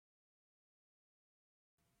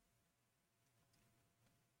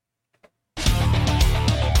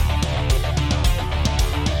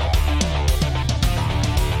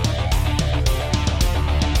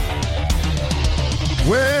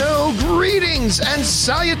Greetings and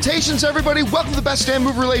salutations, everybody. Welcome to the best damn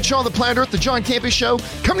movie-related show on the planet Earth, the John Campea Show,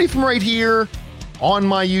 coming to you from right here on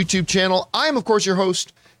my YouTube channel. I am, of course, your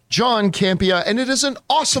host, John Campea, and it is an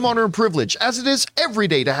awesome honor and privilege, as it is every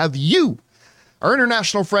day, to have you, our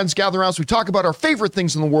international friends, gather around as we talk about our favorite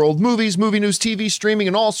things in the world, movies, movie news, TV, streaming,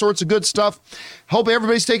 and all sorts of good stuff. Hope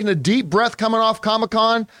everybody's taking a deep breath coming off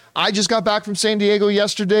Comic-Con. I just got back from San Diego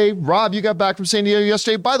yesterday. Rob, you got back from San Diego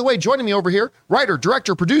yesterday. By the way, joining me over here, writer,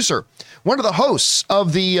 director, producer, one of the hosts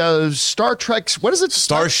of the Star Trek, what is it?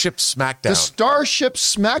 Starship Smackdown. The Starship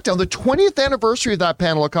Smackdown, the 20th anniversary of that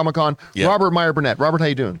panel at Comic-Con. Yep. Robert Meyer Burnett. Robert, how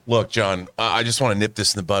you doing? Look, John, I just want to nip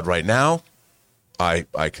this in the bud right now.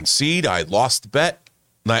 I concede. I lost the bet.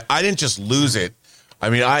 I didn't just lose it.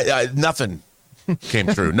 I mean, nothing came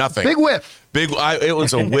through. Nothing. Big whiff. It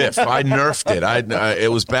was a whiff. I nerfed it.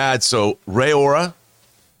 It was bad. So Ray Aura,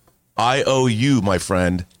 I owe you, my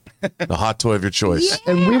friend, the hot toy of your choice.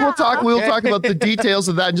 Yeah. And we will talk about the details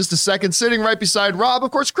of that in just a second. Sitting right beside Rob,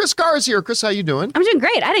 of course, Chris Carr is here. Chris, how you doing? I'm doing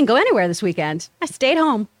great. I didn't go anywhere this weekend. I stayed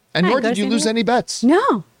home. And nor did you lose any bets.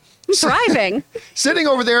 No. I'm thriving. Sitting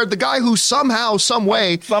over there, the guy who somehow, some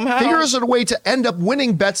way, figures out a way to end up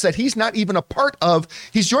winning bets that he's not even a part of.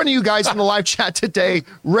 He's joining you guys in the live chat today,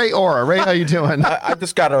 Ray Aura. Ray, how you doing? I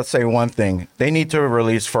just got to say one thing. They need to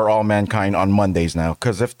release For All Mankind on Mondays now,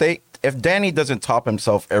 because if Danny doesn't top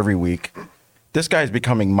himself every week, this guy's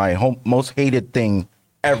becoming my most hated thing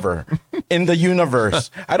ever in the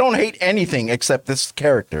universe. I don't hate anything except this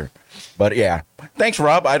character. But yeah, thanks,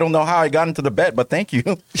 Rob. I don't know how I got into the bet, but thank you.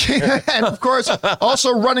 And of course,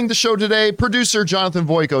 also running the show today, producer Jonathan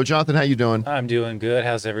Voico. Jonathan, how you doing? I'm doing good.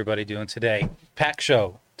 How's everybody doing today? Packed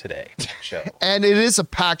show today. Packed show. And it is a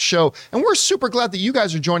packed show. And we're super glad that you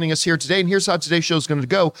guys are joining us here today. And here's how today's show is going to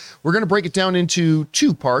go. We're going to break it down into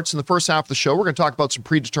two parts. In the first half of the show, we're going to talk about some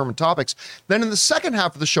predetermined topics. Then in the second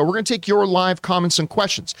half of the show, we're going to take your live comments and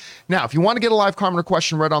questions. Now, if you want to get a live comment or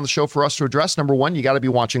question read on the show for us to address, number one, you got to be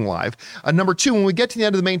watching live. Number two, when we get to the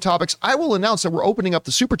end of the main topics, I will announce that we're opening up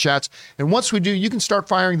the super chats. And once we do, you can start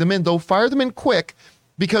firing them in, though fire them in quick,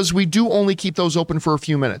 because we do only keep those open for a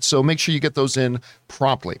few minutes. So make sure you get those in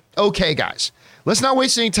promptly. Okay, guys, let's not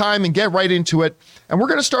waste any time and get right into it. And we're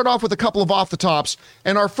going to start off with a couple of off the tops.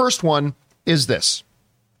 And our first one is this.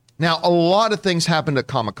 Now, a lot of things happened at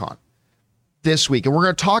Comic-Con this week. And we're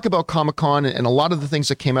going to talk about Comic-Con and a lot of the things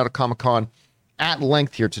that came out of Comic-Con at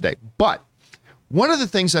length here today. But one of the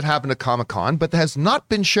things that happened at Comic-Con, but that has not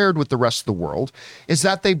been shared with the rest of the world, is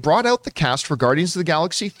that they brought out the cast for Guardians of the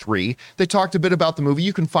Galaxy 3. They talked a bit about the movie.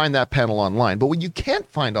 You can find that panel online. But what you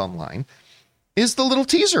can't find online is the little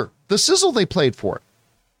teaser, the sizzle they played for it,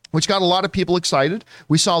 which got a lot of people excited.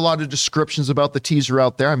 We saw a lot of descriptions about the teaser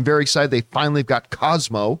out there. I'm very excited they finally got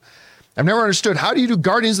Cosmo. I've never understood, how do you do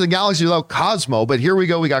Guardians of the Galaxy without Cosmo? But here we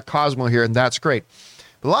go. We got Cosmo here, and that's great.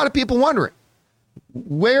 But a lot of people wondering,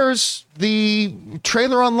 where's the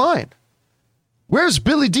trailer online? Where's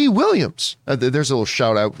Billy D. Williams? There's a little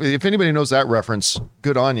shout out. If anybody knows that reference,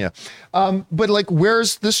 good on you. But like,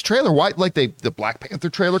 where's this trailer? Why? Like the Black Panther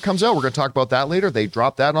trailer comes out. We're going to talk about that later. They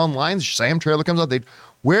dropped that online. The Shazam trailer comes out.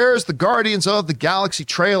 Where's the Guardians of the Galaxy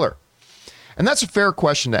trailer? And that's a fair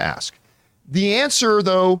question to ask. The answer,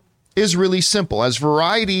 though, is really simple. As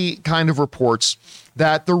Variety kind of reports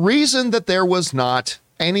that the reason that there was not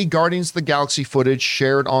any Guardians of the Galaxy footage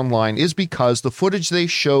shared online is because the footage they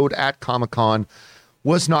showed at Comic-Con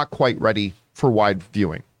was not quite ready for wide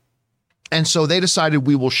viewing. And so they decided,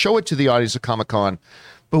 we will show it to the audience at Comic-Con,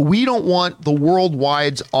 but we don't want the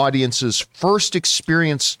worldwide audience's first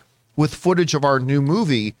experience with footage of our new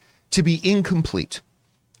movie to be incomplete.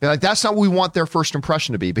 Like, that's not what we want their first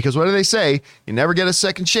impression to be, because what do they say? You never get a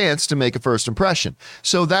second chance to make a first impression.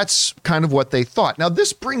 So that's kind of what they thought. Now,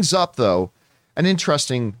 this brings up, though, an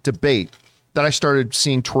interesting debate that I started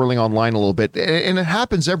seeing twirling online a little bit. And it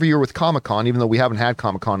happens every year with Comic-Con, even though we haven't had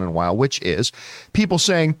Comic-Con in a while, which is people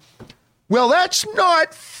saying, well, that's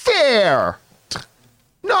not fair.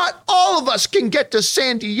 Not all of us can get to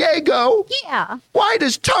San Diego. Yeah. Why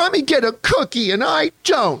does Tommy get a cookie and I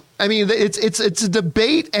don't? I mean, it's a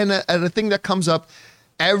debate and a thing that comes up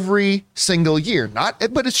every single year.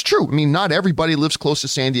 But it's true. I mean, not everybody lives close to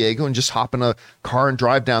San Diego and just hop in a car and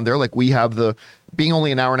drive down there. Like we have being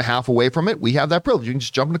only an hour and a half away from it, we have that privilege. You can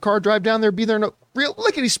just jump in a car, drive down there, be there in a real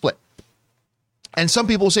lickety split. And some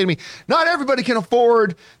people will say to me, not everybody can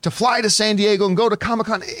afford to fly to San Diego and go to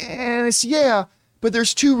Comic-Con. And it's, yeah, but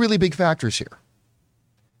there's two really big factors here.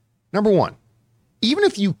 Number one, even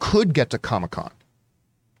if you could get to Comic-Con,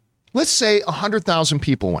 let's say 100,000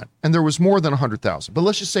 people went, and there was more than 100,000, but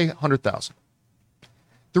let's just say 100,000.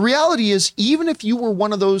 The reality is, even if you were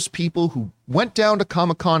one of those people who went down to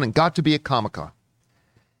Comic-Con and got to be at Comic-Con,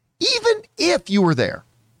 even if you were there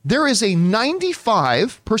is a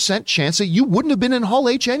 95% chance that you wouldn't have been in Hall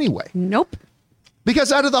H anyway. Nope.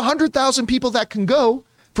 Because out of the 100,000 people that can go,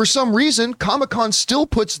 for some reason, Comic-Con still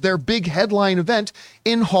puts their big headline event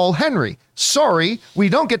in Hall Henry. Sorry, we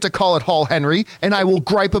don't get to call it Hall Henry, and I will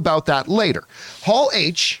gripe about that later. Hall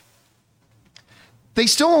H, they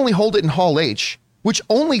still only hold it in Hall H, which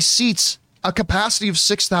only seats a capacity of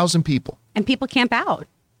 6,000 people. And people camp out.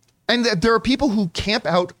 And there are people who camp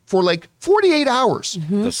out for like 48 hours.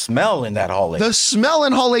 The smell in that Hall H. The smell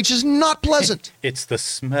in Hall H is not pleasant. It's the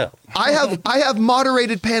smell. I have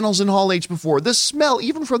moderated panels in Hall H before. The smell,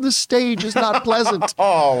 even from the stage, is not pleasant.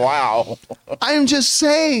 Oh, wow. I am just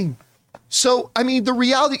saying. So, I mean, the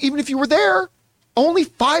reality, even if you were there, only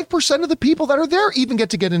 5% of the people that are there even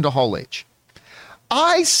get into Hall H.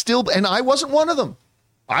 And I wasn't one of them.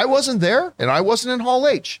 I wasn't there, and I wasn't in Hall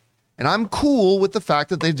H. And I'm cool with the fact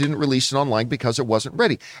that they didn't release it online because it wasn't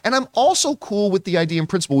ready. And I'm also cool with the idea in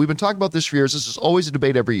principle. We've been talking about this for years. This is always a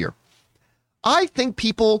debate every year. I think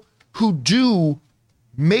people who do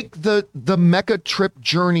make the Mecca trip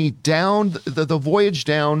journey down, the voyage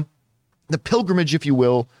down, the pilgrimage, if you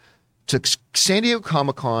will, to San Diego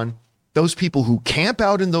Comic-Con, those people who camp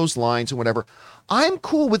out in those lines and whatever, I'm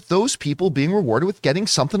cool with those people being rewarded with getting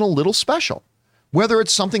something a little special. Whether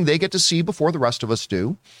it's something they get to see before the rest of us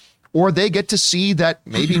do, or they get to see that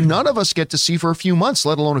maybe none of us get to see for a few months,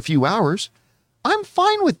 let alone a few hours, I'm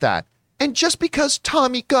fine with that. And just because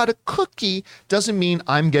Tommy got a cookie doesn't mean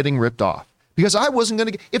I'm getting ripped off. Because I wasn't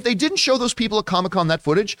going to if they didn't show those people at Comic-Con that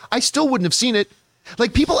footage, I still wouldn't have seen it.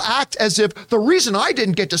 Like, people act as if the reason I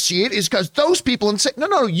didn't get to see it is because those people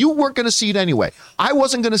no, you weren't going to see it anyway. I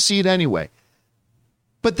wasn't going to see it anyway.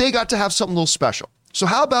 But they got to have something a little special. So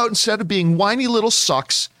how about instead of being whiny little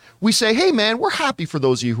sucks, we say, hey, man, we're happy for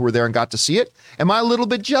those of you who were there and got to see it. Am I a little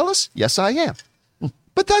bit jealous? Yes, I am.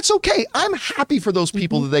 But that's okay. I'm happy for those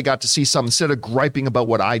people that they got to see some instead of griping about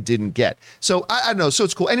what I didn't get. So I don't know. So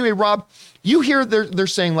it's cool. Anyway, Rob, you hear they're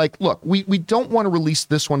saying, like, look, we don't want to release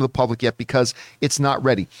this one to the public yet because it's not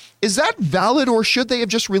ready. Is that valid, or should they have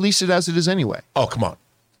just released it as it is anyway? Oh, come on.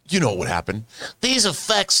 You know what happened. These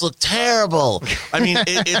effects look terrible. I mean,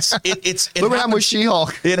 it's Look what happened with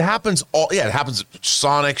She-Hulk. It happens it happens.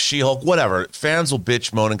 Sonic, She-Hulk, whatever. Fans will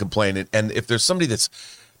bitch, moan, and complain. And if there's somebody that's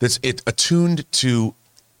attuned to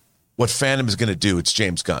what fandom is going to do, it's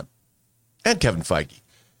James Gunn and Kevin Feige.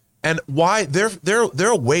 And why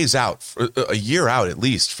they're ways out, a year out at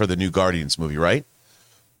least, for the new Guardians movie, right?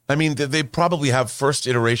 I mean, they probably have first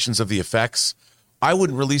iterations of the effects. I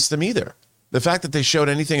wouldn't release them either. The fact that they showed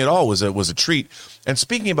anything at all was a treat. And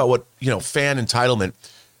speaking about what, fan entitlement,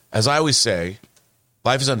 as I always say,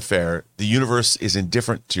 life is unfair. The universe is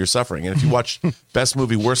indifferent to your suffering. And if you watch Best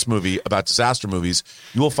Movie, Worst Movie about disaster movies,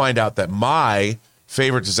 you will find out that my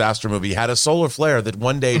favorite disaster movie had a solar flare that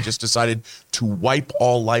one day just decided to wipe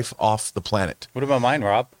all life off the planet. What about mine,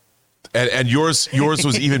 Rob? And yours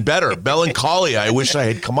was even better. Melancholia. I wish I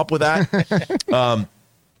had come up with that.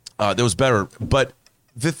 That was better. But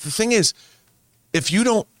the thing is, if you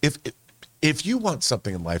want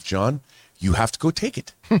something in life, John, you have to go take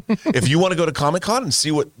it. If you want to go to Comic-Con and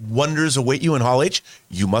see what wonders await you in Hall H,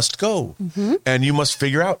 you must go. Mm-hmm. And you must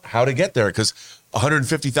figure out how to get there, because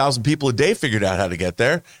 150,000 people a day figured out how to get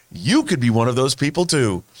there. You could be one of those people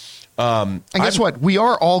too. And guess what? We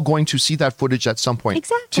are all going to see that footage at some point.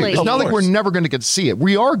 Exactly. Too. It's not like we're never going to get to see it.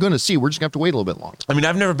 We are going to see it. We're just going to have to wait a little bit longer. I mean,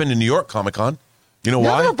 I've never been to New York Comic-Con. You know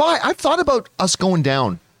why? Never have I. I've thought about us going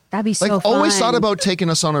down. That'd be so fun. Always thought about taking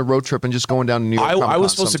us on a road trip and just going down to New York. I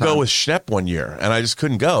was supposed to go with Schnepp one year, and I just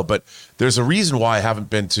couldn't go. But there's a reason why I haven't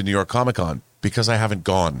been to New York Comic-Con, because I haven't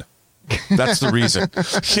gone. That's the reason.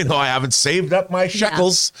 I haven't saved up my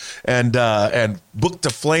shekels and booked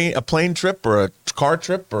a plane trip or a car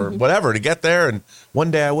trip or whatever to get there. And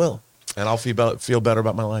one day I will, and I'll feel better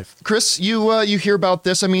about my life. Chris, you hear about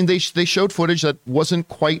this? I mean, they showed footage that wasn't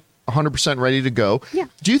quite 100% ready to go. Yeah.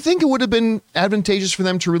 Do you think it would have been advantageous for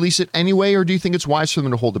them to release it anyway, or do you think it's wise for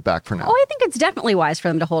them to hold it back for now? Oh, I think it's definitely wise for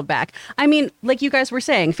them to hold back. I mean, like you guys were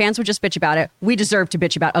saying, fans would just bitch about it. We deserve to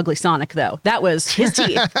bitch about Ugly Sonic, though. That was his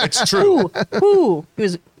teeth. It's true. Ooh, it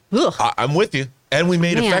was. Ugh. I'm with you. And we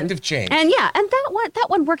made effective change. And that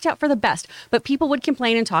one worked out for the best. But people would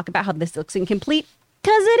complain and talk about how this looks incomplete,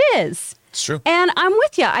 because it is. It's true. And I'm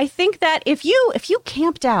with you. I think that if you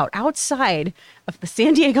camped out outside of the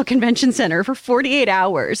San Diego Convention Center for 48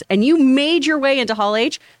 hours and you made your way into Hall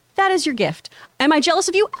H, That is your gift. Am I jealous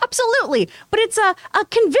of you? Absolutely. But it's a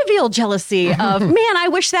convivial jealousy of, man, I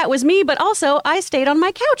wish that was me, but also I stayed on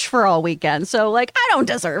my couch for all weekend. So, like, I don't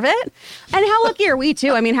deserve it. And how lucky are we,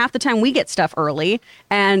 too? I mean, half the time we get stuff early.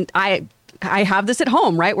 And I have this at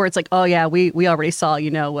home, right? Where it's like, oh, yeah, we already saw,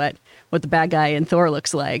 what the bad guy in Thor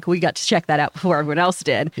looks like. We got to check that out before everyone else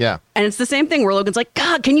did. Yeah. And it's the same thing where Logan's like,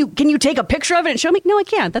 God, can you take a picture of it and show me? No, I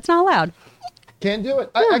can't. That's not allowed. Can't do it.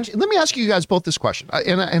 Actually, let me ask you guys both this question,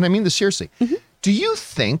 and I mean this seriously. Do you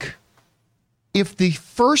think if the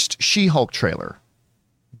first She-Hulk trailer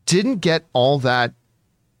didn't get all that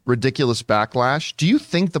ridiculous backlash, do you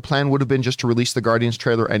think the plan would have been just to release the Guardians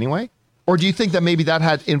trailer anyway? Or do you think that maybe that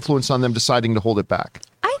had influence on them deciding to hold it back?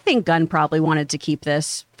 I think Gunn probably wanted to keep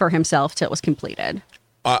this for himself till it was completed.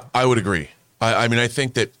 I would agree. I mean, I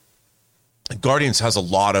think that Guardians has a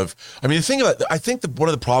lot of. I mean, the thing about I think that one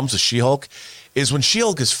of the problems with She-Hulk is when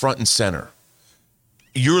She-Hulk is front and center,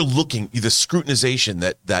 you're looking the scrutinization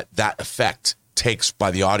that effect takes by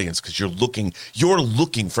the audience because you're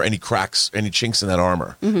looking for any cracks, any chinks in that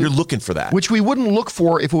armor. You're looking for that, which we wouldn't look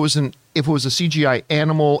for if it was a CGI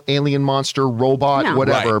animal, alien monster, robot,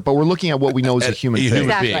 whatever. Right. But we're looking at what we know as a human being.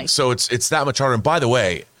 Exactly. So it's that much harder. And by the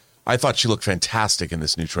way, I thought she looked fantastic in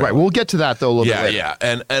this new trailer. Right, we'll get to that though a little bit later. Yeah,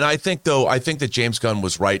 and I think that James Gunn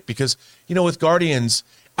was right because with Guardians,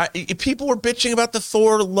 people were bitching about the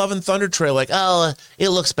Thor: Love and Thunder trailer, like, oh, it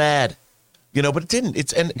looks bad, but it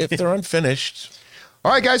didn't. And if they're unfinished.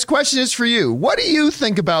 All right, guys, question is for you. What do you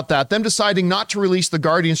think about that? Them deciding not to release the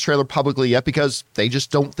Guardians trailer publicly yet because they just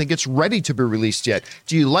don't think it's ready to be released yet.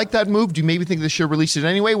 Do you like that move? Do you maybe think they should release it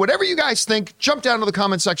anyway? Whatever you guys think, jump down to the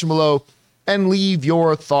comment section below and leave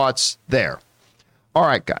your thoughts there. All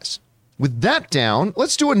right, guys. With that down,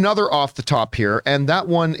 let's do another off the top here, and that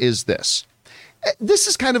one is this. This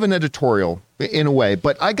is kind of an editorial in a way,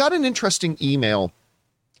 but I got an interesting email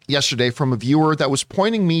yesterday from a viewer that was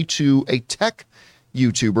pointing me to a tech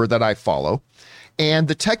YouTuber that I follow. And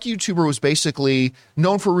the tech YouTuber was basically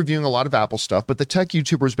known for reviewing a lot of Apple stuff, but the tech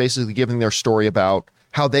YouTuber was basically giving their story about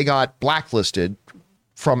how they got blacklisted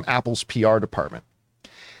from Apple's PR department.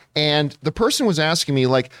 And the person was asking me,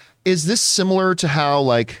 like, is this similar to how,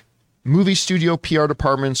 like, movie studio PR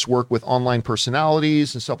departments work with online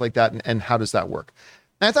personalities and stuff like that? And how does that work?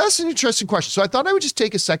 And I thought that's an interesting question. So I thought I would just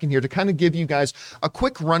take a second here to kind of give you guys a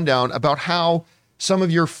quick rundown about how some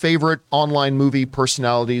of your favorite online movie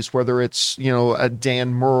personalities, whether it's, a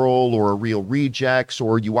Dan Murrell or a Real Rejects,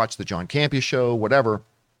 or you watch the John Campea show, whatever,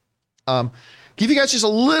 give you guys just a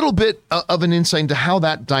little bit of an insight into how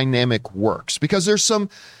that dynamic works, because there's some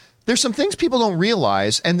things people don't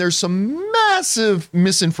realize, and there's some massive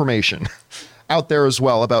misinformation out there as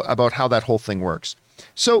well about how that whole thing works.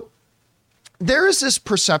 So there is this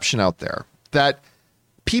perception out there that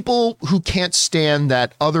people who can't stand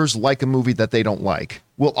that others like a movie that they don't like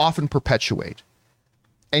will often perpetuate.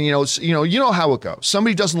 And you know how it goes.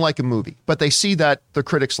 Somebody doesn't like a movie, but they see that the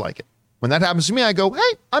critics like it. When that happens to me, I go,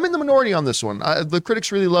 hey, I'm in the minority on this one. The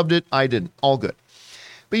critics really loved it. I didn't. All good.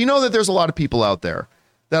 But you know that there's a lot of people out there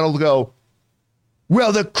that'll go,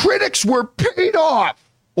 well, the critics were paid off.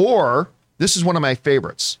 Or this is one of my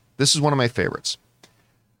favorites.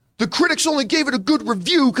 The critics only gave it a good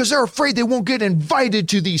review because they're afraid they won't get invited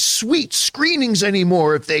to these sweet screenings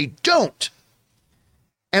anymore if they don't.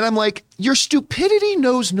 And I'm like, your stupidity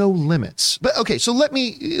knows no limits. But okay, so let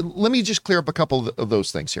me just clear up a couple of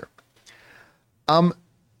those things here.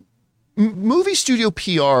 Movie studio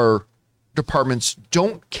PR departments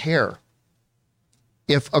don't care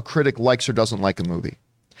if a critic likes or doesn't like a movie.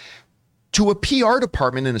 To a PR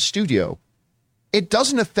department in a studio, it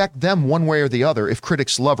doesn't affect them one way or the other if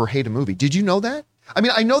critics love or hate a movie. Did you know that? I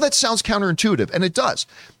mean, I know that sounds counterintuitive, and it does.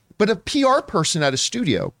 But a PR person at a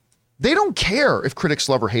studio, they don't care if critics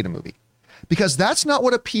love or hate a movie, because that's not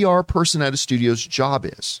what a PR person at a studio's job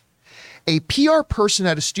is. A PR person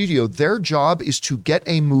at a studio, their job is to get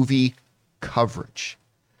a movie coverage.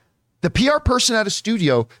 The PR person at a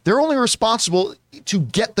studio, they're only responsible to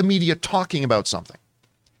get the media talking about something,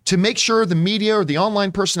 to make sure the media or the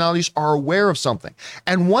online personalities are aware of something.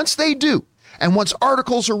 And once they do, and once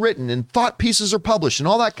articles are written and thought pieces are published and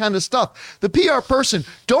all that kind of stuff, the PR person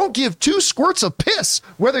don't give two squirts of piss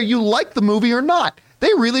whether you like the movie or not. They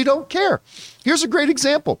really don't care. Here's a great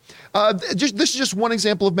example. This is just one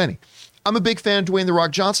example of many. I'm a big fan of Dwayne "The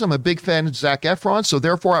Rock" Johnson. I'm a big fan of Zac Efron, so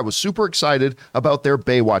therefore I was super excited about their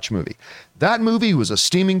Baywatch movie. That movie was a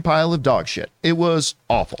steaming pile of dog shit. It was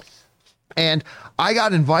awful. And I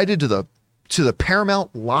got invited to the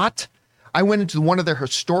Paramount lot. I went into one of their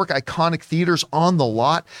historic, iconic theaters on the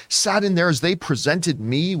lot, sat in there as they presented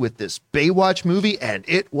me with this Baywatch movie, and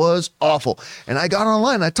it was awful. And I got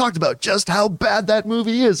online and I talked about just how bad that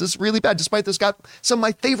movie is. It's really bad, despite this got some of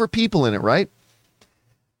my favorite people in it, right?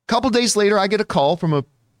 A couple days later, I get a call from a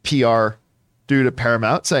PR dude at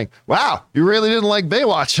Paramount saying, wow, you really didn't like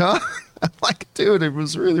Baywatch, huh? I'm like, dude, it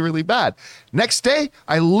was really, really bad. Next day,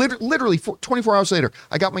 I literally 24 hours later,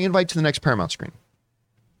 I got my invite to the next Paramount screening.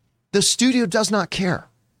 The studio does not care.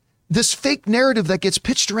 This fake narrative that gets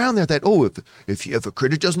pitched around there that, oh, if a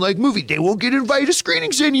critic doesn't like a movie, they won't get invited to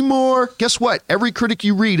screenings anymore. Guess what? Every critic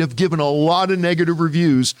you read have given a lot of negative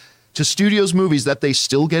reviews to studios' movies that they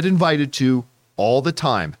still get invited to all the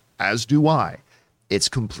time, as do I. It's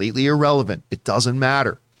completely irrelevant. It doesn't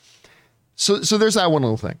matter. So there's that one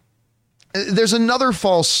little thing. There's another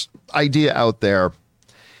false idea out there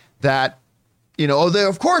that,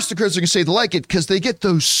 of course the critics are going to say they like it because they get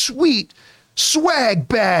those sweet swag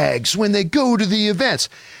bags when they go to the events.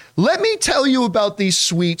 Let me tell you about these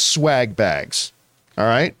sweet swag bags. All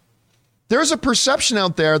right. There's a perception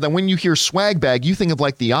out there that when you hear swag bag, you think of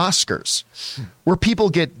like the Oscars, where people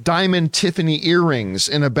get diamond Tiffany earrings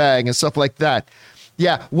in a bag and stuff like that.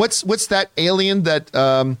 Yeah. What's that alien that,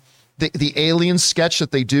 the alien sketch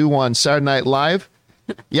that they do on Saturday Night Live?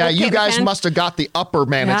 Yeah, Okay, you guys McCann. must have got the upper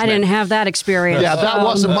management. I didn't have that experience. Yeah, that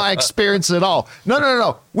wasn't my experience at all.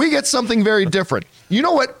 No. We get something very different. You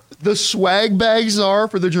know what the swag bags are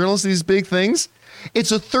for the journalists, these big things?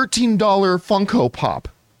 It's a $13 Funko Pop.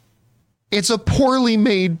 It's a poorly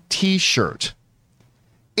made t-shirt.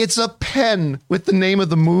 It's a pen with the name of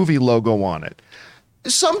the movie logo on it.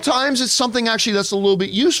 Sometimes it's something actually that's a little bit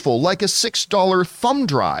useful, like a $6 thumb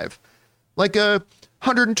drive, like a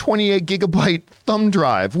 128 gigabyte thumb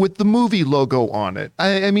drive with the movie logo on it.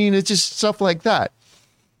 I mean, it's just stuff like that.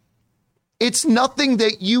 It's nothing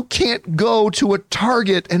that you can't go to a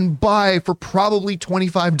Target and buy for probably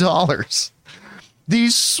 $25.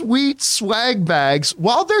 These sweet swag bags,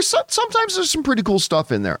 while sometimes there's some pretty cool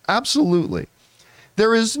stuff in there. Absolutely.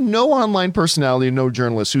 There is no online personality, no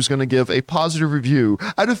journalist who's going to give a positive review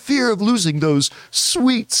out of fear of losing those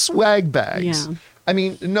sweet swag bags. Yeah. I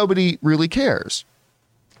mean, nobody really cares.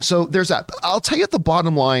 So there's that. I'll tell you at the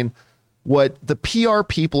bottom line what the PR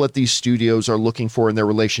people at these studios are looking for in their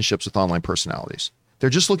relationships with online personalities. They're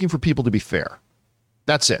just looking for people to be fair.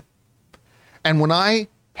 That's it. And when I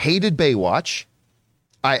hated Baywatch,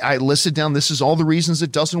 I listed down, this is all the reasons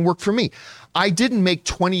it doesn't work for me. I didn't make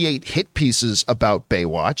 28 hit pieces about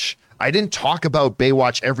Baywatch. I didn't talk about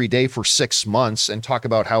Baywatch every day for 6 months and talk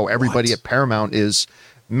about how everybody at Paramount is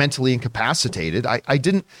mentally incapacitated. I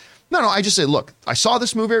didn't. No, I just said, look, I saw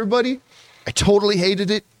this movie, everybody. I totally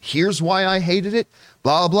hated it. Here's why I hated it,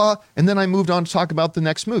 blah, blah. And then I moved on to talk about the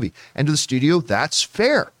next movie. And to the studio, that's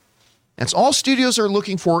fair. That's all studios are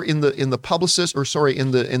looking for in the publicist, or sorry,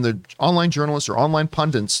 in the online journalists or online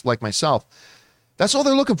pundits like myself. That's all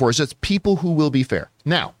they're looking for, is it's people who will be fair.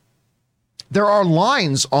 Now, there are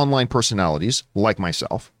lines online personalities like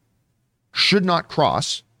myself should not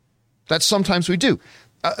cross that sometimes we do.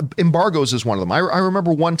 Embargoes is one of them. I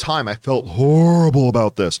remember one time I felt horrible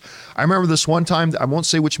about this. I remember this one time, I won't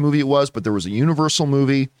say which movie it was, but there was a Universal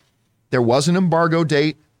movie. There was an embargo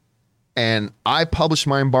date, and I published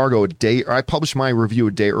my review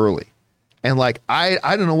a day early. And like, I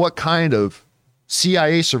don't know what kind of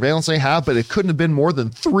CIA surveillance they have, but it couldn't have been more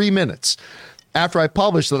than 3 minutes after I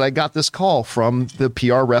published that I got this call from the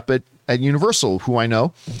PR rep at Universal, who I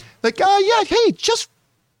know. Like, yeah, hey, just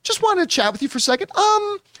wanted to chat with you for a second.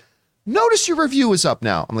 Notice your review is up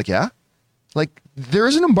now. I'm like, yeah? Like, there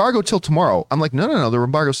is an embargo till tomorrow. I'm like, no, the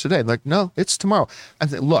embargo's today. I'm like, no, it's tomorrow. I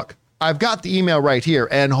think, look, I've got the email right here,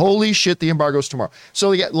 and holy shit, the embargo's tomorrow.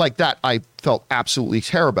 So yeah, like that, I felt absolutely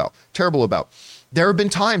terrible about. There have been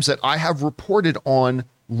times that I have reported on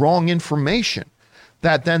wrong information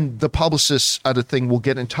that then the publicists at a thing will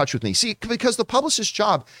get in touch with me. See, because the publicist's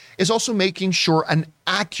job is also making sure an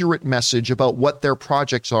accurate message about what their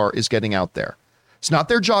projects are is getting out there. It's not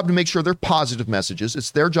their job to make sure they're positive messages.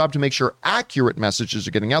 It's their job to make sure accurate messages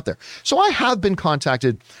are getting out there. So I have been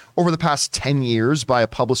contacted over the past 10 years by a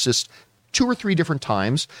publicist 2 or 3 different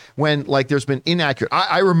times when like there's been inaccurate.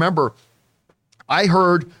 I remember I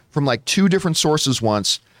heard from like 2 different sources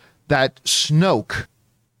once that Snoke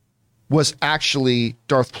was actually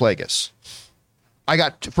Darth Plagueis. I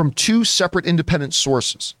got from 2 separate independent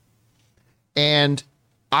sources. And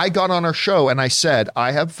I got on our show and I said,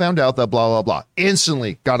 I have found out that blah, blah, blah.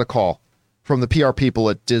 Instantly got a call from the PR people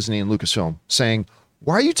at Disney and Lucasfilm saying,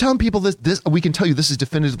 why are you telling people this? We can tell you this is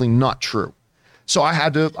definitively not true. So I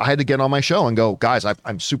had to get on my show and go, guys,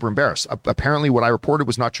 I'm super embarrassed. Apparently what I reported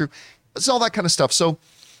was not true. It's all that kind of stuff. So,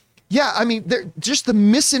 yeah, I mean, just the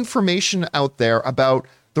misinformation out there about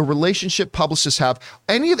the relationship publicists have,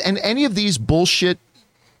 any of these bullshit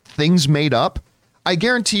things made up, I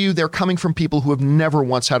guarantee you they're coming from people who have never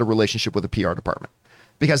once had a relationship with a PR department,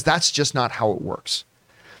 because that's just not how it works.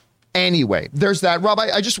 Anyway, there's that. Rob,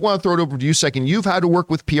 I just want to throw it over to you a second. You've had to work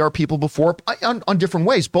with PR people before on different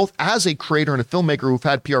ways, both as a creator and a filmmaker who've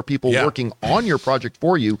had PR people working on your project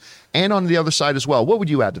for you and on the other side as well. What would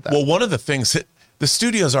you add to that? Well, one of the things that the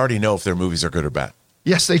studios already know if their movies are good or bad.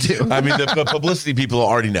 Yes, they do. I mean, the publicity people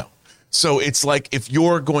already know. So it's like if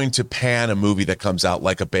you're going to pan a movie that comes out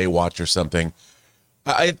like a Baywatch or something,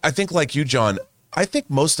 I think like you, John, I think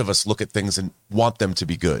most of us look at things and want them to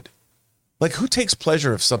be good. Like, who takes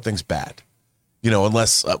pleasure if something's bad?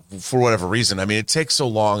 Unless for whatever reason. I mean, it takes so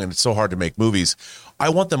long and it's so hard to make movies. I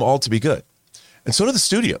want them all to be good. And so do the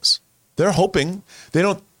studios. They're hoping they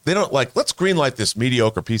don't like, let's greenlight this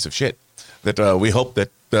mediocre piece of shit that we hope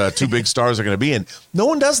that two big stars are going to be in. No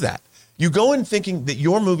one does that. You go in thinking that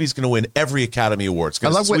your movie's going to win every Academy Award. I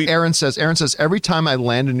love what Aaron says. Aaron says, every time I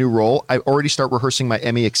land a new role, I already start rehearsing my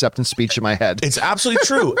Emmy acceptance speech in my head. It's absolutely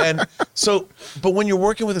true. And so, but when you're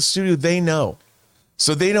working with a studio, they know.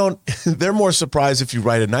 So they're more surprised if you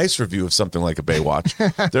write a nice review of something like a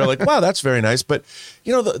Baywatch. They're like, wow, that's very nice. But,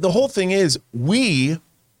 the whole thing is we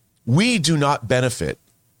do not benefit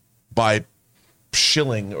by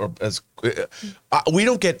shilling or as we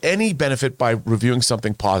don't get any benefit by reviewing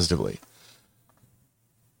something positively.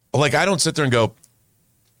 Like, I don't sit there and go,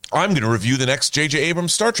 I'm going to review the next J.J.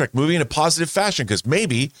 Abrams Star Trek movie in a positive fashion, because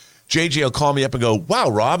maybe J.J. will call me up and go, wow,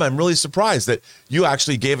 Rob, I'm really surprised that you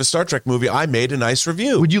actually gave a Star Trek movie I made a nice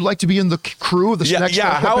review. Would you like to be in the crew of the next Star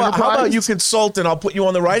Trek Enterprise? How about you consult and I'll put you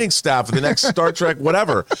on the writing staff of the next Star Trek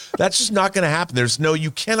whatever. That's just not going to happen.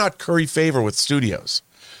 You cannot curry favor with studios.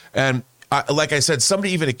 And like I said,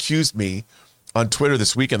 somebody even accused me on Twitter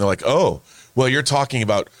this weekend. They're like, oh, well, you're talking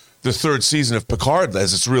about the third season of Picard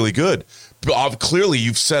as it's really good. But clearly,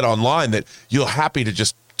 you've said online that you're happy to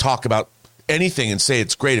just talk about anything and say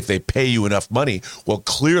it's great if they pay you enough money. Well,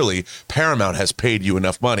 clearly, Paramount has paid you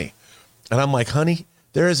enough money. And I'm like, honey,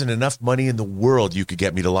 there isn't enough money in the world you could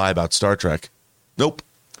get me to lie about Star Trek. Nope.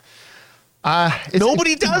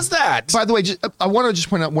 Nobody does that. By the way, I want to just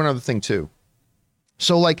point out one other thing, too.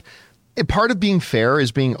 So, like, part of being fair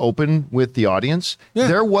is being open with the audience. Yeah.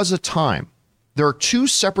 There was a time, there are two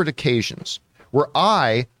separate occasions where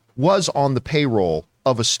I was on the payroll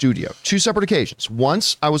of a studio. Two separate occasions.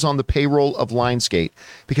 Once I was on the payroll of Lionsgate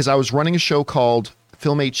because I was running a show called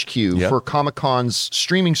Film HQ for Comic-Con's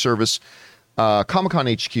streaming service, Comic-Con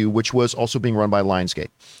HQ, which was also being run by Lionsgate.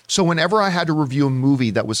 So whenever I had to review a movie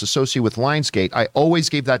that was associated with Lionsgate, I always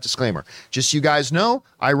gave that disclaimer. Just so you guys know,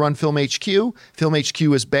 I run Film HQ. Film HQ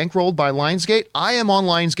is bankrolled by Lionsgate. I am on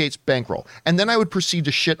Lionsgate's bankroll. And then I would proceed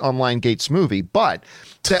to shit on Lionsgate's movie. But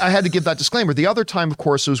I had to give that disclaimer. The other time, of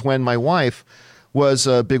course, was when my wife was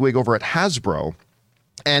a bigwig over at Hasbro.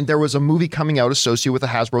 And there was a movie coming out associated with the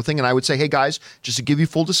Hasbro thing. And I would say, hey, guys, just to give you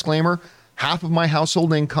full disclaimer, half of my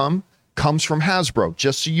household income comes from Hasbro,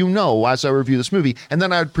 just so you know, as I review this movie. And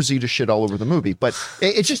then I would proceed to shit all over the movie. But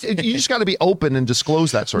you just got to be open and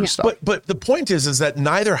disclose that sort of stuff. But the point is that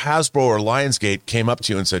neither Hasbro or Lionsgate came up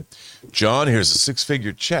to you and said, John, here's a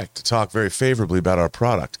 6-figure check to talk very favorably about our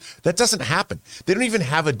product. That doesn't happen. They don't even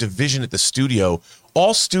have a division at the studio.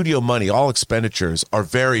 All studio money, all expenditures are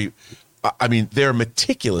they're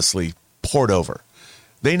meticulously poured over.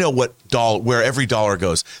 They know where every dollar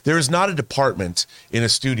goes. There is not a department in a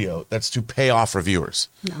studio that's to pay off reviewers.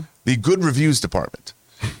 No. The good reviews department,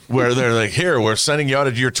 where they're like, here, we're sending you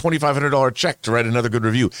out your $2,500 check to write another good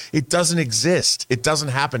review. It doesn't exist. It doesn't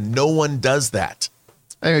happen. No one does that.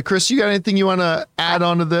 Anyway, Chris, you got anything you want to add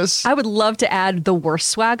on to this? I would love to add the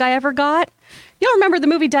worst swag I ever got. Y'all remember the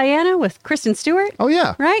movie Diana with Kristen Stewart? Oh,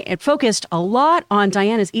 yeah. Right? It focused a lot on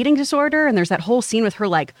Diana's eating disorder, and there's that whole scene with her,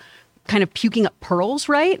 like, kind of puking up pearls,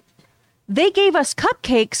 right? They gave us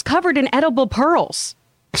cupcakes covered in edible pearls.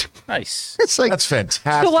 Nice. It's like, that's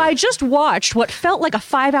fantastic. So I just watched what felt like a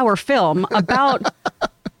 5-hour film about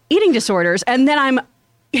eating disorders, and then I'm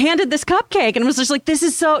handed this cupcake and was just like, this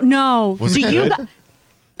is so, no. Was it good?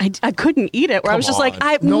 I couldn't eat it. Where I was just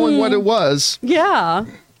like, knowing what it was. Yeah.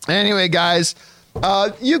 Anyway, guys,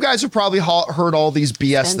 you guys have probably heard all these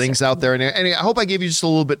BS things out there. And I hope I gave you just a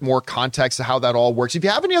little bit more context to how that all works. If you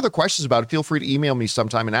have any other questions about it, feel free to email me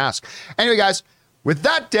sometime and ask. Anyway, guys, with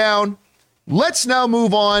that down, Let's now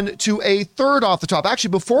move on to a third off the top. Actually,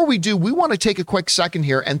 before we do, we want to take a quick second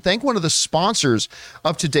here and thank one of the sponsors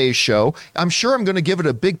of today's show. I'm sure I'm going to give it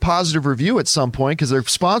a big positive review at some point because they're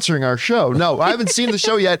sponsoring our show. No, I haven't seen the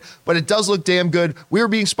show yet, but it does look damn good. We are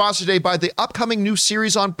being sponsored today by the upcoming new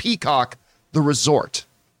series on Peacock, The Resort.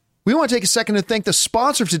 We want to take a second to thank the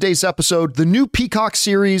sponsor of today's episode, the new Peacock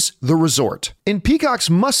series, The Resort. In Peacock's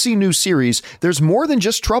must-see new series, there's more than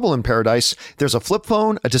just trouble in paradise. There's a flip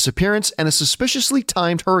phone, a disappearance, and a suspiciously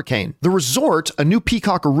timed hurricane. The Resort, a new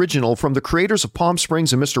Peacock original from the creators of Palm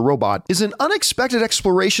Springs and Mr. Robot, is an unexpected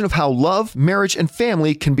exploration of how love, marriage, and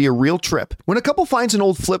family can be a real trip. When a couple finds an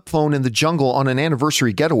old flip phone in the jungle on an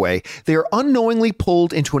anniversary getaway, they are unknowingly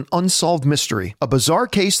pulled into an unsolved mystery, a bizarre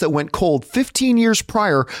case that went cold 15 years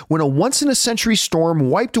prior when a once-in-a-century storm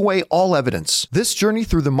wiped away all evidence. This journey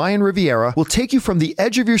through the Mayan Riviera will take you from the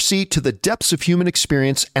edge of your seat to the depths of human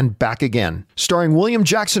experience and back again. Starring William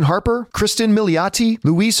Jackson Harper, Kristen Milioti,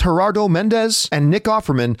 Luis Gerardo Mendez, and Nick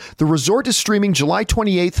Offerman, The Resort is streaming July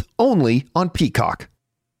 28th only on Peacock.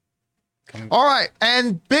 All right,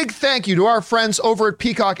 and big thank you to our friends over at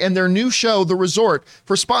Peacock and their new show, The Resort,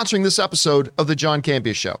 for sponsoring this episode of The John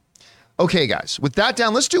Campea Show. Okay, guys, with that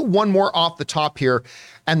down, let's do one more off the top here,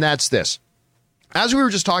 and that's this. As we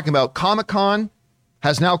were just talking about, Comic-Con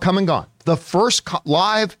has now come and gone. The first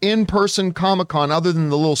live in-person Comic-Con, other than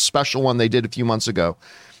the little special one they did a few months ago,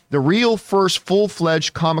 the real first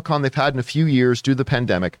full-fledged Comic-Con they've had in a few years due to the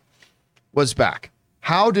pandemic, was back.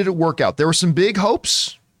 How did it work out? There were some big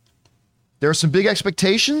hopes. There were some big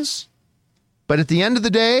expectations. But at the end of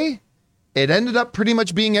the day, it ended up pretty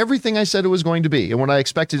much being everything I said it was going to be and what I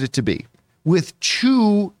expected it to be, with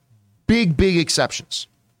two big exceptions.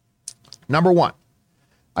 Number one,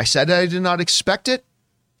 I said I did not expect it.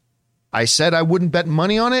 I said I wouldn't bet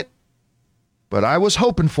money on it, but I was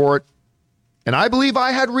hoping for it, and I believe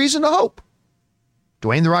I had reason to hope.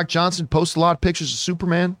 Dwayne "The Rock" Johnson posted a lot of pictures of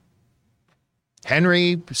Superman.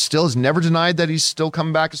 Henry still has never denied that he's still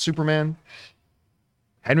coming back as Superman.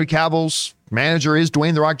 Henry Cavill's manager is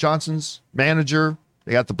Dwayne "The Rock" Johnson's manager.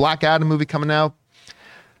 They got the Black Adam movie coming out.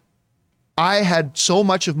 I had so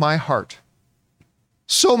much of my heart,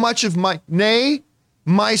 so much of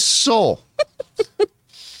my soul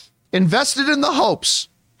invested in the hopes,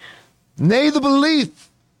 nay, the belief,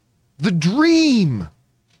 the dream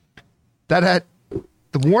that at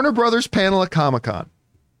the Warner Brothers panel at Comic-Con,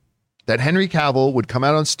 that Henry Cavill would come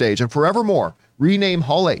out on stage and forevermore rename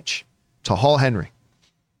Hall H to Hall Henry.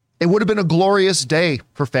 It would have been a glorious day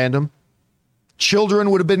for fandom. Children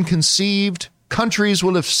would have been conceived. Countries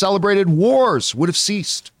would have celebrated. Wars would have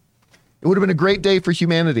ceased. It would have been a great day for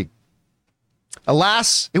humanity.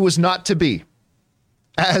 Alas, it was not to be.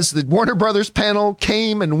 As the Warner Brothers panel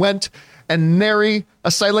came and went, and nary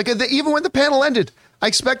a sight. Like, even when the panel ended, I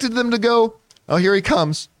expected them to go, oh, here he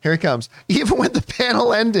comes. Here he comes. Even when the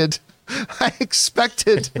panel ended, I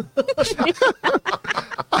expected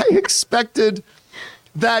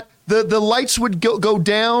that the lights would go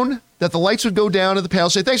down, that the lights would go down at the panel,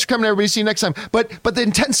 say, thanks for coming, everybody, see you next time. But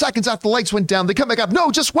then 10 seconds after the lights went down, they come back up,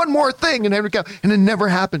 no, just one more thing, and it never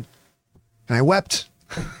happened. And I wept.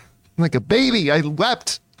 Like a baby, I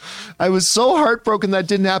wept. I was so heartbroken that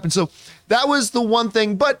didn't happen. So that was the one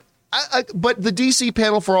thing, but the DC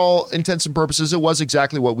panel, for all intents and purposes, it was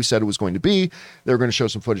exactly what we said it was going to be. They were going to show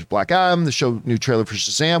some footage of Black Adam, the show new trailer for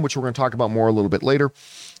Shazam, which we're going to talk about more a little bit later.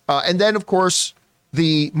 And then, of course,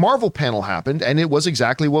 the Marvel panel happened, and it was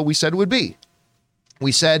exactly what we said it would be.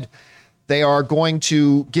 We said they are going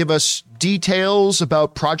to give us details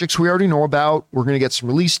about projects we already know about. We're going to get some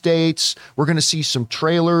release dates. We're going to see some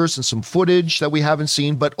trailers and some footage that we haven't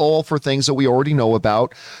seen, but all for things that we already know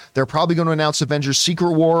about. They're probably going to announce Avengers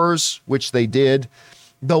Secret Wars, which they did.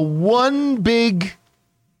 The one big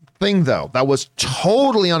thing, though, that was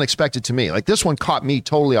totally unexpected to me, like this one caught me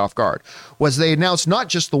totally off guard, was they announced not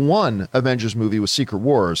just the one Avengers movie with Secret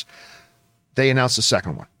Wars, they announced the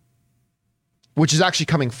second one, which is actually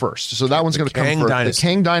coming first. So that one's going to come first. The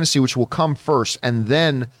Kang Dynasty, which will come first, and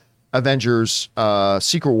then Avengers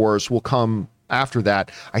Secret Wars will come after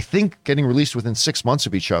that. I think getting released within 6 months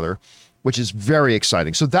of each other, which is very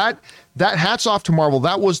exciting. So that hats off to Marvel.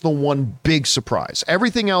 That was the one big surprise.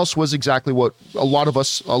 Everything else was exactly what a lot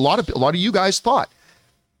of you guys thought.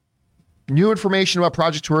 New information about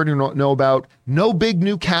projects we already know about. No big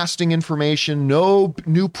new casting information. No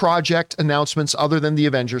new project announcements other than the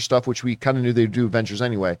Avengers stuff, which we kind of knew they'd do Avengers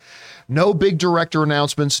anyway. No big director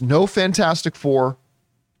announcements. No Fantastic Four,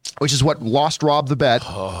 which is what lost Rob the bet.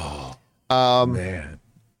 Oh, man.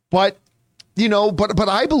 But, but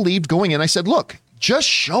I believed going in, I said, look, just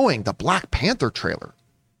showing the Black Panther trailer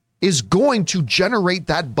is going to generate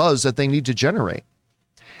that buzz that they need to generate.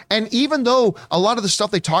 And even though a lot of the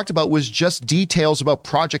stuff they talked about was just details about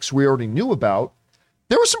projects we already knew about,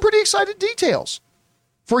 there were some pretty exciting details.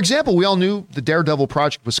 For example, we all knew the Daredevil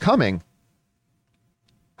project was coming.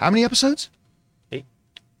 How many episodes?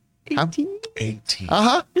 18.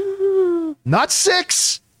 Not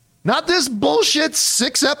 6. Not this bullshit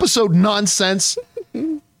 6-episode nonsense.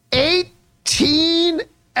 18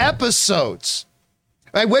 episodes.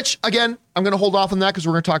 Right, which, again, I'm going to hold off on that because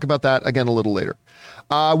we're going to talk about that again a little later.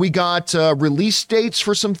 We got release dates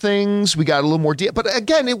for some things. We got a little more but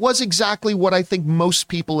again, it was exactly what I think most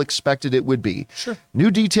people expected it would be. Sure.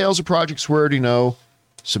 New details of projects we already know,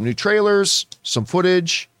 some new trailers, some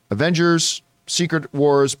footage, Avengers, Secret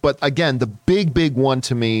Wars. But again, the big one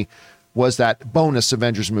to me was that bonus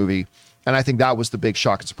Avengers movie. And I think that was the big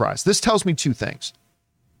shock and surprise. This tells me two things.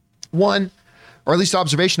 One, or at least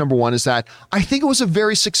observation number one, is that I think it was a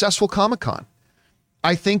very successful Comic-Con.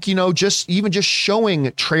 I think, just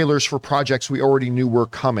showing trailers for projects we already knew were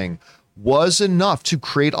coming was enough to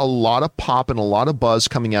create a lot of pop and a lot of buzz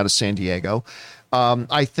coming out of San Diego.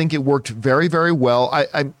 I think it worked very, very well.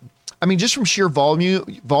 I mean, just from sheer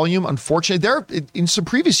volume, unfortunately, in some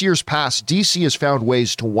previous years past, DC has found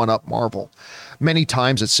ways to one-up Marvel many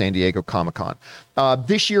times at San Diego Comic-Con.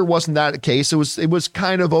 This year wasn't that the case. It was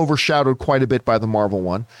kind of overshadowed quite a bit by the Marvel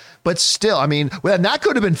one. But still, I mean, and that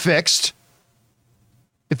could have been fixed.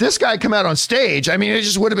 If this guy had come out on stage, I mean, it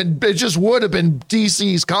just would have been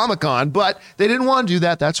DC's Comic-Con, but they didn't want to do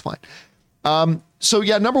that. That's fine. So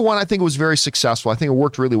yeah, number one, I think it was very successful. I think it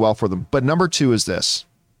worked really well for them. But number two is this.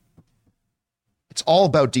 It's all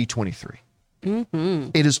about D23.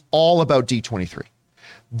 It is all about D23.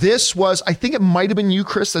 This was, I think it might have been you,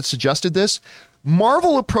 Chris, that suggested this.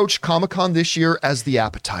 Marvel approached Comic-Con this year as the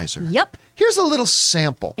appetizer. Yep. Here's a little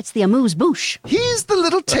sample. It's the amuse-bouche. Here's the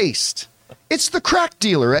little taste. It's the crack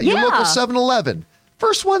dealer at your Yeah. local 7-Eleven.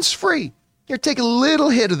 First one's free. Here, take a little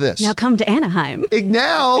hit of this. Now come to Anaheim.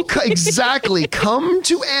 Exactly. Come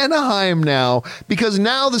to Anaheim now, because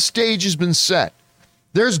now the stage has been set.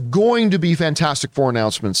 There's going to be Fantastic Four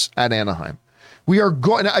announcements at Anaheim. We are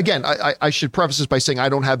going, again, I should preface this by saying I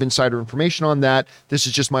don't have insider information on that. This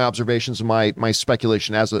is just my observations and my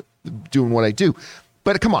speculation as doing what I do.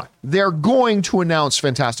 But come on, they're going to announce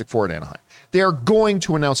Fantastic Four at Anaheim. They are going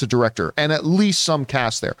to announce a director and at least some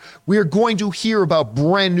cast there. We are going to hear about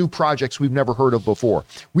brand new projects we've never heard of before.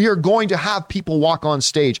 We are going to have people walk on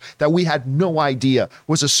stage that we had no idea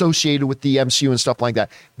was associated with the MCU and stuff like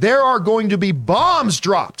that. There are going to be bombs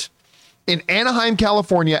dropped in Anaheim,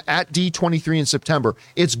 California at D23 in September.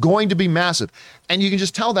 It's going to be massive. And you can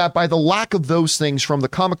just tell that by the lack of those things from the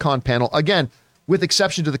Comic-Con panel. Again, with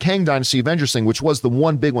exception to the Kang Dynasty Avengers thing, which was the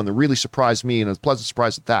one big one that really surprised me, and a pleasant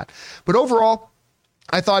surprise at that. But overall,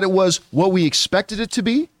 I thought it was what we expected it to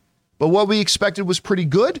be, but what we expected was pretty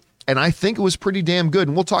good, and I think it was pretty damn good.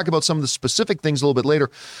 And we'll talk about some of the specific things a little bit later.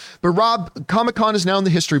 But Rob, Comic-Con is now in the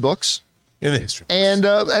history books. In the history. And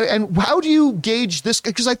how do you gauge this?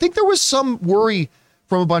 Because I think there was some worry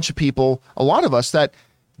from a bunch of people, a lot of us, that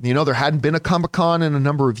there hadn't been a Comic-Con in a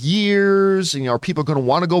number of years. Are people going to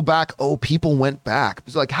want to go back? Oh, people went back.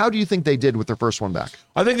 It's like, how do you think they did with their first one back?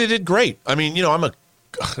 I think they did great. I mean, I'm a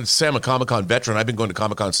Comic-Con veteran. I've been going to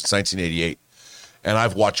Comic-Con since 1988. And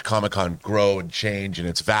I've watched Comic-Con grow and change, and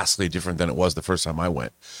it's vastly different than it was the first time I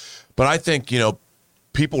went. But I think,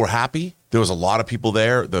 people were happy. There was a lot of people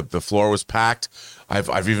there. The floor was packed.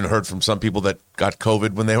 I've even heard from some people that got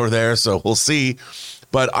COVID when they were there, so we'll see.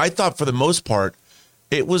 But I thought for the most part,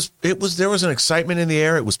 there was an excitement in the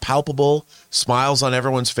air. It was palpable, smiles on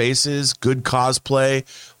everyone's faces, good cosplay,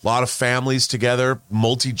 a lot of families together,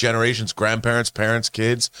 multi-generations, grandparents, parents,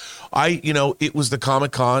 kids. It was the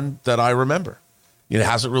Comic-Con that I remember. It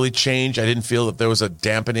hasn't really changed. I didn't feel that there was a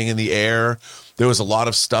dampening in the air. There was a lot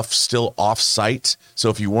of stuff still off-site. So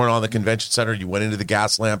if you weren't on the convention center, you went into the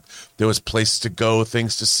gas lamp. There was places to go,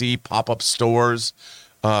 things to see, pop-up stores.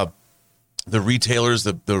 The retailers,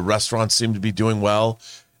 the restaurants seem to be doing well.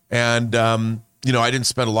 And, I didn't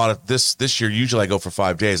spend a lot of this year. Usually I go for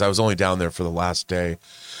 5 days. I was only down there for the last day,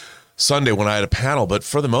 Sunday, when I had a panel. But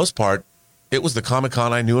for the most part, it was the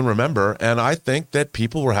Comic-Con I knew and remember. And I think that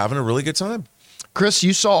people were having a really good time. Chris,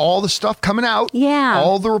 you saw all the stuff coming out. Yeah.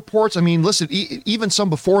 All the reports. I mean, listen, even some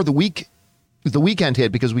before the weekend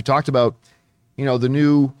hit, because we talked about, the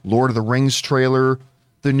new Lord of the Rings trailer,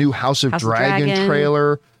 the new House of Dragon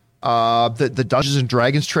trailer, the Dungeons and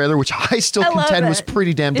Dragons trailer, which I still contend was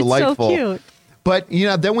pretty damn delightful. So cute. But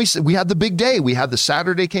then we had the big day. We had the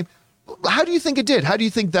Saturday came. how do you think it did? How do you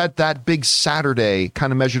think that big Saturday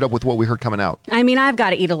kind of measured up with what we heard coming out? I mean, I've got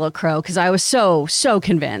to eat a little crow because I was so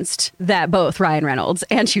convinced that both Ryan Reynolds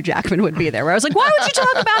and Hugh Jackman would be there. Where I was like, why would you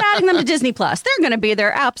talk about adding them to Disney Plus? They're going to be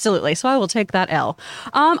there, absolutely. So I will take that L.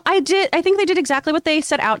 I think they did exactly what they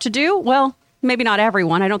set out to do. Well, maybe not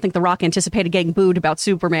everyone. I don't think The Rock anticipated getting booed about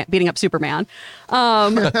Superman beating up Superman.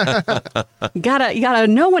 You gotta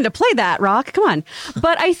know when to play that, Rock. Come on.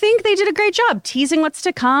 But I think they did a great job teasing what's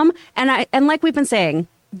to come. And like we've been saying,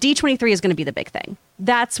 D23 is going to be the big thing.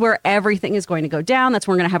 That's where everything is going to go down. That's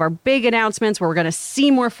where we're going to have our big announcements, where we're going to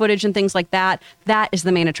see more footage and things like that. That is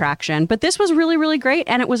the main attraction. But this was really, really great.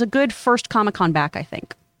 And it was a good first Comic-Con back, I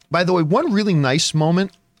think. By the way, one really nice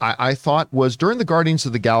moment I thought was during the Guardians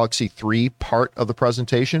of the Galaxy 3 part of the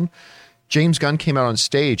presentation. James Gunn came out on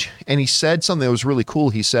stage and he said something that was really cool.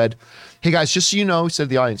 He said, hey guys, just so you know, he said to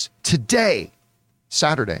the audience, today,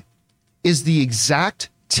 Saturday, is the exact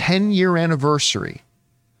 10-year anniversary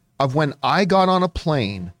of when I got on a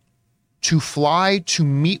plane to fly to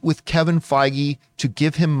meet with Kevin Feige to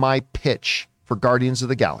give him my pitch for Guardians of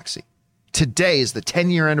the Galaxy. Today is the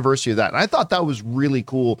 10-year anniversary of that. And I thought that was really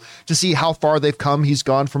cool to see how far they've come. He's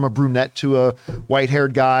gone from a brunette to a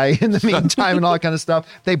white-haired guy in the meantime and all that kind of stuff.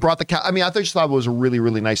 They brought the I just thought it was a really,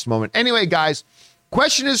 really nice moment. Anyway, guys,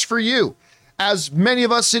 question is for you. As many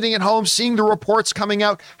of us sitting at home seeing the reports coming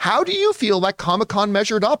out, how do you feel that Comic-Con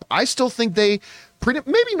measured up? I still think they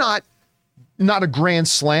maybe not a grand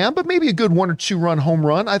slam, but maybe a good 1 or 2 run home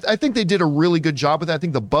run. I think they did a really good job with that. I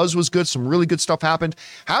think the buzz was good. Some really good stuff happened.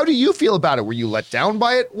 How do you feel about it? Were you let down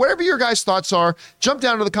by it? Whatever your guys' thoughts are, jump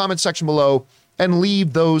down to the comment section below and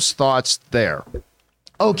leave those thoughts there.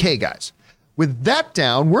 Okay, guys. With that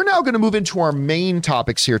down, we're now going to move into our main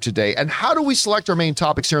topics here today. And how do we select our main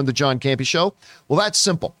topics here on the John Campea Show? Well, that's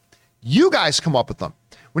simple. You guys come up with them.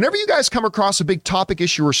 Whenever you guys come across a big topic,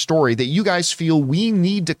 issue, or story that you guys feel we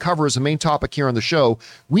need to cover as a main topic here on the show,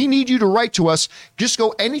 we need you to write to us. Just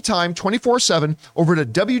go anytime, 24/7, over to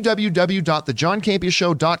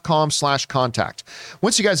www.thejohncampeashow.com/contact.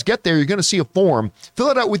 Once you guys get there, you're going to see a form. Fill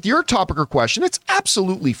it out with your topic or question. It's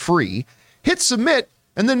absolutely free. Hit submit,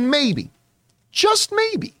 and then maybe, just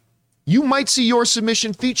maybe, you might see your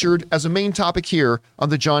submission featured as a main topic here on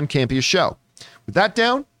the John Campea Show. With that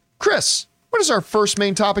down, Chris, what is our first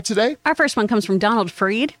main topic today? Our first one comes from Donald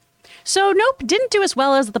Freed. So Nope didn't do as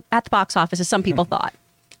well at the box office as some people thought.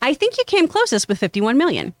 I think you came closest with $51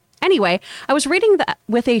 million. Anyway, I was reading that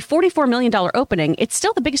with a $44 million opening, it's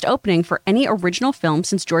still the biggest opening for any original film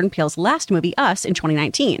since Jordan Peele's last movie, Us, in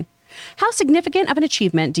 2019. How significant of an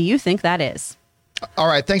achievement do you think that is? All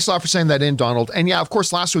right. Thanks a lot for saying that in, Donald. And yeah, of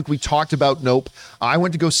course, last week we talked about Nope. I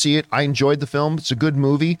went to go see it. I enjoyed the film. It's a good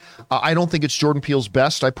movie. I don't think it's Jordan Peele's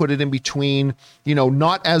best. I put it in between,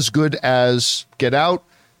 not as good as Get Out,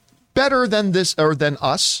 better than this or than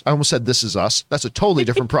Us. I almost said This Is Us. That's a totally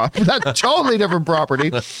different property. That's totally different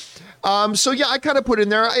property. So yeah, I kind of put in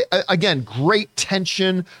there, again, great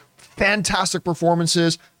tension, fantastic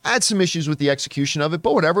performances. I had some issues with the execution of it,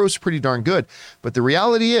 but whatever, it was pretty darn good. But the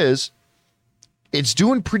reality is, it's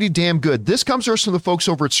doing pretty damn good. This comes to us from the folks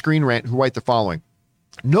over at Screen Rant who write the following.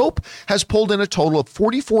 Nope has pulled in a total of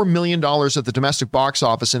 $44 million at the domestic box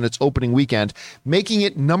office in its opening weekend, making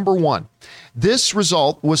it number one. This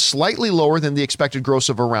result was slightly lower than the expected gross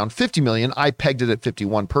of around $50 million. I pegged it at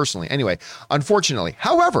 51 personally. Anyway, unfortunately.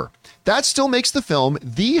 However, that still makes the film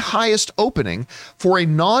the highest opening for a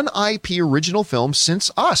non-IP original film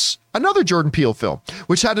since Us, another Jordan Peele film,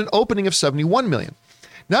 which had an opening of $71 million.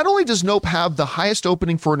 Not only does Nope have the highest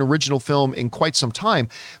opening for an original film in quite some time,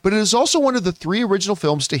 but it is also one of the 3 original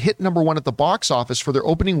films to hit number 1 at the box office for their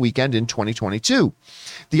opening weekend in 2022.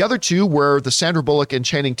 The other 2 were the Sandra Bullock and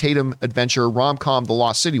Channing Tatum adventure rom-com The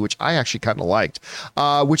Lost City, which I actually kind of liked,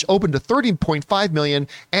 which opened to $30.5 million,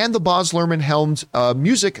 and the Baz Luhrmann-helmed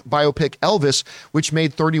music biopic Elvis, which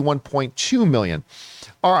made $31.2 million.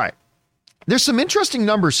 All right. There's some interesting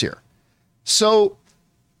numbers here. So,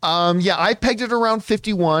 I pegged it around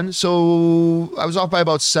 51, so I was off by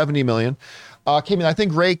about 70 million. Came in, I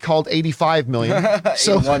think Ray called 85 million.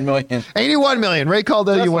 So 81 million. 81 million. Ray called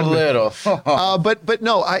 81 million. Little. But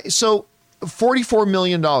no, so $44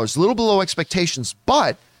 million, a little below expectations,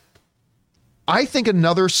 but I think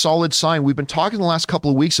another solid sign. We've been talking the last couple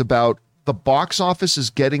of weeks about the box office is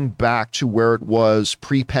getting back to where it was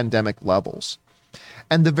pre-pandemic levels.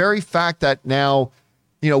 And the very fact that now,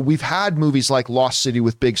 we've had movies like Lost City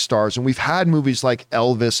with big stars, and we've had movies like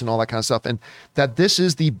Elvis and all that kind of stuff, and that this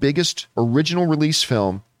is the biggest original release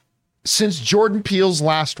film since Jordan Peele's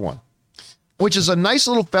last one. which is a nice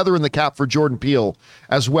little feather in the cap for Jordan Peele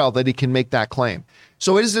as well, that he can make that claim.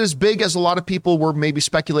 So is it as big as a lot of people were maybe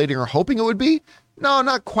speculating or hoping it would be? No,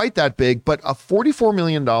 not quite that big, but a $44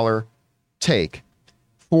 million take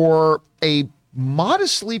for a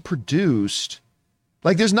modestly produced,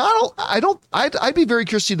 like there's not, I'd be very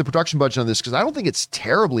curious to see the production budget on this because I don't think it's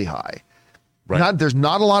terribly high. Right. There's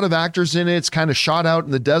not a lot of actors in it. It's kind of shot out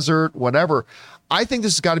in the desert, whatever. I think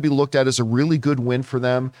this has got to be looked at as a really good win for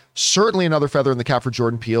them. Certainly another feather in the cap for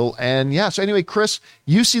Jordan Peele. And yeah, so anyway, Chris,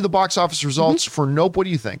 you see the box office results for Nope. What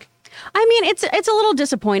do you think? I mean, it's a little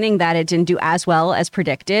disappointing that it didn't do as well as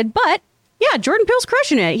predicted, but yeah, Jordan Peele's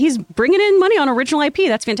crushing it. He's bringing in money on original IP.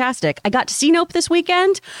 That's fantastic. I got to see Nope this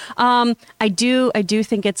weekend. I do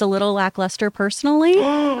think it's a little lackluster personally.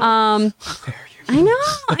 I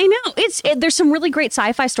know. There's some really great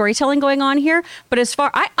sci-fi storytelling going on here, but as far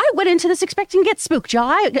I went into this expecting to get spooked, y'all.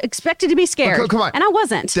 I expected to be scared, Come on. and I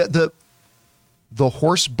wasn't. The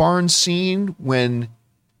horse barn scene when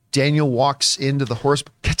Daniel walks into the horse.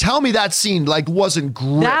 Tell me that scene wasn't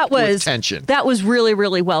gripped with tension. That was really,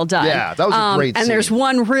 really well done. Yeah, that was a great scene. And there's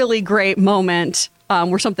one really great moment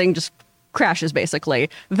where something just crashes, basically,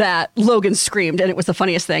 that Logan screamed, and it was the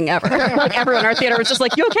funniest thing ever. Like everyone in our theater was just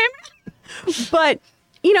like, "You okay, man?" But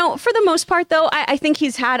for the most part, though, I think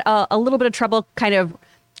he's had a little bit of trouble kind of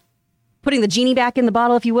putting the genie back in the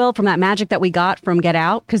bottle, if you will, from that magic that we got from Get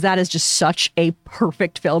Out, because that is just such a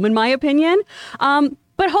perfect film, in my opinion.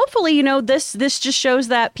 But hopefully, this just shows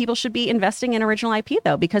that people should be investing in original IP,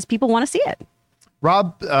 though, because people want to see it.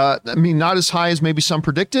 Rob, not as high as maybe some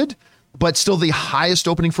predicted, but still the highest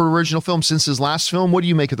opening for original film since his last film. What do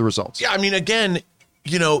you make of the results? Yeah, I mean, again,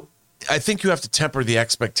 I think you have to temper the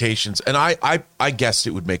expectations. And I guessed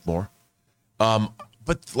it would make more.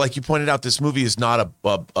 But like you pointed out, this movie is not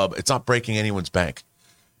it's not breaking anyone's bank.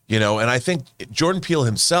 And I think Jordan Peele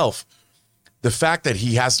himself, the fact that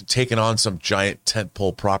he hasn't taken on some giant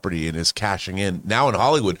tentpole property and is cashing in now in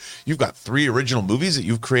Hollywood, you've got 3 original movies that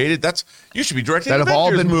you've created. You should be directing that have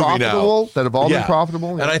all been profitable. Now. That have all been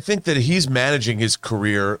profitable. Yeah. And I think that he's managing his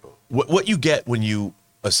career. What you get when you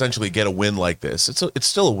essentially get a win like this, it's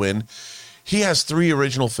still a win. He has 3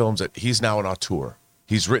 original films that he's now an auteur.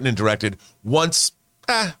 He's written and directed. Once,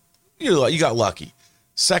 you got lucky.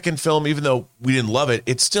 Second film, even though we didn't love it,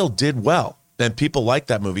 it still did well. And people like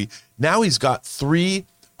that movie. Now he's got 3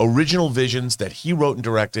 original visions that he wrote and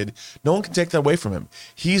directed. No one can take that away from him.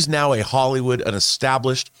 He's now an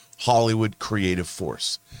established Hollywood creative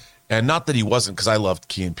force. And not that he wasn't, because I loved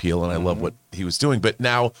Key and Peele and I love what he was doing, but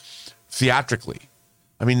now theatrically,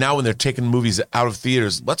 I mean, now when they're taking movies out of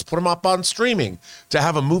theaters, let's put them up on streaming. To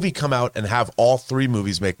have a movie come out and have all 3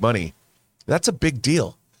 movies make money, that's a big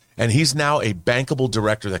deal. And he's now a bankable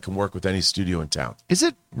director that can work with any studio in town. Is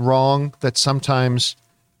it wrong that sometimes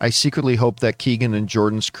I secretly hope that Keegan and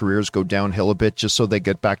Jordan's careers go downhill a bit just so they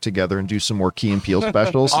get back together and do some more Key and Peele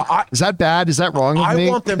specials? Is that bad? Is that wrong with me?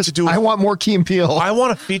 I want them to do I want more Key and Peele. I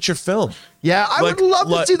want a feature film. Yeah, I would love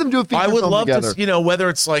to see them do a feature film together. I would love to, whether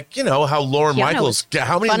it's how Lorne Michaels,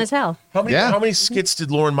 fun as hell. How many skits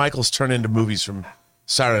did Lorne Michaels turn into movies from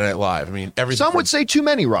Saturday Night Live? I mean, everything. Some would say too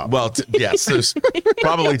many, Rob. Well, yes, there's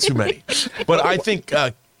probably too many. But I think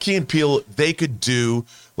Key and Peele, they could do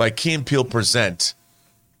like Key and Peele present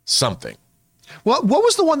something. What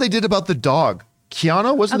was the one they did about the dog?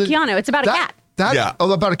 Keanu, wasn't it? Keanu. It's about a cat. Yeah.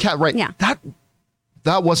 Oh, about a cat, right. Yeah.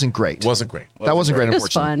 That wasn't great. Wasn't great. That wasn't great, It was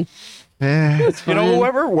unfortunately. fun.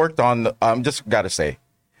 Whoever worked on, just got to say,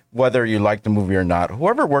 whether you like the movie or not,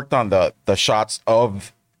 whoever worked on the shots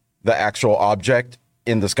of the actual object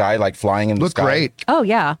in the sky, like flying in the Looked sky. great. Oh,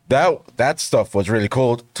 yeah. That stuff was really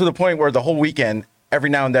cool, to the point where the whole weekend, every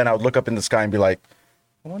now and then I would look up in the sky and be like,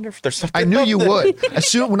 I wonder if there's something. I knew up you there.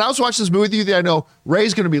 would. When I was watching this movie with you, I know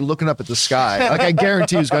Ray's going to be looking up at the sky. Like I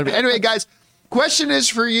guarantee he's going to be. Anyway, guys, question is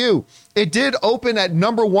for you. It did open at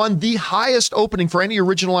number 1, the highest opening for any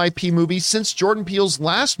original IP movie since Jordan Peele's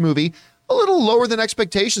last movie. A little lower than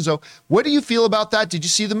expectations, though. What do you feel about that? Did you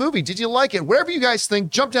see the movie? Did you like it? Whatever you guys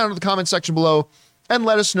think, jump down to the comment section below and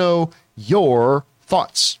let us know your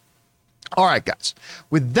thoughts. All right, guys.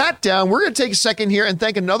 With that down, we're going to take a second here and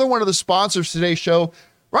thank another one of the sponsors of today's show,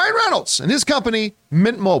 Ryan Reynolds and his company,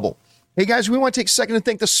 Mint Mobile. Hey, guys, we want to take a second to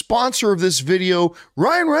thank the sponsor of this video,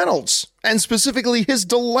 Ryan Reynolds, and specifically his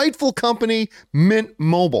delightful company, Mint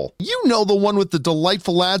Mobile. You know, the one with the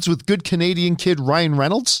delightful ads with good Canadian kid Ryan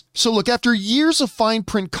Reynolds? So look, after years of fine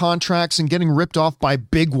print contracts and getting ripped off by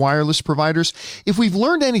big wireless providers, if we've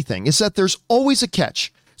learned anything, it's that there's always a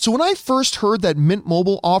catch. So when I first heard that Mint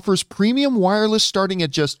Mobile offers premium wireless starting at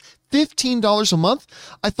just $15 a month,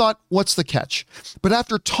 I thought, what's the catch? But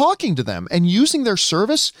after talking to them and using their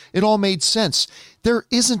service, it all made sense. There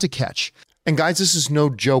isn't a catch. And guys, this is no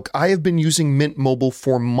joke. I have been using Mint Mobile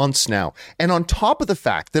for months now. And on top of the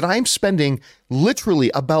fact that I'm spending literally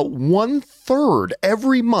about 1/3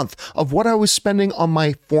 every month of what I was spending on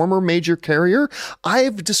my former major carrier,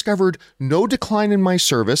 I've discovered no decline in my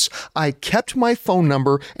service. I kept my phone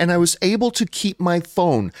number and I was able to keep my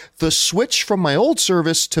phone. The switch from my old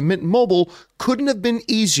service to Mint Mobile couldn't have been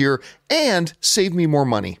easier and saved me more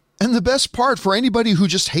money. And the best part for anybody who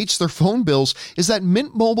just hates their phone bills is that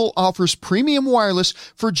Mint Mobile offers premium wireless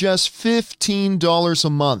for just $15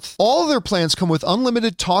 a month. All of their plans come with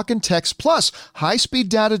unlimited talk and text plus high-speed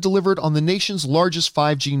data delivered on the nation's largest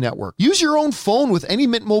 5G network. Use your own phone with any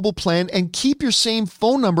Mint Mobile plan and keep your same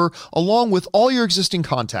phone number along with all your existing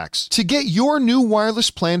contacts. To get your new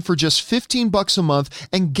wireless plan for just $15 a month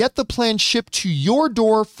and get the plan shipped to your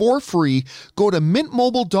door for free, go to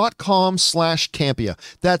mintmobile.com/Campea.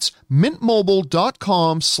 That's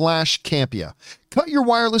mintmobile.com/Campea. Cut your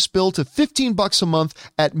wireless bill to $15 a month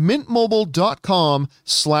at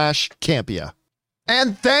mintmobile.com/Campea.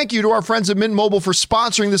 And thank you to our friends at Mint Mobile for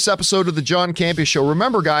sponsoring this episode of the John Campea Show.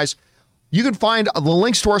 Remember, guys, you can find the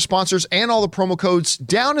links to our sponsors and all the promo codes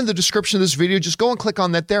down in the description of this video. Just go and click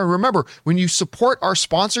on that there. And remember, when you support our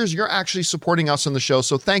sponsors, you're actually supporting us on the show.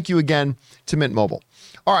 So thank you again to Mint Mobile.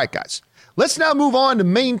 All right, guys, let's now move on to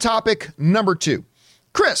main topic number 2.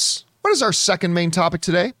 Chris, what is our second main topic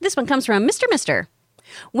today? This one comes from Mr. Mister.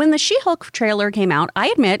 When the She-Hulk trailer came out, I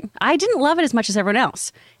admit I didn't love it as much as everyone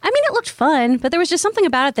else. I mean, it looked fun, but there was just something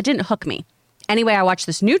about it that didn't hook me. Anyway, I watched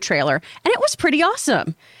this new trailer, and it was pretty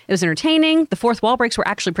awesome. It was entertaining, the fourth wall breaks were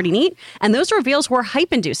actually pretty neat, and those reveals were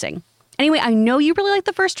hype-inducing. Anyway, I know you really liked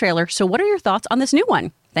the first trailer, so what are your thoughts on this new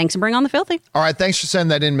one? Thanks and bring on the filthy. All right, thanks for sending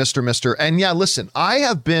that in, Mr. Mister. And yeah, listen, I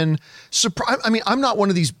have been surprised. I mean, I'm not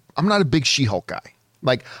a big She-Hulk guy.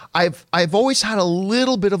 Like, I've always had a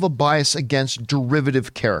little bit of a bias against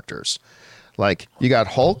derivative characters. Like, you got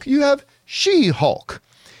Hulk, you have She-Hulk.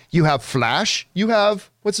 You have Flash, you have,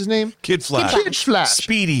 what's his name? Kid Flash. Kid Flash.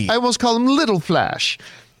 Speedy. I almost call him Little Flash.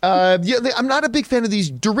 I'm not a big fan of these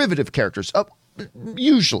derivative characters,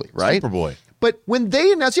 usually, right? Superboy. But when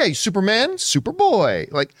they announced, Superman, Superboy.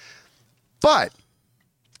 But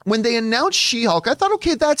when they announced She-Hulk, I thought,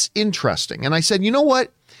 okay, that's interesting. And I said, you know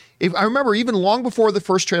what? I remember even long before the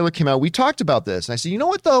first trailer came out, we talked about this. And I said, you know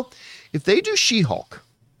what, though? If they do She-Hulk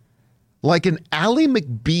like an Ally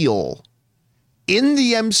McBeal in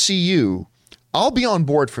the MCU, I'll be on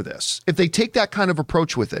board for this if they take that kind of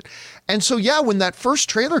approach with it. And so, yeah, when that first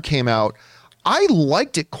trailer came out, I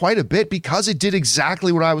liked it quite a bit because it did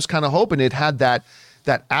exactly what I was kind of hoping. It had that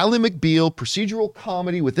Ally McBeal procedural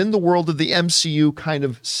comedy within the world of the MCU kind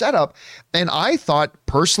of setup. And I thought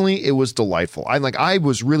personally it was delightful. I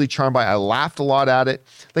was really charmed by it. I laughed a lot at it.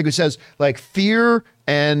 Like it says, fear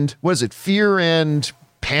and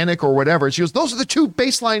panic or whatever. And she goes, those are the two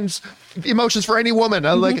baseline emotions for any woman.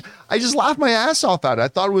 I just laughed my ass off at it. I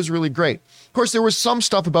thought it was really great. Of course, there was some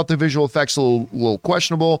stuff about the visual effects a little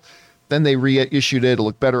questionable. Then they reissued it. It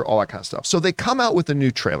looked better, all that kind of stuff. So they come out with a new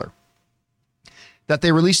trailer that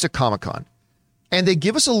they released at Comic-Con. And they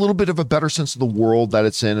give us a little bit of a better sense of the world that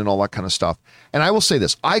it's in and all that kind of stuff. And I will say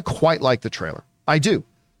this, I quite like the trailer. I do.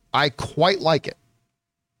 I quite like it.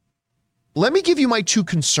 Let me give you my 2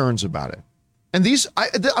 concerns about it. And these,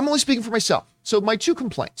 I'm only speaking for myself. So my 2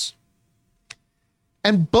 complaints.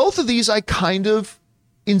 And both of these I kind of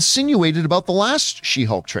insinuated about the last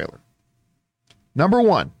She-Hulk trailer. Number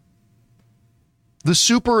 1. The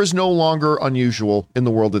super is no longer unusual in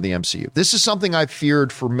the world of the MCU. This is something I've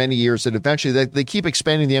feared for many years, that eventually they keep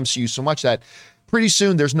expanding the MCU so much that pretty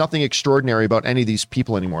soon there's nothing extraordinary about any of these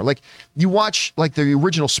people anymore. Like, you watch the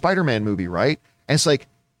original Spider-Man movie, right? And it's like,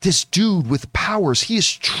 this dude with powers, he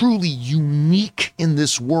is truly unique in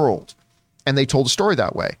this world. And they told a story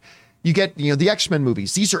that way. You get, the X-Men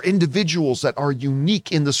movies. These are individuals that are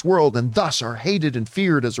unique in this world and thus are hated and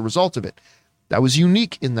feared as a result of it. That was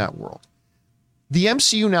unique in that world. The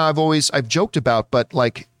MCU now I've joked about, but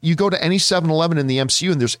you go to any 7-Eleven in the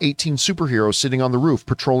MCU and there's 18 superheroes sitting on the roof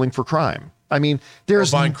patrolling for crime. I mean,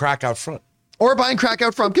 there's Or buying crack out front.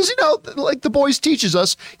 Because, the boys teaches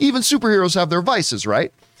us, even superheroes have their vices,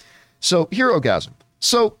 right? So, Herogasm.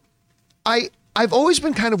 So, I've always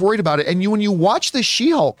been kind of worried about it. And when you watch the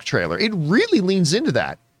She-Hulk trailer, it really leans into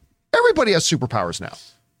that. Everybody has superpowers now.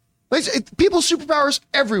 People's superpowers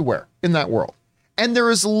everywhere in that world. And there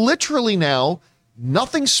is literally now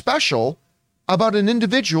nothing special about an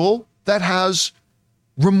individual that has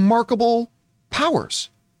remarkable powers.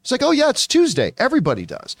 It's like, oh yeah, it's Tuesday. Everybody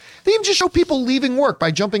does. They even just show people leaving work by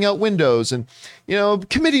jumping out windows, and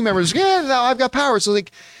committee members. Yeah, now I've got power.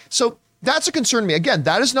 So that's a concern to me. Again,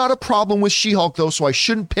 that is not a problem with She-Hulk though, so I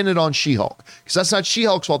shouldn't pin it on She-Hulk because that's not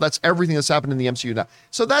She-Hulk's fault. That's everything that's happened in the MCU now.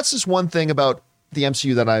 So that's just one thing about the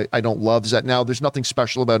MCU that I don't love is that now there's nothing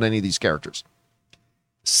special about any of these characters.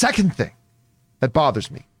 Second thing that bothers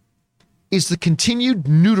me is the continued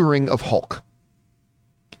neutering of Hulk.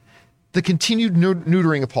 The continued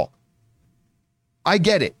neutering of Hulk. I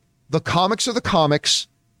get it. The comics are the comics.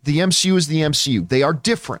 The MCU is the MCU. They are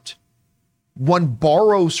different. One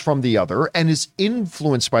borrows from the other and is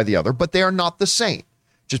influenced by the other, but they are not the same.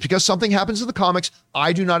 Just because something happens in the comics,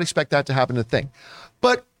 I do not expect that to happen in the thing.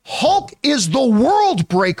 But Hulk is the world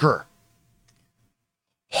breaker.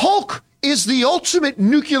 Hulk is the ultimate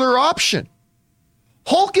nuclear option.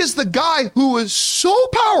 Hulk is the guy who is so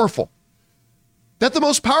powerful that the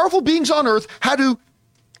most powerful beings on Earth had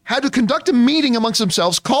to conduct a meeting amongst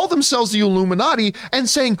themselves, call themselves the Illuminati, and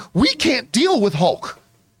saying, we can't deal with Hulk.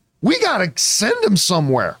 We got to send him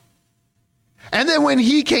somewhere. And then when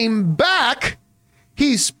he came back,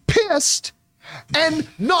 he's pissed, and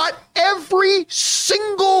not every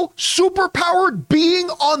single superpowered being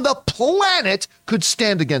on the planet could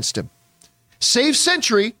stand against him. Save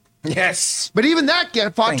Sentry. Yes. But even that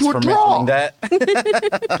fought Thanks to for a draw. mentioning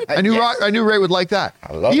that. I knew Ray would like that.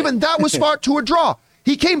 I love even it. that was fought to a draw.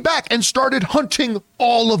 He came back and started hunting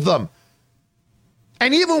all of them.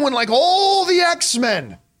 And even when all the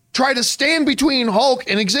X-Men try to stand between Hulk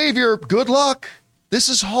and Xavier, good luck. This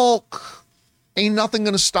is Hulk. Ain't nothing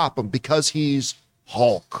going to stop him because he's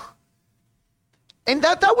Hulk. And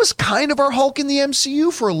that was kind of our Hulk in the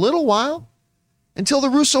MCU for a little while. Until the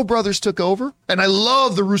Russo brothers took over. And I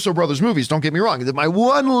love the Russo brothers movies, don't get me wrong. My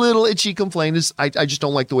one little itchy complaint is I just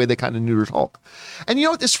don't like the way they kind of neutered Hulk. And you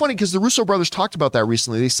know what? It's funny because the Russo brothers talked about that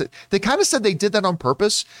recently. They kind of said they did that on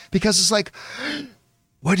purpose because it's like,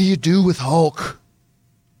 what do you do with Hulk?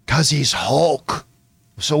 Because he's Hulk.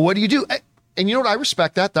 So what do you do? And you know what? I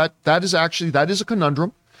respect that. That is a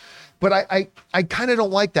conundrum. But I kind of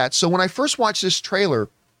don't like that. So when I first watched this trailer,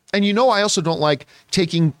 and I also don't like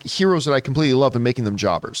taking heroes that I completely love and making them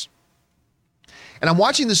jobbers. And I'm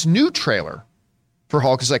watching this new trailer for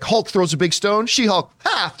Hulk. It's like Hulk throws a big stone, She-Hulk,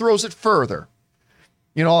 throws it further.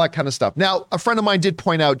 All that kind of stuff. Now, a friend of mine did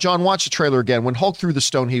point out, John, watch the trailer again. When Hulk threw the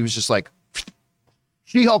stone, he was just like,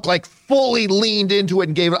 She-Hulk fully leaned into it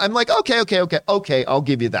and gave it. I'm like, okay, I'll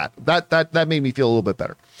give you that. That made me feel a little bit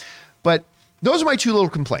better. But those are my two little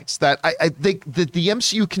complaints. That I think that the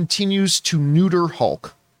MCU continues to neuter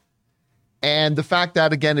Hulk. And the fact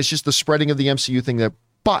that, again, it's just the spreading of the MCU thing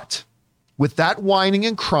but with that whining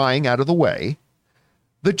and crying out of the way,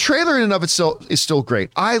 the trailer in and of itself is still great.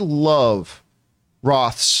 I love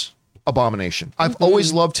Roth's Abomination. I've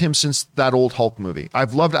always loved him since that old Hulk movie.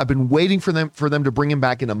 I've been waiting for them to bring him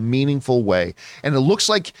back in a meaningful way. And it looks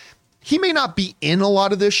like he may not be in a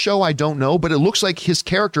lot of this show, I don't know, but it looks like his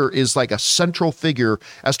character is like a central figure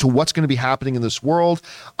as to what's going to be happening in this world.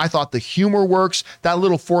 I thought the humor works. That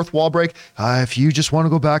little fourth wall break, if you just want to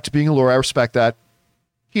go back to being a lawyer, I respect that.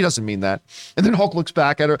 He doesn't mean that. And then Hulk looks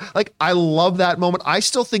back at her. I love that moment. I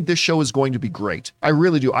still think this show is going to be great. I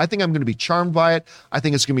really do. I think I'm going to be charmed by it. I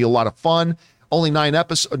think it's going to be a lot of fun. Only 9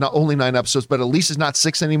 episodes, not only 9 episodes, but at least it's not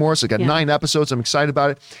 6 anymore. So it got 9 episodes. I'm excited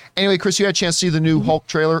about it. Anyway, Chris, you had a chance to see the new She-Hulk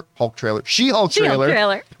trailer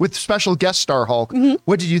with special guest star Hulk.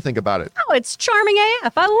 What did you think about it? Oh, it's charming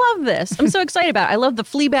AF. I love this. I'm so excited about it. I love the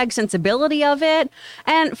Fleabag sensibility of it.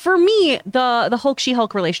 And for me, the Hulk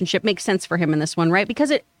She-Hulk relationship makes sense for him in this one, right?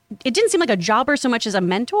 Because it didn't seem like a jobber so much as a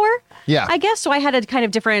mentor. Yeah. I guess. So I had a kind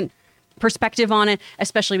of different perspective on it,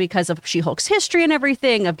 especially because of She-Hulk's history and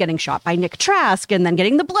everything of getting shot by Nick Trask and then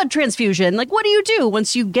getting the blood transfusion. What do you do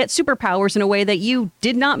once you get superpowers in a way that you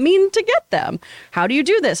did not mean to get them? How do you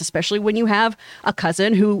do this, especially when you have a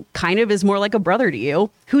cousin who kind of is more like a brother to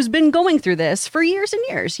you, who's been going through this for years and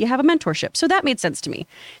years? You have a mentorship. So that made sense to me.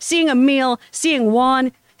 Seeing Emil, seeing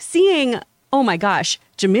Juan, seeing, oh my gosh,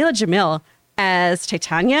 Jamila Jamil as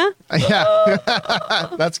Titania. Yeah,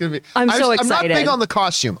 that's going to be. I'm so excited. I'm not big on the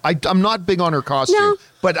costume. I'm not big on her costume,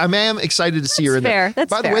 but I am excited to see her in there.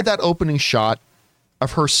 That's fair. By the way, that opening shot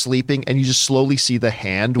of her sleeping and you just slowly see the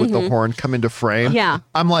hand with the horn come into frame. Yeah.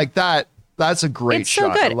 I'm like, that's a great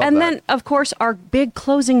shot. It's so good. And then, of course, our big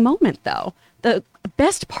closing moment, though. The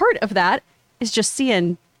best part of that is just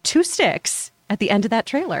seeing 2 sticks at the end of that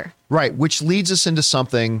trailer. Right, which leads us into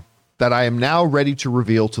something that I am now ready to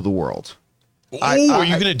reveal to the world. Are you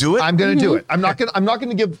going to do it? I'm going to do it. I'm not going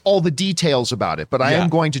to give all the details about it, but I am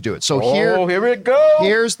going to do it. So here we go.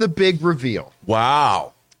 Here's the big reveal.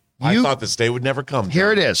 Wow. I thought this day would never come.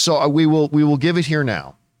 Here it is. So we will give it here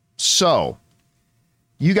now. So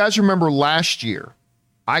you guys remember last year,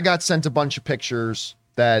 I got sent a bunch of pictures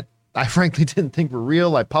that I frankly didn't think were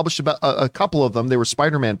real. I published about a couple of them. They were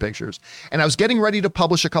Spider-Man pictures. And I was getting ready to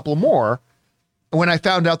publish a couple more when I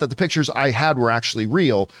found out that the pictures I had were actually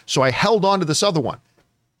real. So I held on to this other one.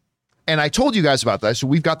 And I told you guys about that. So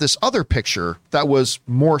we've got this other picture that was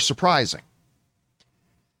more surprising.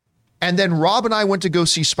 And then Rob and I went to go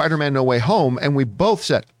see Spider-Man No Way Home, and we both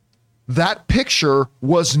said, that picture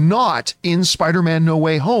was not in Spider-Man No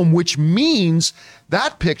Way Home, which means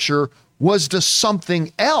that picture was to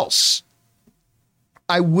something else.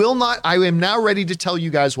 I am now ready to tell you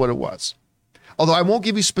guys what it was. Although I won't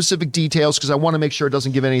give you specific details because I want to make sure it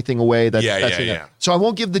doesn't give anything away. Yeah. So I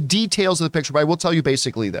won't give the details of the picture, but I will tell you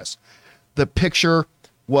basically this. The picture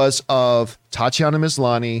was of Tatiana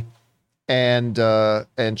Maslany and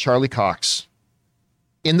Charlie Cox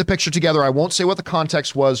in the picture together. I won't say what the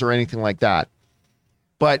context was or anything like that,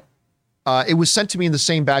 but it was sent to me in the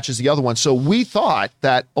same batch as the other one. So we thought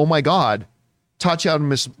that, oh my God,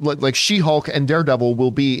 Tatiana, like She-Hulk and Daredevil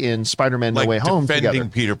will be in Spider-Man No Way Home defending together.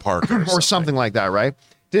 Peter Parker or something like that, right?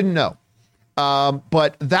 Didn't know.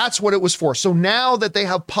 But that's what it was for. So now that they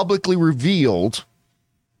have publicly revealed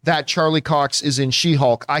that Charlie Cox is in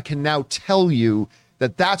She-Hulk, I can now tell you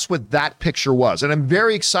that that's what that picture was. And I'm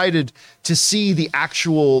very excited to see the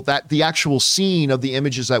actual scene of the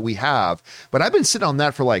images that we have. But I've been sitting on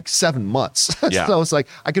that for like 7 months. Yeah. So it's like,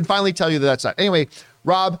 I can finally tell you that that's not. Anyway,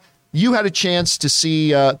 Rob, you had a chance to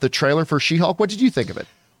see the trailer for She-Hulk. What did you think of it?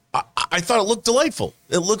 I thought it looked delightful.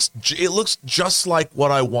 It looks just like what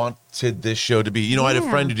I wanted this show to be. You know, I had a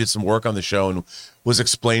friend who did some work on the show and was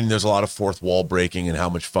explaining there's a lot of fourth wall breaking and how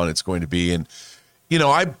much fun it's going to be. And, you know,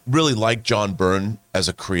 I really like John Byrne as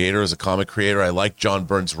a creator, as a comic creator. I like John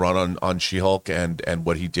Byrne's run on She-Hulk and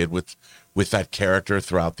what he did with that character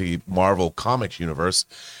throughout the Marvel Comics universe.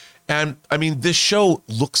 And, I mean, this show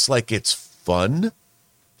looks like it's fun.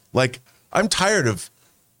 Like, I'm tired of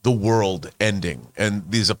the world ending and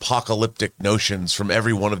these apocalyptic notions from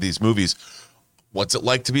every one of these movies. What's it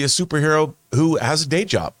like to be a superhero who has a day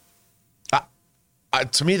job?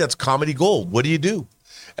 To me, that's comedy gold. What do you do?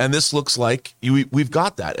 And this looks like we've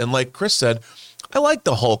got that. And like Chris said, I like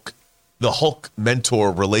the Hulk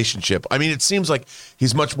mentor relationship. I mean, it seems like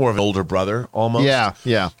he's much more of an older brother almost.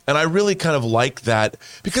 Yeah. And I really kind of like that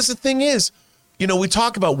because the thing is, you know, we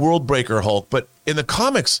talk about World Breaker Hulk, but in the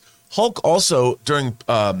comics, Hulk also, during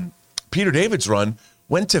Peter David's run,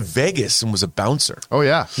 went to Vegas and was a bouncer. Oh,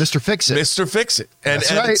 yeah. Mr. Fix-It. Mr. Fix-It. And, That's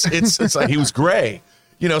and right. it's like he was gray.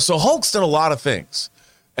 You know, so Hulk's done a lot of things.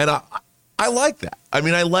 And I like that. I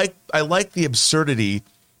mean, I like the absurdity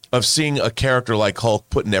of seeing a character like Hulk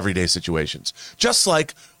put in everyday situations. Just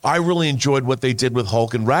like I really enjoyed what they did with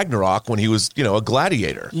Hulk in Ragnarok when he was, you know, a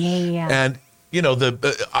gladiator. Yeah. And you know,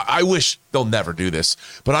 I wish they'll never do this,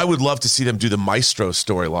 but I would love to see them do the Maestro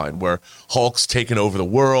storyline where Hulk's taken over the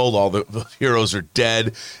world, all the heroes are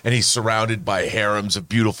dead, and he's surrounded by harems of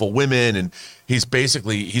beautiful women, and he's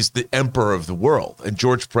the emperor of the world. And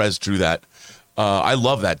George Perez drew that. I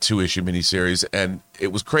love that 2-issue miniseries, and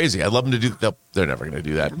it was crazy. I'd love them to do that. They're never going to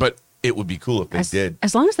do that, but it would be cool if they did.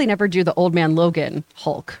 As long as they never do the Old Man Logan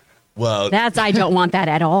Hulk. Well, I don't want that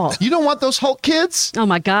at all. You don't want those Hulk kids? Oh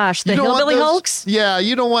my gosh, the You don't want hillbilly those- Hulks? Yeah,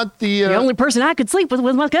 you don't want the... The only person I could sleep with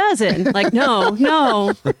was my cousin. Like, no,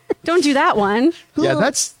 don't do that one. Yeah,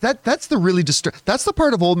 that's the really that's the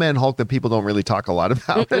part of Old Man Hulk that people don't really talk a lot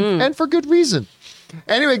about, and for good reason.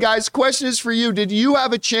 Anyway, guys, question is for you. Did you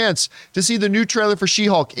have a chance to see the new trailer for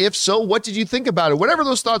She-Hulk? If so, what did you think about it? Whatever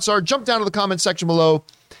those thoughts are, jump down to the comment section below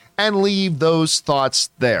and leave those thoughts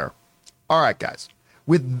there. All right, guys.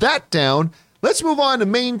 With that down, let's move on to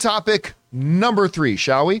main topic number 3,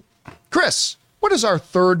 shall we? Chris, what is our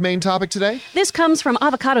third main topic today? This comes from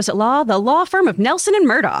Avocados at Law, the law firm of Nelson and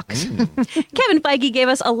Murdoch. Kevin Feige gave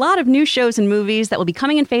us a lot of new shows and movies that will be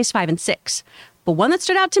coming in Phase 5 and 6. But one that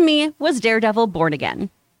stood out to me was Daredevil Born Again.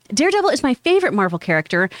 Daredevil is my favorite Marvel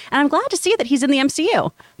character, and I'm glad to see that he's in the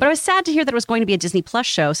MCU. But I was sad to hear that it was going to be a Disney Plus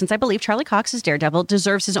show since I believe Charlie Cox's Daredevil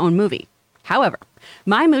deserves his own movie. However,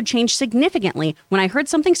 my mood changed significantly when I heard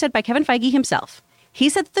something said by Kevin Feige himself. He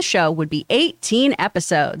said that the show would be 18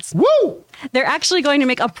 episodes. Woo! They're actually going to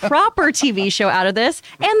make a proper TV show out of this,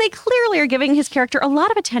 and they clearly are giving his character a lot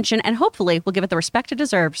of attention and hopefully will give it the respect it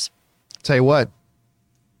deserves. Tell you what,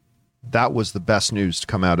 that was the best news to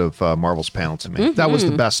come out of Marvel's panel to me. That was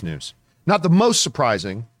the best news. Not the most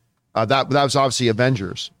surprising. That was obviously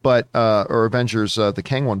Avengers, but or Avengers the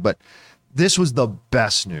Kang one, but this was the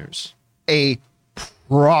best news. A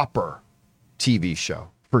proper TV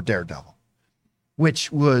show for Daredevil.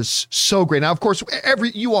 which was so great. Now, of course,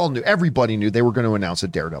 everybody knew they were going to announce a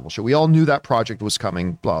Daredevil show. We all knew that project was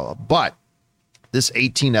coming, blah, blah. But this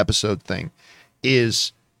 18 episode thing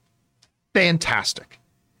is fantastic.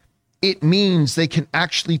 It means they can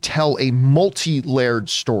actually tell a multi-layered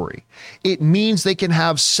story. It means they can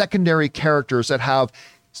have secondary characters that have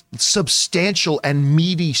substantial and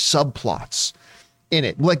meaty subplots in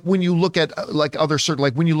it. Like when you look at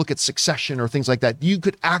when you look at Succession or things like that, you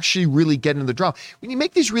could actually really get into the drama. When you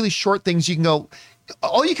make these really short things, you can go,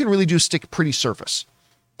 all you can really do is stick pretty surface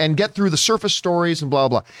and get through the surface stories and blah,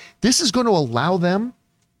 blah. This is going to allow them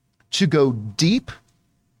to go deep,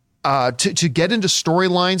 to get into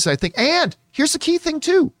storylines, I think. And here's the key thing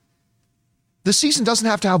too. The season doesn't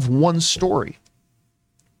have to have one story.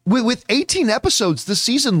 With 18 episodes, the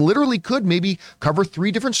season literally could maybe cover 3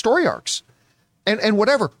 different story arcs. And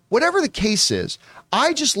whatever the case is,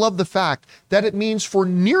 I just love the fact that it means for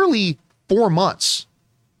nearly 4 months,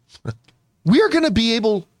 we are going to be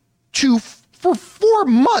able to, for 4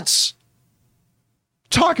 months,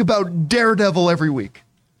 talk about Daredevil every week.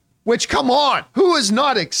 Which, come on, who is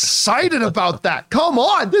not excited about that? Come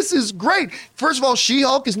on, this is great. First of all,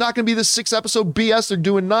 She-Hulk is not going to be the 6-episode BS. They're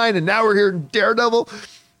doing 9, and now we're here in Daredevil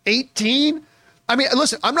 18. I mean,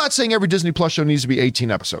 listen, I'm not saying every Disney Plus show needs to be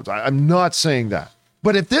 18 episodes. I'm not saying that.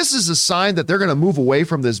 But if this is a sign that they're going to move away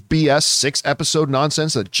from this BS 6-episode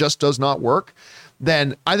nonsense that just does not work,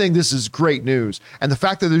 then I think this is great news. And the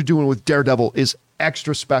fact that they're doing it with Daredevil is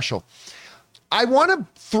extra special. I want to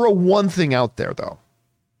throw one thing out there, though.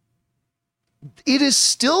 It is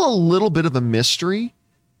still a little bit of a mystery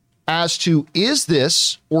as to, is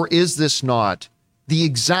this or is this not the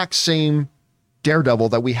exact same Daredevil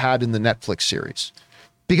that we had in the Netflix series?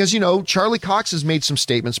 Because, Charlie Cox has made some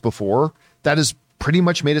statements before that has pretty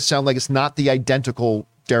much made it sound like it's not the identical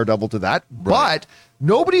Daredevil to that. Right. But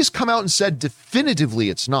nobody's come out and said definitively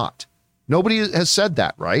it's not. Nobody has said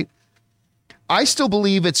that, right? I still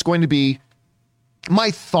believe it's going to be.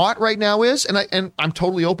 My thought right now is, and I'm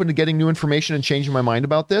totally open to getting new information and changing my mind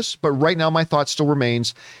about this, but right now my thought still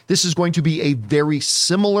remains, this is going to be a very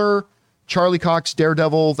similar Charlie Cox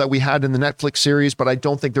Daredevil that we had in the Netflix series, but I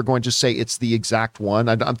don't think they're going to say it's the exact one.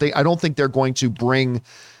 I don't think they're going to bring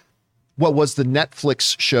what was the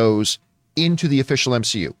Netflix shows into the official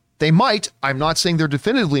MCU. They might. I'm not saying they're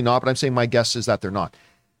definitively not, but I'm saying my guess is that they're not.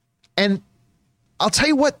 And I'll tell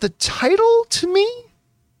you what, the title to me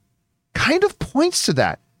kind of points to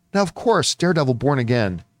that. Now, of course, Daredevil Born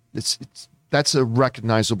Again, that's a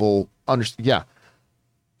recognizable yeah.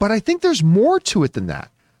 But I think there's more to it than that.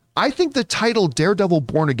 I think the title Daredevil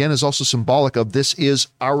Born Again is also symbolic of this is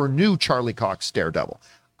our new Charlie Cox Daredevil.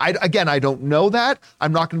 I don't know that.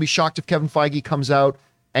 I'm not going to be shocked if Kevin Feige comes out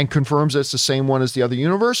and confirms that it's the same one as the other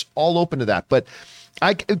universe. All open to that. But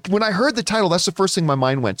when I heard the title, that's the first thing my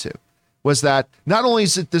mind went to. Was that not only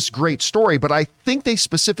is it this great story, but I think they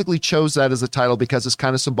specifically chose that as a title because it's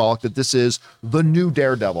kind of symbolic that this is the new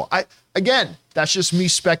Daredevil. Again, that's just me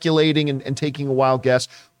speculating and taking a wild guess.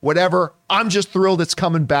 Whatever, I'm just thrilled it's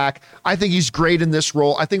coming back. I think he's great in this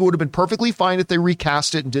role. I think it would have been perfectly fine if they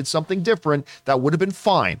recast it and did something different. That would have been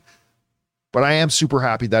fine. But I am super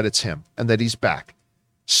happy that it's him and that he's back.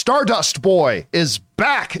 Stardust Boy is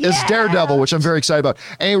back as Daredevil, which I'm very excited about.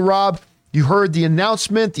 Hey, Rob, you heard the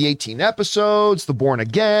announcement, the 18 episodes, the Born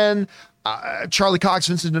Again, Charlie Cox,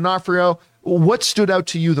 Vincent D'Onofrio. What stood out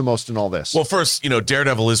to you the most in all this? Well, first,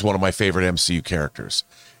 Daredevil is one of my favorite MCU characters.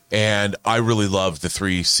 And I really loved the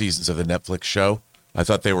 3 seasons of the Netflix show. I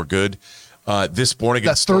thought they were good. This Born Again.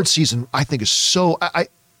 That third season, I think, is so.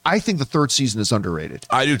 I think the third season is underrated.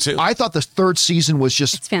 I do too. I thought the third season was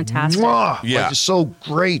just it's fantastic. Just so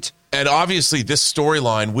great. And obviously, this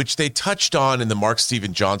storyline, which they touched on in the Mark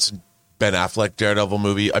Steven Johnson, Ben Affleck Daredevil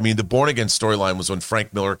movie. I mean, the Born Again storyline was when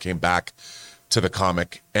Frank Miller came back to the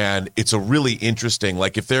comic, and it's a really interesting.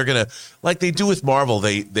 Like if they're gonna, like they do with Marvel,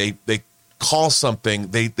 they call something,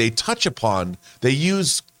 they touch upon, they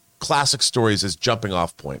use classic stories as jumping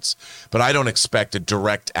off points, but I don't expect a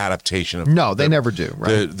direct adaptation of they never do,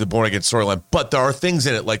 right? The Born Again storyline. But there are things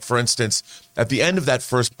in it, like for instance, at the end of that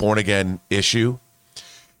first Born Again issue,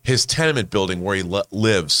 his tenement building where he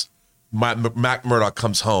lives, Matt Murdock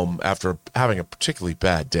comes home after having a particularly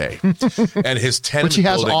bad day, and his tenement which he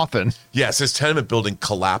has building, often. Yes, his tenement building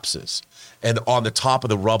collapses, and on the top of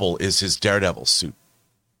the rubble is his Daredevil suit.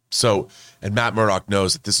 So, and Matt Murdock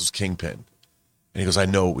knows that this was Kingpin. And he goes, I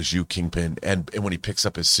know it was you, Kingpin. And when he picks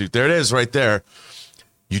up his suit, there it is right there.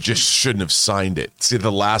 You just shouldn't have signed it. See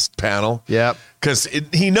the last panel? Yeah. Because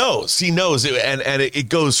he knows. And it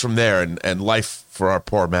goes from there. And life for our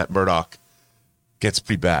poor Matt Murdock gets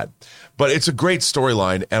pretty bad. But it's a great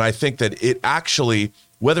storyline, and I think that it actually,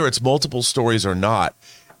 whether it's multiple stories or not,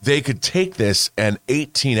 they could take this and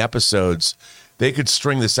 18 episodes, they could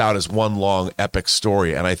string this out as one long epic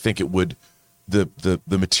story, and I think it would, the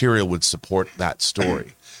material would support that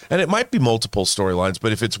story. And it might be multiple storylines,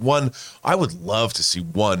 but if it's one, I would love to see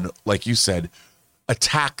one, like you said,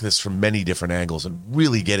 attack this from many different angles and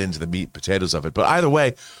really get into the meat and potatoes of it. But either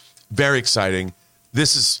way, very exciting.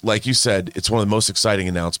 This is, like you said, it's one of the most exciting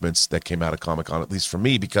announcements that came out of Comic-Con, at least for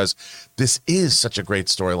me, because this is such a great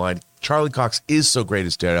storyline. Charlie Cox is so great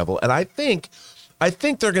as Daredevil, and I think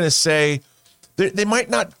they're going to say, they might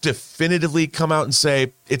not definitively come out and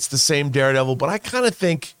say it's the same Daredevil, but I kind of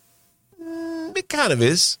think it kind of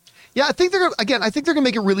is. Yeah, I think they're gonna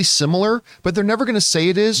make it really similar, but they're never gonna say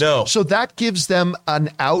it is. No. So that gives them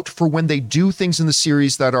an out for when they do things in the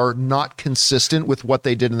series that are not consistent with what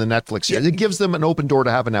they did in the Netflix series. It gives them an open door to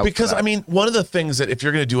have an out. Because, I mean, one of the things that if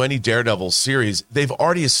you're going to do any Daredevil series, they've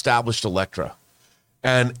already established Elektra.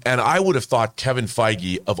 And I would have thought Kevin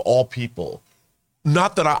Feige, of all people,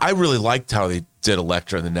 not that I really liked how they did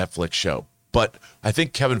Elektra in the Netflix show, but I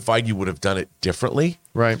think Kevin Feige would have done it differently.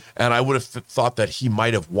 Right. And I would have thought that he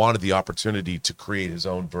might have wanted the opportunity to create his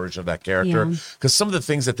own version of that character. Because some of the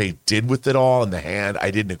things that they did with it all in the hand,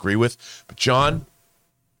 I didn't agree with. But John,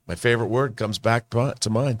 my favorite word comes back to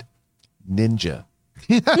mind. Ninja.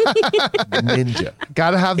 Ninja.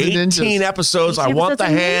 Gotta have the 18 ninjas. episodes. I want the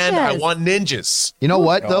hand. I ninjas. want ninjas. You know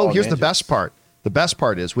what, though? Here's the ninjas. best part. The best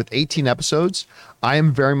part is with 18 episodes, I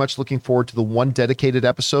am very much looking forward to the one dedicated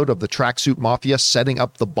episode of the Tracksuit Mafia setting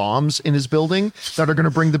up the bombs in his building that are going to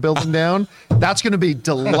bring the building down. That's going to be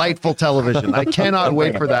delightful television. I cannot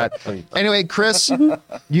wait for that. Anyway, Chris,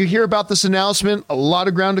 you hear about this announcement, a lot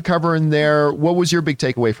of ground to cover in there. What was your big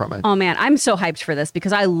takeaway from it? Oh man, I'm so hyped for this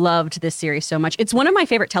because I loved this series so much. It's one of my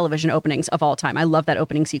favorite television openings of all time. I love that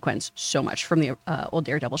opening sequence so much from the old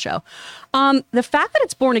Daredevil show. The fact that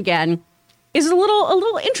it's Born Again is a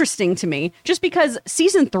little interesting to me, just because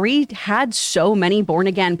season 3 had so many Born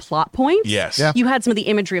Again plot points. Yes. Yeah. You had some of the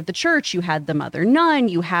imagery of the church, you had the mother nun,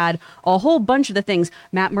 you had a whole bunch of the things.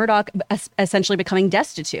 Matt Murdock essentially becoming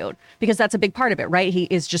destitute, because that's a big part of it, right? He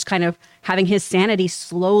is just kind of having his sanity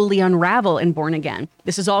slowly unravel in Born Again.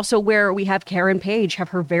 This is also where we have Karen Page have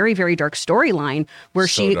her very, very dark storyline, where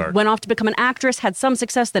So she dark. went off to become an actress, had some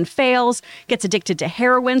success, then fails, gets addicted to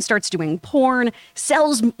heroin, starts doing porn,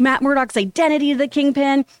 sells Matt Murdock's identity to the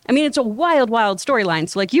Kingpin. I mean, it's a wild, wild storyline.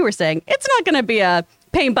 So like you were saying, it's not going to be a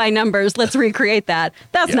paint by numbers, let's recreate that.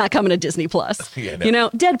 That's not coming to Disney Plus. Yeah, no. You know,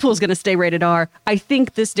 Deadpool's going to stay rated R. I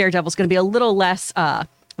think this Daredevil's going to be a little less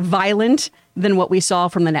violent than what we saw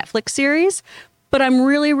from the Netflix series. But I'm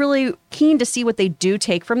really, really keen to see what they do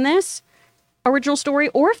take from this original story,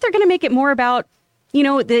 or if they're going to make it more about, you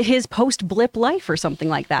know, his post-blip life or something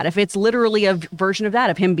like that. If it's literally a version of that,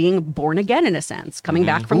 of him being born again in a sense, coming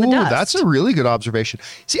back from the Ooh, dust. that's a really good observation.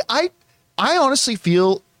 See, I honestly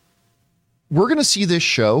feel we're going to see this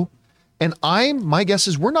show, and my guess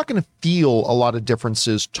is we're not going to feel a lot of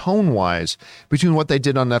differences tone-wise between what they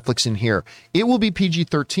did on Netflix and here. It will be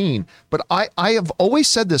PG-13, but I have always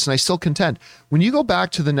said this, and I still contend, when you go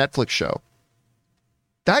back to the Netflix show,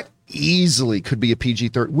 that easily could be a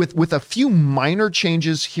PG-13 with a few minor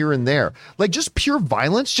changes here and there. Like just pure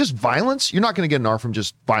violence, just violence. You're not going to get an R from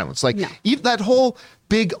just violence. Like No. even that whole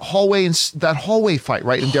big hallway and that hallway fight,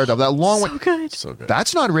 right, in Daredevil, that long way. good. So good.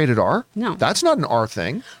 That's not rated R. No. That's not an R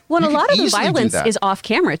thing. Well, You and a could lot of the easily do violence that. is off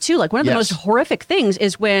camera too. Like one of the Yes. most horrific things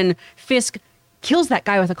is when Fisk kills that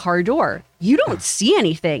guy with a car door. You don't see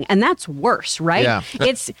anything, and that's worse, right? Yeah.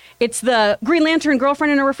 It's the Green Lantern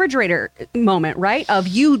girlfriend in a refrigerator moment, right? Of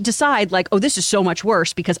you decide like, oh, this is so much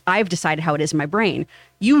worse because I've decided how it is in my brain.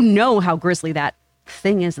 You know how grisly that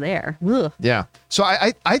thing is there. Ugh. Yeah. So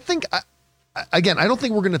I think, again, I don't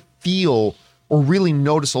think we're going to feel or really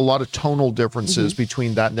notice a lot of tonal differences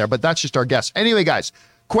between that and there, but that's just our guess. Anyway, guys,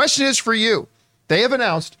 question is for you. They have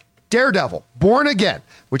announced Daredevil, Born Again,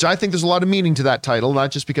 which I think there's a lot of meaning to that title, not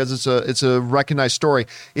just because it's a recognized story,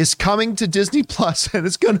 is coming to Disney Plus, and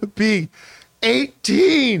it's going to be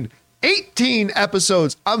 18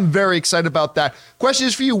 episodes. I'm very excited about that. Question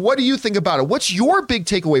is for you. What do you think about it? What's your big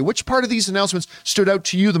takeaway? Which part of these announcements stood out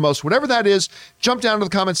to you the most? Whatever that is, jump down to the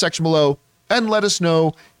comment section below and let us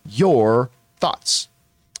know your thoughts.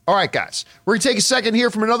 All right, guys, we're going to take a second here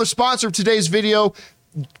from another sponsor of today's video.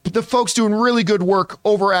 The folks doing really good work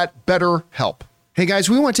over at BetterHelp. Hey guys,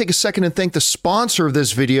 we want to take a second and thank the sponsor of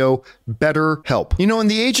this video, BetterHelp. You know, in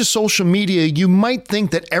the age of social media, you might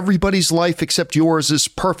think that everybody's life except yours is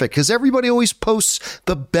perfect because everybody always posts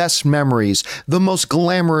the best memories, the most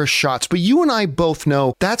glamorous shots. But you and I both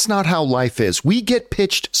know that's not how life is. We get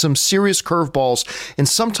pitched some serious curveballs, and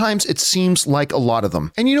sometimes it seems like a lot of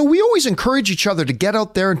them. And you know, we always encourage each other to get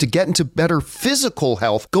out there and to get into better physical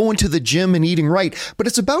health, going to the gym and eating right. But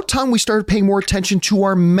it's about time we started paying more attention to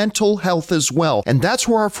our mental health as well. And that's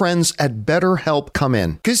where our friends at BetterHelp come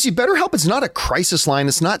in. Because see, BetterHelp is not a crisis line.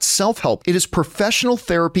 It's not self-help. It is professional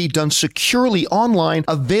therapy done securely online,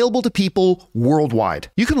 available to people worldwide.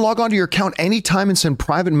 You can log onto your account anytime and send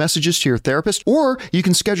private messages to your therapist, or you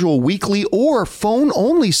can schedule weekly or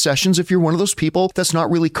phone-only sessions if you're one of those people that's not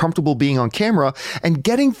really comfortable being on camera. And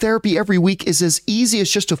getting therapy every week is as easy as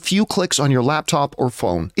just a few clicks on your laptop or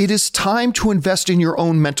phone. It is time to invest in your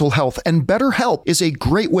own mental health, and BetterHelp is a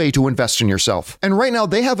great way to invest in yourself. And right now,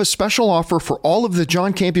 they have a special offer for all of the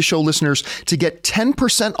John Campea Show listeners to get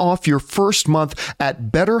 10% off your first month at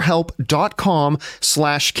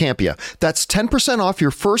betterhelp.com/Campea. That's 10% off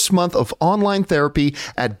your first month of online therapy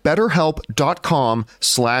at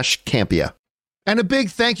betterhelp.com/Campea. And a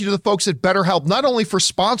big thank you to the folks at BetterHelp, not only for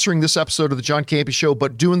sponsoring this episode of the John Campea Show,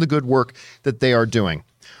 but doing the good work that they are doing.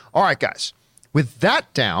 All right, guys, with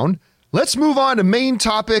that down, let's move on to main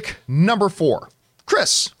topic number 4.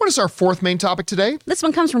 Chris, what is our fourth main topic today? This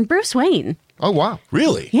one comes from Bruce Wayne. Oh, wow.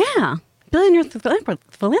 Really? Yeah. Billionaire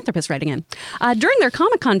philanthropist writing in. During their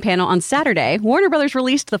Comic-Con panel on Saturday, Warner Brothers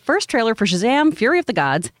released the first trailer for Shazam! Fury of the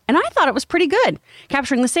Gods, and I thought it was pretty good,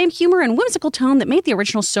 capturing the same humor and whimsical tone that made the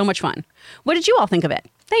original so much fun. What did you all think of it?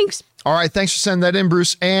 Thanks. All right, thanks for sending that in,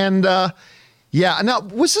 Bruce. And yeah, now,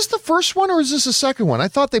 was this the first one or is this the second one? I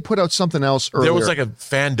thought they put out something else earlier. There was like a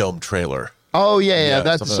Fandom trailer. Oh, yeah,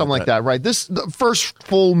 that's something like that, right? This the first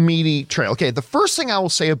full meaty trail. Okay, the first thing I will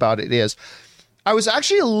say about it is I was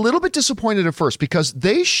actually a little bit disappointed at first because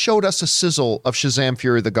they showed us a sizzle of Shazam!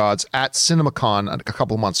 Fury of the Gods at CinemaCon a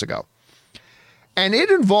couple months ago. And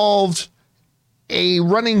it involved a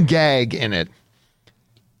running gag in it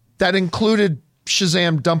that included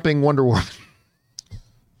Shazam dumping Wonder Woman.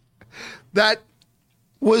 That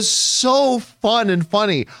was so fun and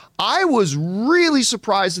funny. I was really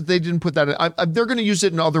surprised that they didn't put that in. They're going to use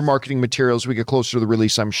it in other marketing materials as we get closer to the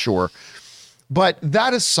release, I'm sure. But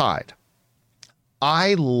that aside,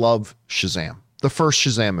 I love Shazam, the first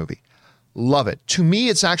Shazam movie. Love it. To me,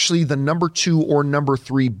 it's actually the number 2 or number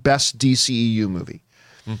 3 best DCEU movie.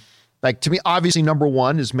 Like, to me, obviously, number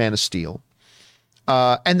 1 is Man of Steel.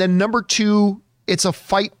 And then number 2, it's a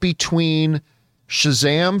fight between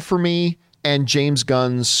Shazam for me and James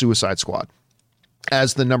Gunn's Suicide Squad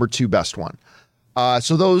as the number 2 best one.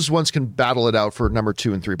 So those ones can battle it out for number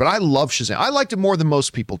 2 and 3. But I love Shazam. I liked it more than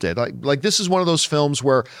most people did. Like this is one of those films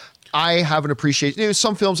where I haven't appreciated. You know,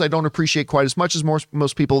 some films I don't appreciate quite as much as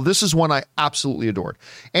most people. This is one I absolutely adored.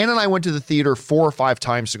 Ann and I went to the theater 4 or 5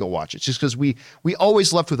 times to go watch it, just because we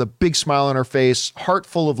always left with a big smile on our face, heart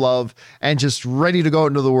full of love, and just ready to go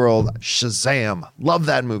into the world. Shazam. Love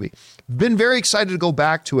that movie. Been very excited to go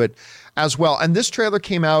back to it as well. And this trailer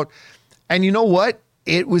came out, and you know what?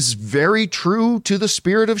 It was very true to the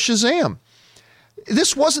spirit of Shazam.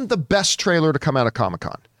 This wasn't the best trailer to come out of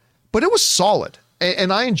Comic-Con, but it was solid,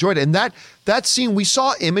 and I enjoyed it. And that scene, we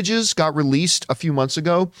saw images got released a few months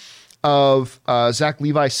ago of Zach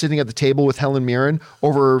Levi sitting at the table with Helen Mirren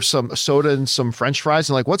over some soda and some French fries,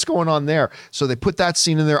 and like, what's going on there? So they put that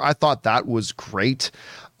scene in there. I thought that was great.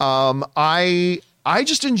 I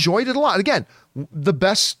just enjoyed it a lot. Again, the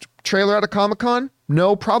best trailer out of Comic-Con?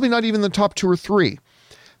 No, probably not even the top 2 or 3.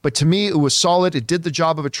 But to me, it was solid. It did the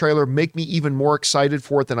job of a trailer, make me even more excited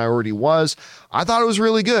for it than I already was. I thought it was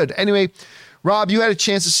really good. Anyway, Rob, you had a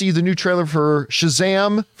chance to see the new trailer for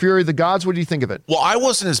Shazam! Fury of the Gods. What do you think of it? Well, I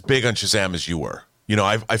wasn't as big on Shazam as you were. You know,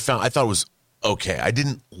 I thought it was okay. I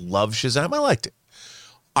didn't love Shazam. I liked it.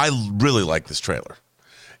 I really liked this trailer.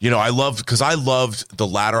 You know, I loved the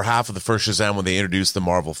latter half of the first Shazam when they introduced the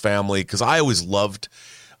Marvel family, because I always loved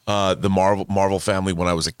the Marvel family when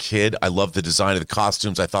I was a kid. I loved the design of the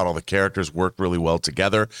costumes. I thought all the characters worked really well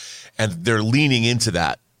together, and they're leaning into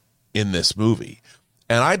that in this movie.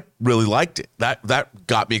 And I really liked it. That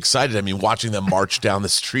got me excited. I mean, watching them march down the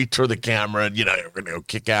street toward the camera, and, you know, we're going to go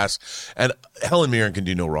kick ass. And Helen Mirren can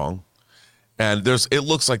do no wrong. And it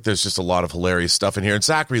looks like there's just a lot of hilarious stuff in here. And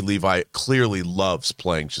Zachary Levi clearly loves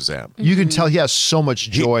playing Shazam. You can tell he has so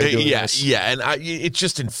much joy doing this. Yeah, and it's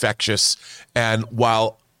just infectious. And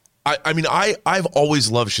while I've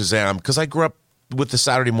always loved Shazam because I grew up with the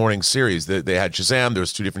Saturday morning series. They had Shazam. There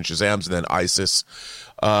was 2 different Shazams, and then ISIS.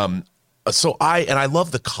 I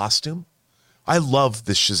love the costume I love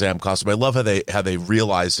this Shazam costume. I love how they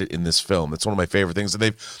realized it in this film. It's one of my favorite things.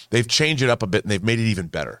 And they've changed it up a bit and they've made it even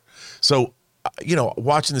better. So,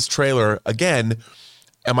 watching this trailer again,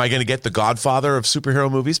 am I going to get the Godfather of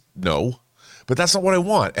superhero movies? No. But that's not what I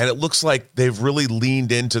want. And it looks like they've really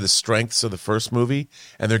leaned into the strengths of the first movie,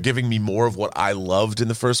 and they're giving me more of what I loved in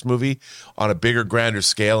the first movie on a bigger, grander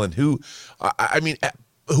scale. And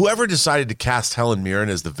whoever decided to cast Helen Mirren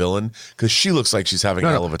as the villain, because she looks like she's having a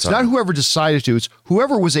hell of a It's time. not whoever decided to. It's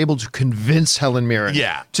whoever was able to convince Helen Mirren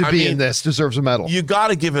to be in this deserves a medal. You got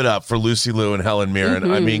to give it up for Lucy Liu and Helen Mirren.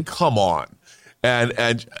 I mean, come on.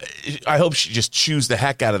 And I hope she just chews the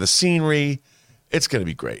heck out of the scenery. It's going to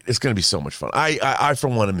be great. It's going to be so much fun. I for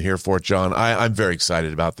one, am here for it, John. I'm very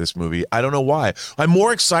excited about this movie. I don't know why. I'm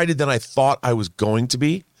more excited than I thought I was going to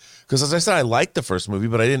be. Because as I said, I liked the first movie,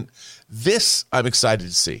 but I didn't. This, I'm excited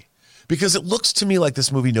to see. Because it looks to me like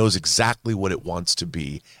this movie knows exactly what it wants to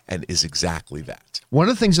be and is exactly that. One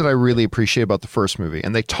of the things that I really appreciate about the first movie,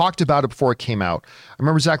 and they talked about it before it came out. I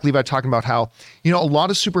remember Zach Levi talking about how, a lot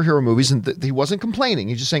of superhero movies, and he wasn't complaining.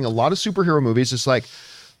 He's just saying a lot of superhero movies, it's like,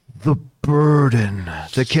 the burden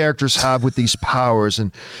the characters have with these powers,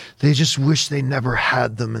 and they just wish they never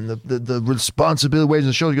had them, and the responsibility weighs on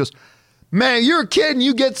the shoulder. He goes, man, you're a kid and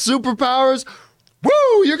you get superpowers.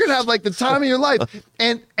 Woo! You're gonna have like the time of your life,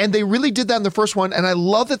 and they really did that in the first one, and I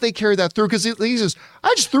love that they carry that through because he says,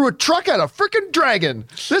 "I just threw a truck at a freaking dragon.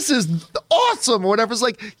 This is awesome," or whatever. It's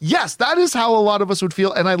like, yes, that is how a lot of us would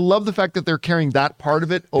feel, and I love the fact that they're carrying that part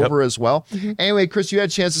of it over as well. Anyway, Chris, you had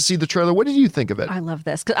a chance to see the trailer. What did you think of it? I love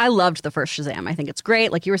this because I loved the first Shazam. I think it's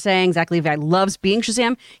great. Like you were saying, Zach Levi loves being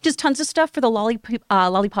Shazam. He does tons of stuff for the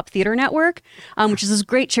Lollipop Theater Network, which is this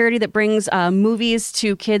great charity that brings movies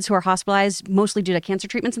to kids who are hospitalized, mostly due to cancer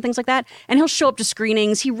treatments and things like that. And he'll show up to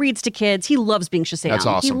screenings. He reads to kids. He loves being Shazam. That's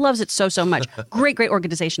awesome. He loves it so much. Great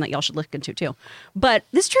organization that y'all should look into too. But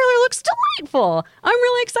this trailer looks delightful. I'm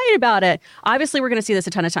really excited about it. Obviously, we're going to see this a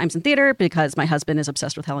ton of times in theater because my husband is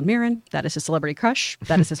obsessed with Helen Mirren. That is his celebrity crush.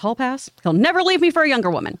 That is his hall pass. He'll never leave me for a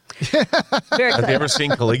younger woman. Very excited. Have you ever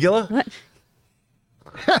seen Caligula? What?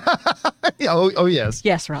 Yeah, oh yes.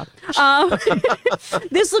 Yes, Rob.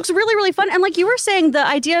 This looks really fun. And like you were saying, the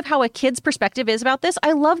idea of how a kid's perspective is about this,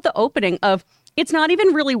 I love the opening of it's not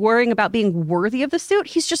even really worrying about being worthy of the suit.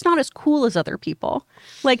 He's just not as cool as other people.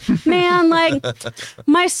 Like, man, like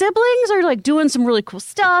my siblings are like doing some really cool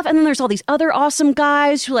stuff. And then there's all these other awesome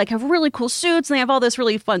guys who like have really cool suits and they have all this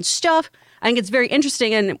really fun stuff. I think it's very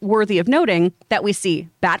interesting and worthy of noting that we see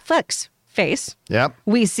Batfleck's face. Yep.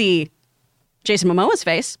 We see Jason Momoa's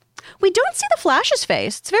face. We don't see the Flash's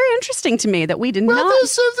face. It's very interesting to me that we did Well, not. there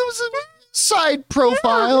was a side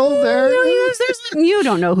profile there. You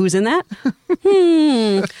don't know who's in that.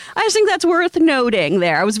 I just think that's worth noting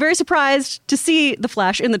there. I was very surprised to see the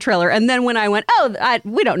Flash in the trailer. And then when I went,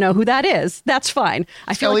 we don't know who that is. That's fine.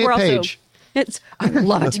 I feel like Elliot we're Page. also... I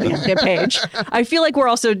love it to be Elliot Page. I feel like we're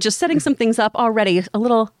also just setting some things up already. A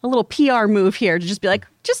little PR move here to just be like,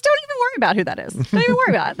 just don't even worry about who that is. Don't even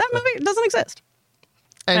worry about it. That movie doesn't exist.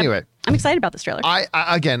 Anyway. I'm excited about this trailer.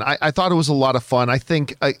 I thought it was a lot of fun. I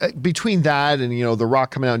think between that and, The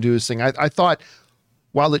Rock coming out and do his thing, I thought,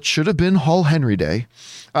 while it should have been Hall Henry Day,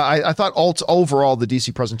 I thought overall the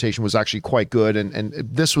DC presentation was actually quite good, and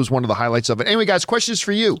this was one of the highlights of it. Anyway, guys, question is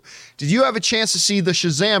for you. Did you have a chance to see the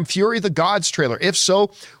Shazam Fury of the Gods trailer? If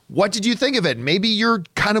so, what did you think of it? Maybe you're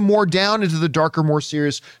kind of more down into the darker, more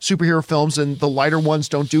serious superhero films and the lighter ones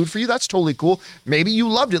don't do it for you. That's totally cool. Maybe you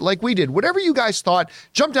loved it like we did. Whatever you guys thought,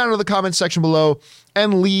 jump down to the comment section below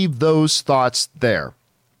and leave those thoughts there.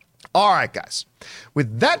 All right, guys.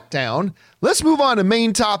 With that down, let's move on to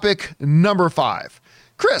main topic number 5.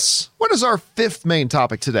 Chris, what is our 5th main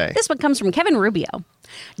topic today? This one comes from Kevin Rubio.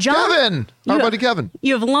 John, Kevin! Our buddy Kevin.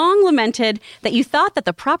 You have long lamented that you thought that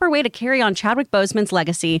the proper way to carry on Chadwick Boseman's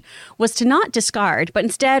legacy was to not discard, but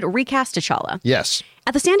instead recast T'Challa. Yes.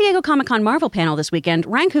 At the San Diego Comic-Con Marvel panel this weekend,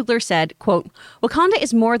 Ryan Coogler said, quote, "Wakanda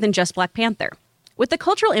is more than just Black Panther. With the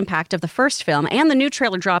cultural impact of the first film and the new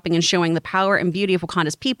trailer dropping and showing the power and beauty of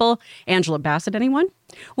Wakanda's people, Angela Bassett, anyone?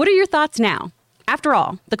 What are your thoughts now? After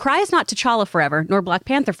all, the cry is not T'Challa forever, nor Black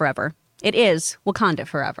Panther forever. It is Wakanda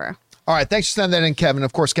forever." All right, thanks for sending that in, Kevin.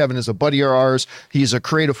 Of course, Kevin is a buddy of ours. He's a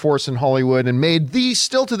creative force in Hollywood and made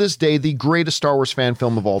still to this day, the greatest Star Wars fan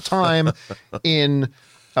film of all time in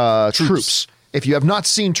Troops. If you have not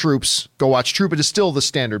seen Troops, go watch Troop. It is still the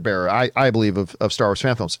standard bearer, I believe, of Star Wars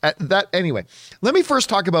fan films. Anyway, let me first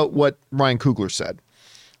talk about what Ryan Coogler said.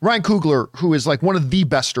 Ryan Coogler, who is like one of the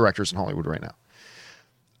best directors in Hollywood right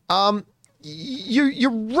now. You're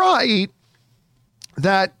right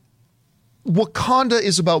that Wakanda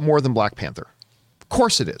is about more than Black Panther. Of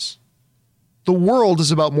course it is. the world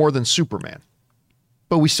is about more than Superman,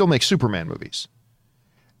 but we still make Superman movies.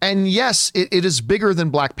 And yes, it is bigger than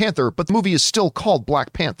Black Panther, but the movie is still called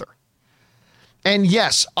Black Panther. And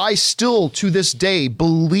yes, I still to this day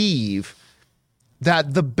believe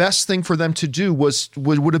that the best thing for them to do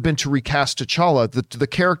would have been to recast T'Challa. The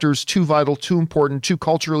character is too vital, too important, too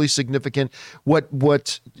culturally significant. What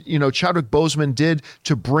Chadwick Boseman did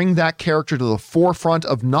to bring that character to the forefront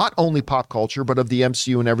of not only pop culture but of the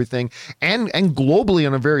MCU and everything, and globally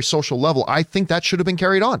on a very social level, I think that should have been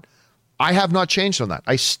carried on. I have not changed on that.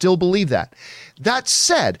 I still believe that. That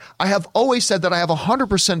said, I have always said that I have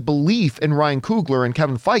 100% belief in Ryan Coogler and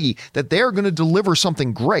Kevin Feige that they are going to deliver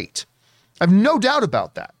something great. I have no doubt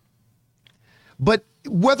about that. But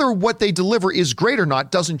whether what they deliver is great or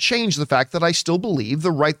not doesn't change the fact that I still believe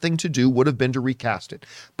the right thing to do would have been to recast it.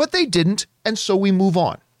 But they didn't, and so we move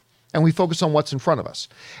on. And we focus on what's in front of us.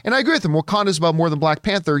 And I agree with them. Wakanda is about more than Black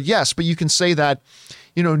Panther, yes, but you can say that,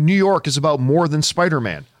 New York is about more than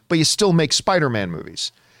Spider-Man, but you still make Spider-Man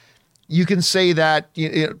movies. You can say that,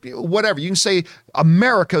 whatever. You can say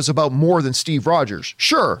America is about more than Steve Rogers.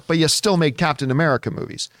 Sure, but you still made Captain America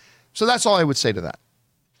movies. So that's all I would say to that.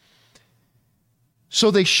 So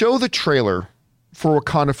they show the trailer for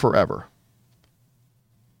Wakanda Forever.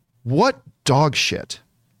 What dog shit.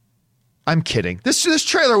 I'm kidding. This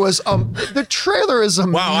trailer was, the trailer is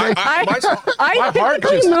amazing. Wow, I heart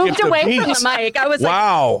physically just moved skipped a away from beat. the mic. I was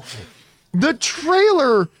wow. The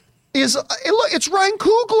trailer is, it's Ryan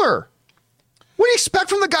Coogler. What do you expect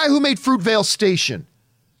from the guy who made Fruitvale Station?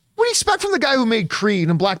 What do you expect from the guy who made Creed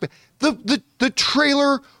and Black Panther? The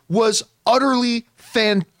trailer was utterly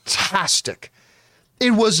fantastic.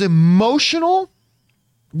 It was emotional.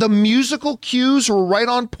 The musical cues were right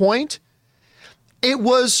on point. It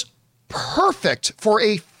was perfect for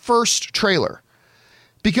a first trailer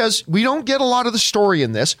because we don't get a lot of the story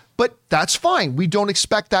in this, but that's fine. We don't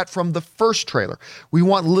expect that from the first trailer. We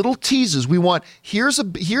want little teases. We want, here's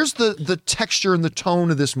the texture and the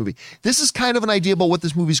tone of this movie. This is kind of an idea about what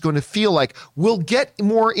this movie is going to feel like. We'll get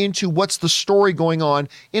more into what's the story going on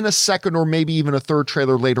in a second or maybe even a third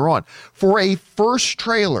trailer later on. For a first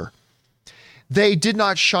trailer, they did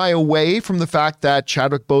not shy away from the fact that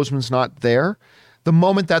Chadwick Boseman's not there. The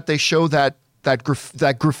moment that they show that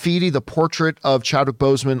graffiti, the portrait of Chadwick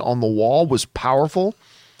Boseman on the wall was powerful.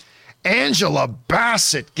 Angela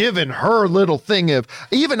Bassett giving her little thing of,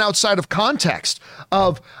 even outside of context,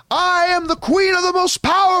 of, I am the queen of the most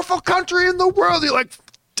powerful country in the world. You're like,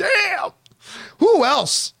 damn, who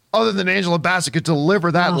else other than Angela Bassett could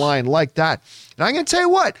deliver that line like that? And I'm going to tell you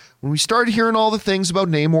what, when we started hearing all the things about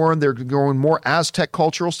Namor and they're going more Aztec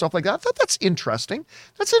cultural stuff like that, I thought that's interesting.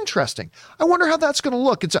 That's interesting. I wonder how that's going to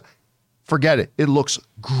look. Forget it. It looks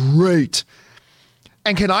great.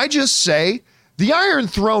 And can I just say, the Iron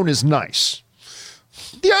Throne is nice.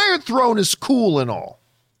 The Iron Throne is cool and all.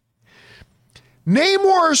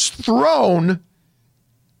 Namor's throne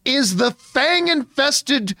is the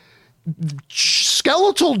fang-infested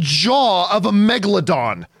skeletal jaw of a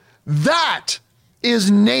megalodon. That is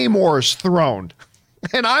Namor's throne.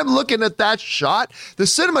 And I'm looking at that shot. The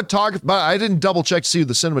cinematography, I didn't double check to see who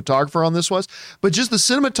the cinematographer on this was, but just the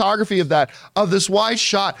cinematography of this wide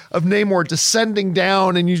shot of Namor descending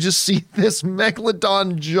down, and you just see this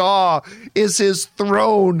megalodon jaw is his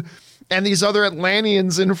throne, and these other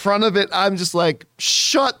Atlanteans in front of it. I'm just like,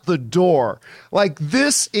 shut the door. Like,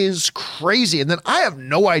 this is crazy. And then I have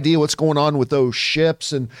no idea what's going on with those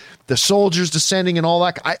ships and the soldiers descending and all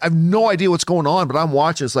that. I have no idea what's going on, but I'm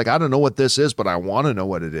watching. It's like, I don't know what this is, but I want to know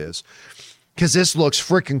what it is. Because this looks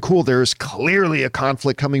freaking cool. There is clearly a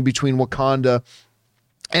conflict coming between Wakanda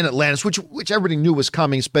and Atlantis, which everybody knew was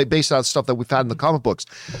coming. It's based on stuff that we've had in the comic books.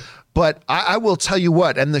 But I will tell you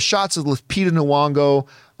what, and the shots of Lupita Nyong'o,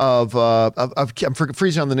 I'm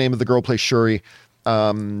freezing on the name of the girl who plays Shuri.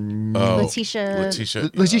 Letitia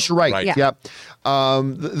Wright. Yeah. Yep.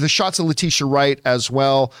 The shots of Letitia Wright as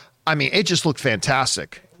well. I mean, it just looked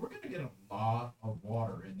fantastic. We're going to get a lot of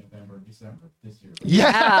water in November, December this year.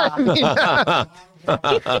 Yeah.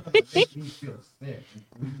 Make me feel sick.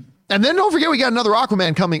 And then don't forget, we got another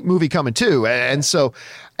Aquaman movie coming too. And so,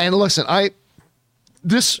 and listen,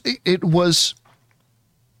 it was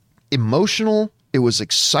emotional. It was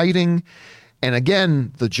exciting. And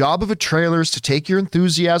again, the job of a trailer is to take your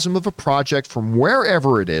enthusiasm of a project from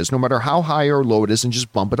wherever it is, no matter how high or low it is, and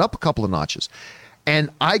just bump it up a couple of notches.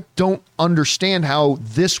 And I don't understand how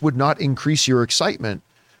this would not increase your excitement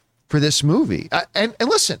for this movie. And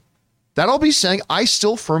listen, that I'll be saying, I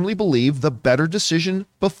still firmly believe the better decision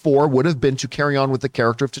before would have been to carry on with the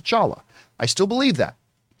character of T'Challa. I still believe that.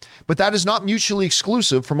 But that is not mutually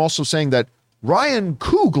exclusive from also saying that Ryan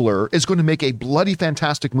Coogler is going to make a bloody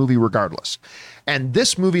fantastic movie regardless. And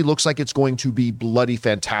this movie looks like it's going to be bloody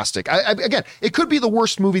fantastic. Again, it could be the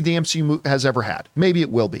worst movie the MCU has ever had. Maybe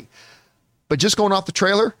it will be. But just going off the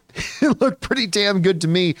trailer, it looked pretty damn good to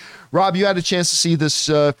me. Rob, you had a chance to see this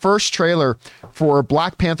first trailer for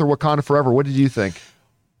Black Panther Wakanda Forever. What did you think?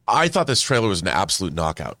 I thought this trailer was an absolute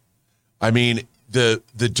knockout. I mean, the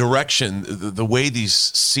direction, the way these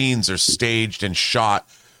scenes are staged and shot.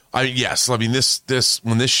 Yes, I mean, this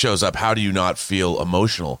when this shows up, how do you not feel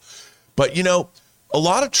emotional? But, you know, a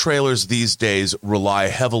lot of trailers these days rely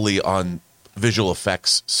heavily on visual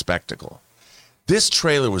effects spectacle. This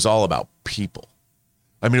trailer was all about people.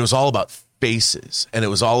 I mean, it was all about faces, and it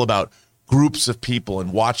was all about groups of people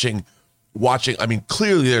and watching. I mean,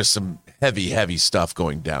 clearly there's some heavy stuff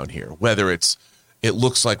going down here, whether it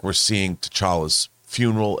looks like we're seeing T'Challa's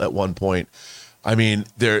funeral at one point. I mean,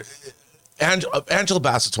 Angela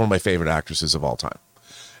Bassett's one of my favorite actresses of all time.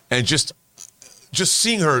 And just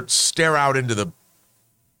seeing her stare out into the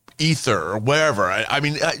ether or wherever, I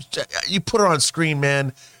mean, you put her on screen,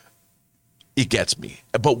 man, it gets me.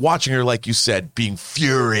 But watching her, like you said, being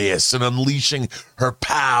furious and unleashing her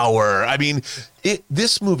power, I mean,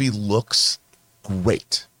 this movie looks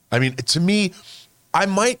great. I mean, to me, I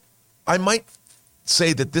might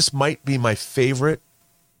say that this might be my favorite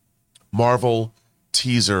Marvel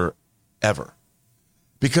teaser ever,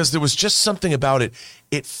 because there was just something about it.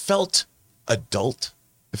 It felt adult,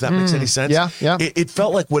 if that makes any sense. Yeah. It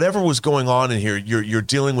felt like whatever was going on in here, you're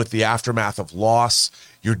dealing with the aftermath of loss.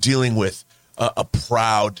 You're dealing with a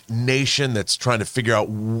proud nation that's trying to figure out,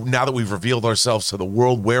 now that we've revealed ourselves to the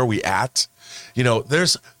world, where are we at? You know,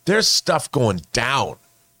 there's stuff going down,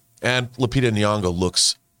 and Lupita Nyong'o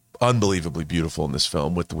looks unbelievably beautiful in this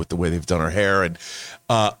film with the way they've done her hair. And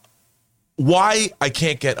why I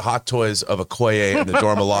can't get hot toys of Okoye and the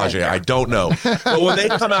Dora Milaje, I don't know. But when they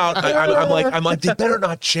come out, I'm like, they better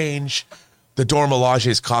not change the Dora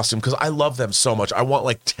Milaje's costume, because I love them so much. I want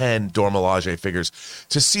like 10 Dora Milaje figures.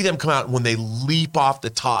 To see them come out when they leap off the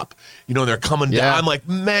top, you know, they're coming down. I'm like,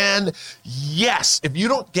 man, yes. If you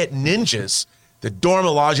don't get ninjas, the Dora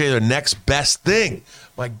Milaje are the next best thing.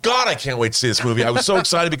 My God, I can't wait to see this movie. I was so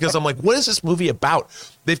excited because I'm like, what is this movie about?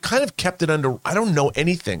 They've kind of kept it under, I don't know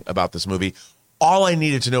anything about this movie. All I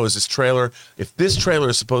needed to know is this trailer. If this trailer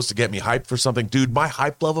is supposed to get me hyped for something, dude, my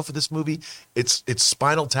hype level for this movie, it's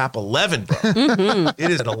Spinal Tap 11, bro. It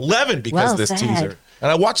is an 11 because of this teaser. And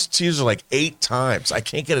I watched the teaser like 8 times. I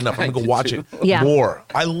can't get enough. I'm going to go watch it more.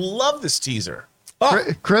 I love this teaser. Oh.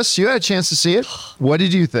 Chris, you had a chance to see it. What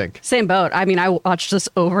did you think? Same boat. I mean, I watched this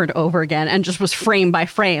over and over again and just was frame by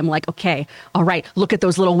frame like, okay, all right, look at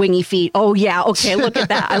those little wingy feet. Oh, yeah, okay, look at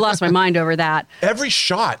that. I lost my mind over that. Every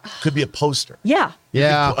shot could be a poster. Yeah.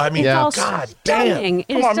 Yeah. I mean, It's all God stunning. damn. It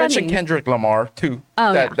Come is on, mention stunning. Kendrick Lamar too.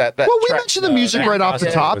 Oh, that Well, we track, mentioned the music right off the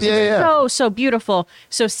yeah, top. it was Yeah. So beautiful.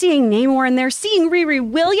 So seeing Namor in there, seeing Riri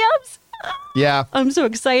Williams, Yeah. I'm so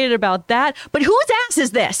excited about that. But whose ass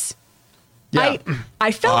is this? Yeah.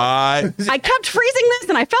 I felt I kept freezing this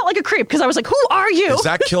and I felt like a creep because I was like, who are you? Is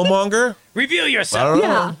that Killmonger? Reveal I yourself. don't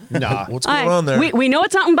know. Yeah. Nah. What's going on there? We know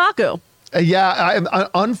it's not M'Baku.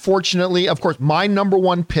 Unfortunately, of course, my number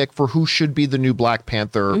one pick for who should be the new Black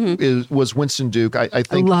Panther was Winston Duke. I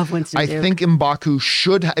think love Winston Duke. I think M'Baku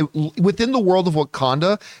should within the world of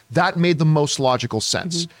Wakanda, that made the most logical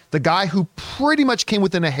sense. The guy who pretty much came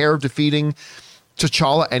within a hair of defeating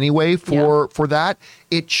T'Challa anyway for that,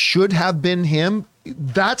 it should have been him.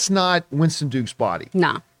 That's not Winston Duke's body.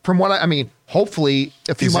 Nah. From what I mean, hopefully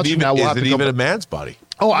a few months from now we'll have to Is it go even back. a man's body?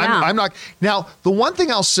 Oh, Yeah. I'm not. Now, the one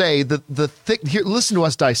thing I'll say, the thick here, listen to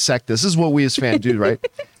us dissect this. This is what we as fans do, right?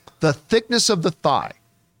 The thickness of the thigh.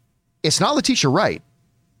 It's not Letitia Wright.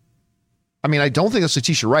 I mean, I don't think it's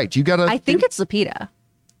Letitia Wright. I think it's Lupita.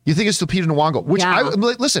 You think it's Lupita Nyong'o? Which Yeah.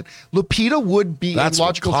 listen, Lupita would be That's a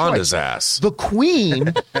logical Wakanda's choice. ass. The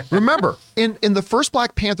Queen, remember, in the first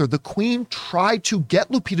Black Panther, the Queen tried to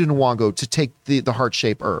get Lupita Nyong'o to take the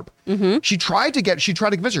heart-shaped herb. She tried to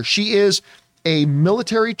convince her. She is a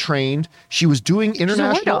military trained. She was doing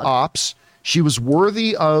international dog. ops. She was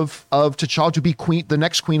worthy of T'Challa to be queen, the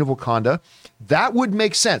next queen of Wakanda. That would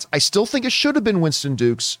make sense. I still think it should have been Winston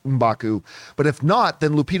Duke's M'Baku, but if not,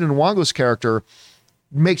 then Lupita Nyong'o's character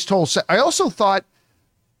makes total sense. I also thought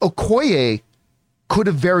Okoye could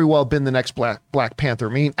have very well been the next Black Panther.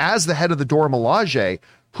 I mean, as the head of the Dora Milaje,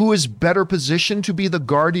 who is better positioned to be the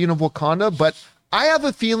guardian of Wakanda, but I have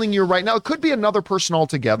a feeling you're right. Now, it could be another person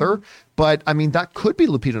altogether, but I mean, that could be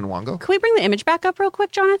Lupita Nyong'o. Can we bring the image back up real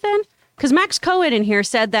quick, Jonathan? Because Max Cohen in here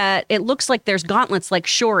said that it looks like there's gauntlets like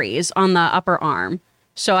Shuri's on the upper arm.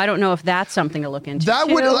 So I don't know if that's something to look into. That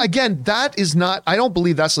too. would, again, that is not, I don't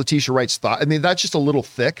believe that's Letitia Wright's thought. I mean, that's just a little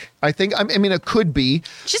thick, I think. I mean, it could be.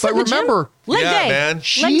 She's but at the gym. remember, Leg Yeah, day. man.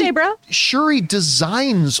 Leg day, bro. Shuri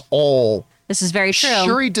designs all. This is very true.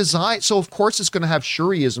 Shuri design. So, of course, it's going to have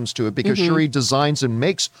Shuri-isms to it because Mm-hmm. Shuri designs and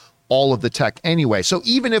makes all of the tech anyway. So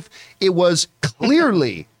even if it was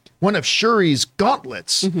clearly one of Shuri's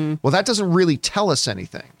gauntlets, Mm-hmm. well, that doesn't really tell us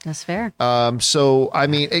anything. That's fair. So, I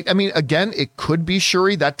mean, again, it could be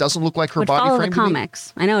Shuri. That doesn't look like her Would body follow frame. the to me.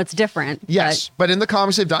 comics. I know it's different. Yes, but in the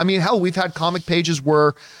comics they've done. I mean, hell, we've had comic pages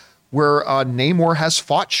where Namor has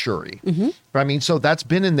fought Shuri. I mean, so that's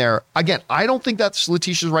been in there. Again, I don't think that's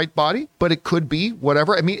Letitia's right body, but it could be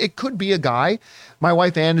whatever. I mean, it could be a guy. My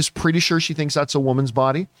wife Ann is pretty sure she thinks that's a woman's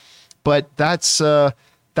body, but that's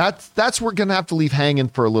we're gonna have to leave hanging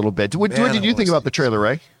for a little bit. What Man, did you think about the trailer,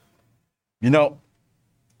 Ray? You know,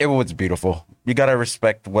 it was beautiful. You got to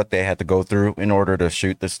respect what they had to go through in order to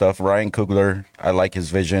shoot this stuff. Ryan Coogler, I like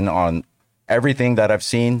his vision on everything that I've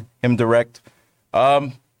seen him direct.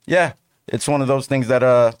 Yeah, it's one of those things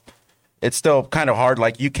that it's still kind of hard.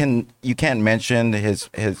 Like you can't mention his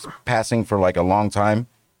passing for like a long time,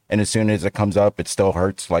 and as soon as it comes up, it still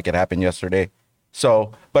hurts like it happened yesterday.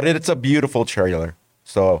 So, but it's a beautiful trailer.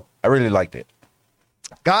 So I really liked it.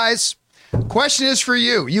 Guys, question is for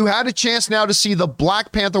you. You had a chance now to see the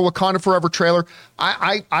Black Panther Wakanda Forever trailer.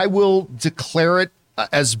 I will declare it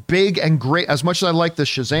as big and great, as much as I like the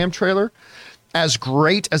Shazam trailer, as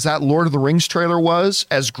great as that Lord of the Rings trailer was,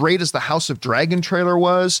 as great as the House of Dragon trailer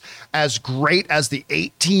was, as great as the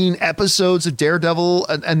 18 episodes of Daredevil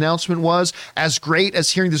announcement was, as great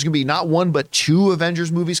as hearing there's going to be not one but two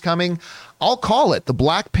Avengers movies coming. I'll call it. The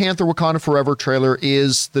Black Panther Wakanda Forever trailer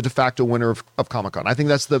is the de facto winner of Comic-Con. I think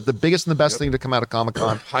that's the biggest and the best thing to come out of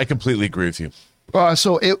Comic-Con. I completely agree with you.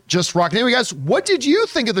 So it just rocked. Anyway, guys, what did you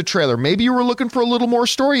think of the trailer? Maybe you were looking for a little more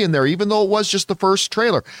story in there, even though it was just the first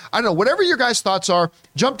trailer. I don't know. Whatever your guys' thoughts are,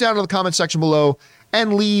 jump down to the comment section below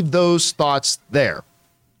and leave those thoughts there.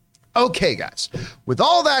 Okay, guys, with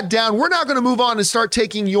all that down, we're now going to move on and start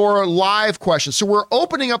taking your live questions. So we're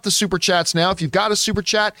opening up the super chats now. If you've got a super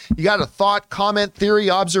chat, you got a thought, comment, theory,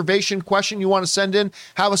 observation, question you want to send in,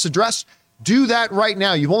 have us address, do that right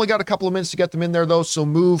now. You've only got a couple of minutes to get them in there, though, so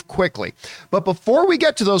move quickly. But before we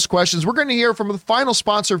get to those questions, we're going to hear from the final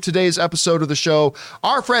sponsor of today's episode of the show,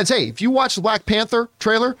 our friends. Hey, if you watched the Black Panther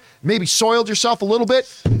trailer, maybe soiled yourself a little bit,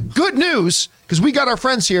 good news, because we got our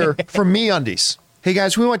friends here from MeUndies. Hey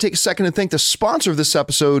guys, we want to take a second and thank the sponsor of this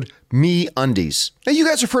episode, MeUndies. Now, you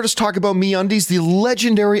guys have heard us talk about MeUndies, the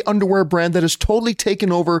legendary underwear brand that has totally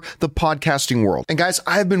taken over the podcasting world. And guys,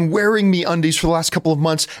 I've been wearing MeUndies for the last couple of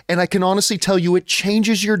months, and I can honestly tell you it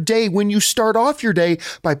changes your day when you start off your day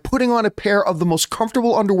by putting on a pair of the most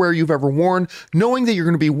comfortable underwear you've ever worn, knowing that you're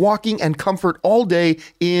going to be walking in comfort all day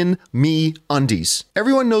in MeUndies.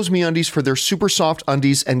 Everyone knows MeUndies for their super soft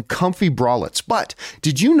undies and comfy bralettes, but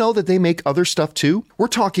did you know that they make other stuff too? We're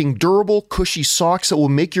talking durable, cushy socks that will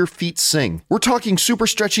make your feet sing. We're talking super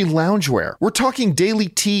stretchy loungewear. We're talking daily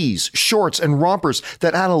tees, shorts, and rompers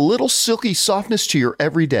that add a little silky softness to your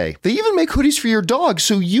everyday. They even make hoodies for your dog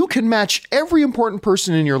so you can match every important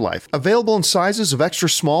person in your life. Available in sizes of extra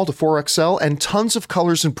small to 4XL and tons of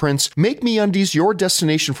colors and prints, make MeUndies your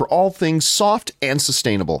destination for all things soft and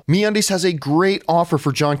sustainable. MeUndies has a great offer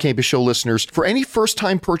for John Campus Show listeners. For any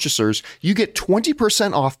first-time purchasers, you get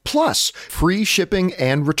 20% off plus free shipping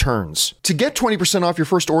and returns. To get 20% off your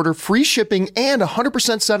first order, free shipping, and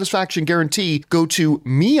 100% satisfaction guarantee, go to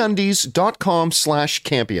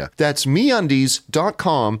MeUndies.com/Campia. That's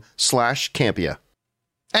MeUndies.com/Campia.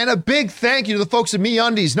 And a big thank you to the folks at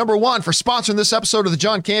MeUndies, number one, for sponsoring this episode of the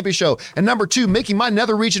John Campy Show, and number two, making my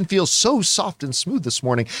nether region feel so soft and smooth this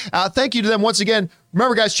morning. Thank you to them once again.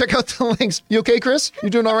 Remember, guys, check out the links. You okay, Chris? You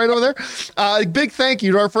doing all right over there? Big thank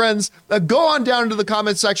you to our friends. Go on down into the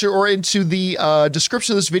comment section or into the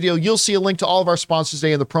description of this video. You'll see a link to all of our sponsors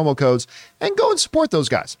today and the promo codes, and go and support those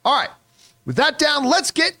guys. All right. With that down,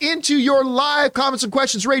 let's get into your live comments and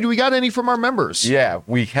questions. Ray, do we got any from our members? Yeah,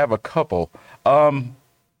 we have a couple.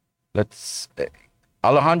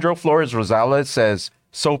 Alejandro Flores Rosales says,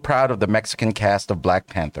 so proud of the Mexican cast of Black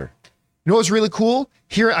Panther. You know what's really cool?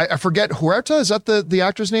 Here, I forget, Huerta, is that the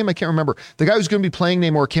actor's name? I can't remember. The guy who's going to be playing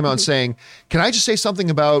Namor came out saying, can I just say something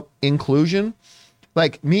about inclusion?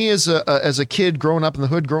 Like, me as a kid growing up in the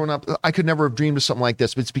hood, I could never have dreamed of something like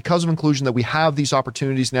this, but it's because of inclusion that we have these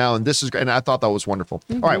opportunities now, and this is great, and I thought that was wonderful.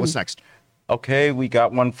 All right, what's next? Okay, we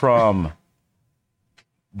got one from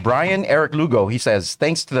Brian Eric Lugo. He says,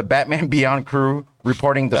 thanks to the Batman Beyond crew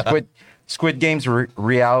reporting the Squid Games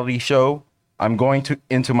reality show, I'm going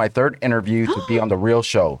into my third interview to be on the real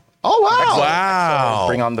show. Oh, wow. Wow.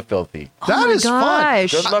 Bring on the filthy. That is fun.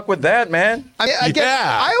 Gosh. Good luck with that, man.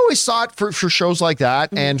 I always thought for shows like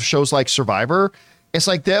that and shows like Survivor, it's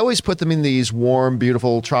like they always put them in these warm,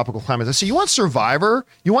 beautiful, tropical climates. So you want Survivor?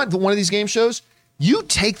 You want one of these game shows? You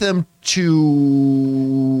take them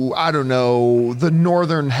to, I don't know, the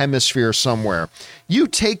northern hemisphere somewhere. You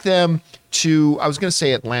take them to, I was going to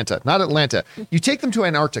say Atlanta, not Atlanta. You take them to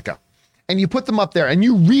Antarctica and you put them up there and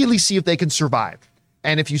you really see if they can survive.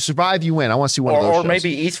 And if you survive, you win. I want to see one of those Or shows.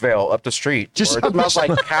 maybe Eastvale up the street. Just Just it smells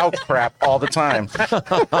like cow crap all the time.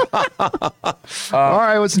 All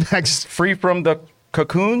right, what's next? Free from the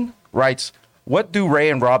Cocoon writes, what do Ray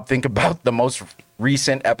and Rob think about the most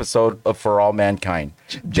recent episode of For All Mankind?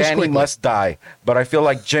 Danny quickly. must die, but I feel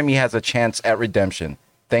like Jimmy has a chance at redemption.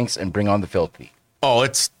 Thanks, and bring on the filthy. Oh,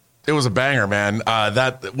 it was a banger, man. What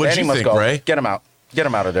did Danny you must think, go. Ray? Get him out. Get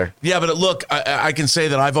him out of there. Yeah, but look, I can say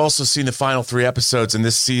that I've also seen the final 3 episodes, and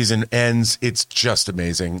this season ends. It's just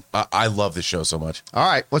amazing. I love the show so much. All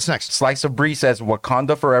right, what's next? Slice of Brie says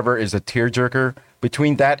Wakanda Forever is a tearjerker.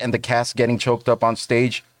 Between that and the cast getting choked up on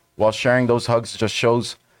stage while sharing those hugs just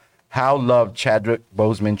shows how loved Chadwick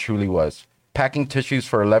Boseman truly was. Packing tissues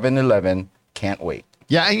for 11/11. Can't wait.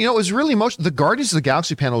 Yeah, and it was really emotional. The Guardians of the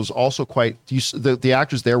Galaxy panel was also quite. The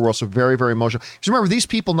actors there were also very, very emotional. Because remember, these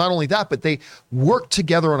people not only that, but they worked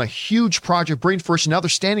together on a huge project, brain first. And now they're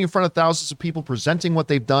standing in front of thousands of people, presenting what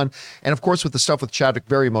they've done, and of course with the stuff with Chadwick,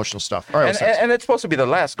 very emotional stuff. All right, And it's supposed to be the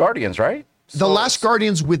last Guardians, right? the last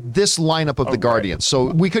Guardians with this lineup of the Guardians. So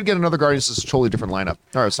we could get another Guardians that's a totally different lineup.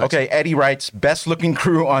 All right, what's next? Okay, Eddie writes, best looking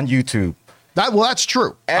crew on YouTube. That's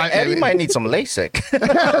true. Eddie might need some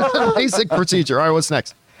LASIK. Basic procedure. All right, what's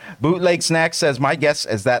next? Bootleg Snack says, my guess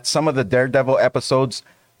is that some of the Daredevil episodes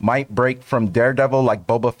might break from Daredevil like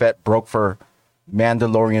Boba Fett broke for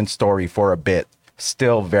Mandalorian story for a bit.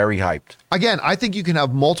 Still very hyped. Again, I think you can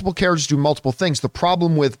have multiple characters do multiple things. The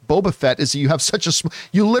problem with Boba Fett is that you have such a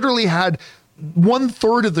you literally had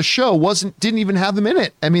 1/3 of the show didn't even have him in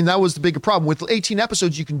it. I mean, that was the bigger problem. With 18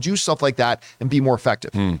 episodes, you can do stuff like that and be more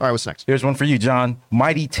effective. All right, what's next? Here's one for you, John.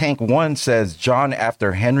 Mighty Tank 1 says, John,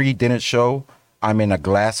 after Henry didn't show, I'm in a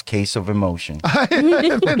glass case of emotion. In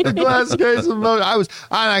the glass case of emotion.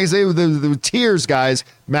 I can say with the tears, guys,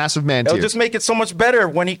 massive man It'll tears. just make it so much better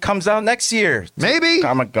when he comes out next year. Maybe.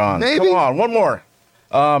 Comic-Con. Maybe. Come on, one more.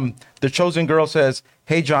 The Chosen Girl says,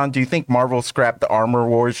 hey, John, do you think Marvel scrapped the Armor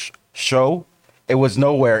Wars show? It was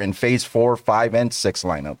nowhere in Phase 4, 5, and 6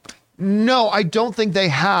 lineup. No, I don't think they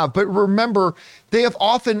have. But remember, we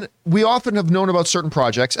often have known about certain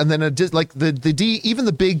projects, and then even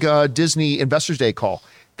the big Disney Investors Day call.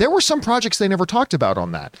 There were some projects they never talked about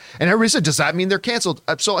on that, and everybody said, "Does that mean they're canceled?"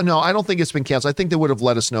 So no, I don't think it's been canceled. I think they would have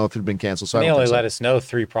let us know if it had been canceled. So They I don't only think so. let us know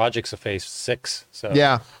 3 projects of Phase 6. So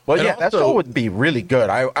Yeah, Well, And yeah, that also- show would be really good.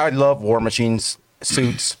 I love War Machine's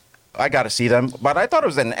suits. I got to see them, but I thought it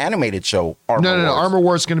was an animated show. no. Wars. Armor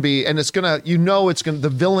War is going to be, and it's going to, the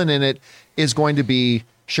villain in it is going to be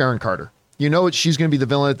Sharon Carter. She's going to be the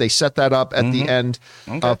villain. They set that up at the end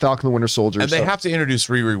of Falcon the Winter Soldier. And they so- have to introduce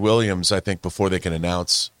Riri Williams, I think, before they can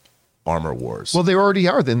announce Armor Wars. Well, they already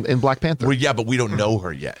are in Black Panther. Well, yeah, but we don't know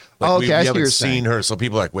her yet. Oh, okay, we I see what haven't you're seen saying. her, so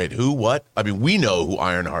people are like, wait, who, what? I mean, we know who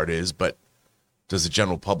Ironheart is, but does the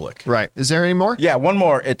general public? Right? Is there any more? Yeah, one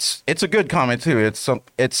more. It's a good comment too. It's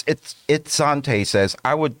Sante says,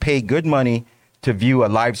 I would pay good money to view a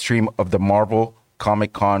live stream of the Marvel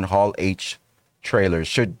Comic-Con Hall H trailers.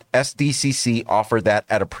 Should SDCC offer that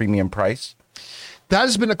at a premium price? That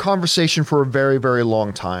has been a conversation for a very, very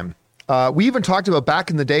long time. We even talked about back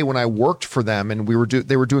in the day when I worked for them and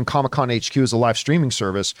they were doing Comic-Con HQ as a live streaming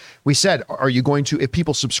service. We said, are you going to, if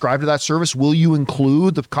people subscribe to that service, will you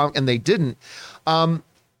include and they didn't.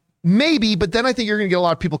 Maybe, but then I think you're going to get a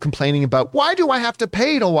lot of people complaining about, why do I have to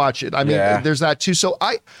pay to watch it? I mean, Yeah. there's that too. So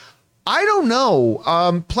I don't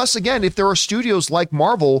know. Plus, again, if there are studios like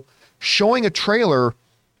Marvel showing a trailer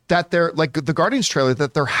that they're like the Guardians trailer,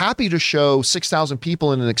 that they're happy to show 6,000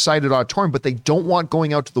 people in an excited auditorium, but they don't want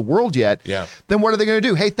going out to the world yet. Yeah. Then what are they going to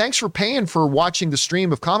do? Hey, thanks for paying for watching the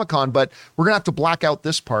stream of Comic-Con, but we're going to have to black out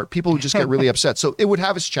this part. People would just get really upset. So it would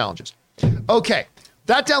have its challenges. Okay.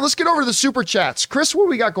 That down. Let's get over to the super chats. Chris, what do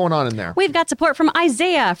we got going on in there? We've got support from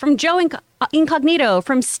Isaiah, from Joe Incognito,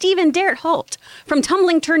 from Stephen Darrett Holt, from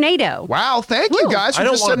Tumbling Tornado. Wow, thank you Woo. guys I for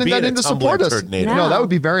don't just wanna sending be that in a in to support tumbling us. tornado. No, that would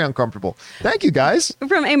be very uncomfortable. Thank you guys.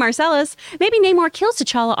 From A. Marcellus, maybe Namor kills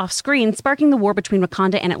T'Challa off screen, sparking the war between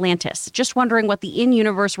Wakanda and Atlantis. Just wondering what the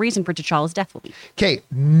in-universe reason for T'Challa's death will be. Okay,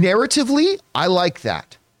 narratively, I like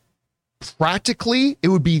that. practically, it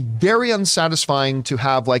would be very unsatisfying to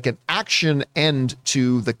have like an action end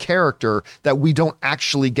to the character that we don't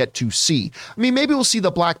actually get to see. I mean, maybe we'll see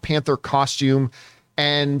the Black Panther costume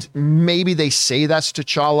and maybe they say that's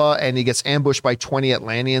T'Challa and he gets ambushed by 20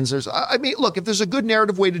 Atlanteans. I mean, look, if there's a good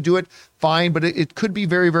narrative way to do it, fine, but it could be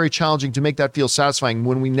very, very challenging to make that feel satisfying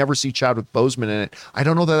when we never see Chadwick Boseman in it. I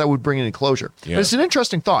don't know that would bring any closure. Yeah. But it's an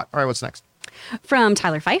interesting thought. All right, what's next? From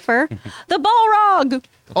Tyler Pfeiffer, the Balrog.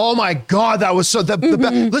 Oh my God, that was so.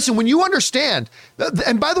 Listen, when you understand,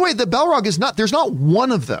 and by the way, the Balrog is not. There's not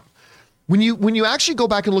one of them. When you actually go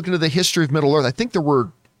back and look into the history of Middle Earth, I think there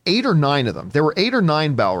were 8 or 9 of them. There were 8 or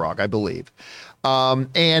 9 Balrog, I believe,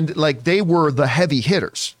 and like they were the heavy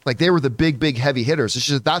hitters. Like they were the big heavy hitters. It's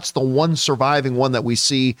just that's the one surviving one that we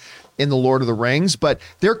see in the Lord of the Rings. But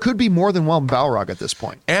there could be more than one Balrog at this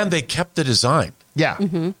point. And they kept the design. Yeah,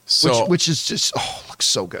 So which is just looks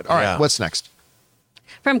so good. All right, Yeah. what's next?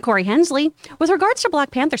 From Corey Hensley, with regards to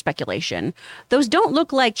Black Panther speculation, those don't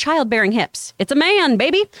look like childbearing hips. It's a man,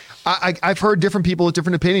 baby. I've heard different people with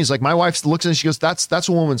different opinions. Like my wife looks and she goes, that's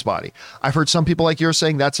a woman's body. I've heard some people like you're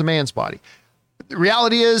saying that's a man's body. The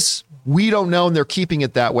reality is we don't know, and they're keeping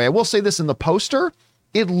it that way. I will say this, in the poster,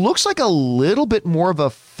 it looks like a little bit more of a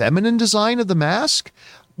feminine design of the mask.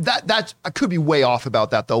 That I could be way off about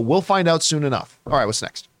that, though. We'll find out soon enough. All right, what's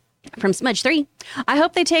next? From Smudge 3, I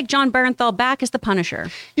hope they take John Bernthal back as the Punisher.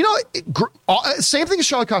 You know, same thing as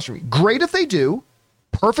Charlotte Costume. Great if they do,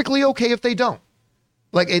 perfectly okay if they don't.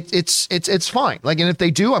 Like it's fine. Like, and if they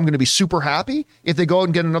do, I'm going to be super happy. If they go out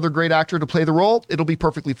and get another great actor to play the role, it'll be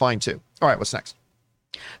perfectly fine too. All right, what's next?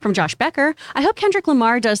 From Josh Becker, I hope Kendrick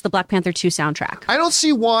Lamar does the Black Panther 2 soundtrack. I don't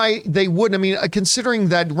see why they wouldn't. I mean, considering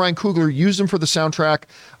that Ryan Coogler used him for the soundtrack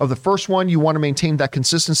of the first one, you want to maintain that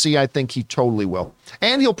consistency. I think he totally will.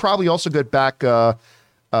 And he'll probably also get back, I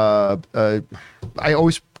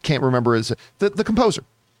always can't remember the composer,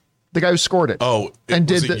 the guy who scored it. Oh, and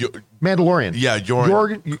did was the it Mandalorian. Yeah,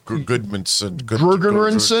 Jorgen Goodmanson.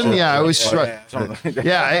 Jorgensen. Yeah, I was. Yeah.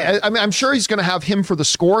 Yeah, I mean, I'm sure he's going to have him for the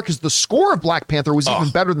score because the score of Black Panther was even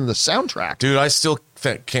better than the soundtrack. Dude, I still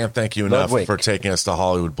can't thank you enough Ludwig. for taking us to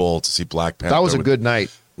Hollywood Bowl to see Black Panther. That was a good night.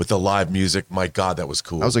 with the live music. My God, that was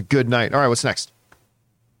cool. That was a good night. All right, what's next?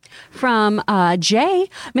 From Jay,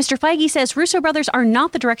 Mr. Feige says Russo brothers are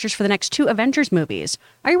not the directors for the next 2 Avengers movies.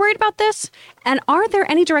 Are you worried about this? And are there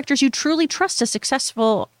any directors you truly trust a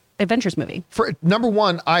successful Avengers movie? For number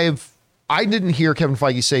one, I didn't hear Kevin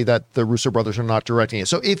Feige say that the Russo brothers are not directing it.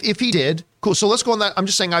 So if he did, cool. So let's go on that. I'm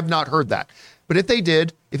just saying I've not heard that. But if he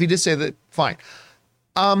did say that, fine.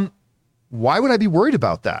 Why would I be worried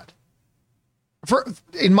about that?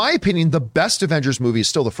 In my opinion, the best Avengers movie is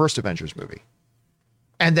still the first Avengers movie.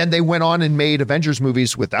 And then they went on and made Avengers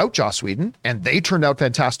movies without Joss Whedon, and they turned out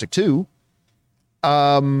fantastic too.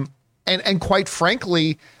 And quite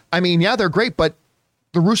frankly, I mean, yeah, they're great, but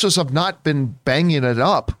the Russos have not been banging it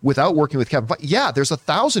up without working with Kevin Feige. Yeah, there's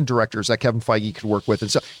 1,000 directors that Kevin Feige could work with.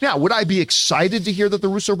 And so now, would I be excited to hear that the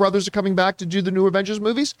Russo brothers are coming back to do the new Avengers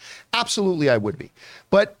movies? Absolutely, I would be.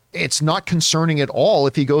 But it's not concerning at all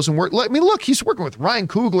if he goes and work. I mean, look, he's working with Ryan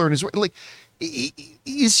Coogler and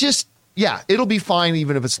he's just, yeah, it'll be fine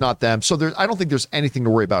even if it's not them. So I don't think there's anything to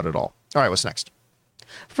worry about at all. All right, what's next?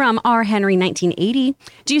 From R. Henry 1980,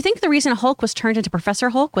 do you think the reason Hulk was turned into Professor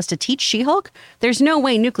Hulk was to teach She-Hulk? There's no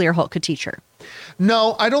way Nuclear Hulk could teach her.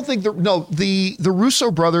 No, I don't think the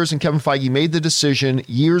Russo brothers and Kevin Feige made the decision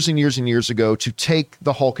years and years and years ago to take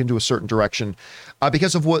the Hulk into a certain direction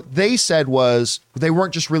because of what they said was they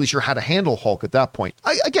weren't just really sure how to handle Hulk at that point.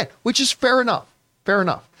 Again, which is fair enough. Fair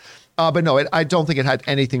enough. But no, I don't think it had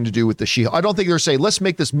anything to do with the She-Hulk. I don't think they're saying, let's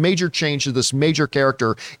make this major change to this major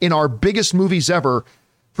character in our biggest movies ever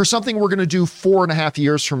for something we're going to do 4.5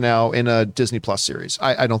 years from now in a Disney Plus series.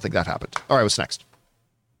 I don't think that happened. All right, what's next?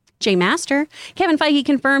 Jay Master, Kevin Feige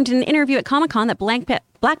confirmed in an interview at Comic-Con that Black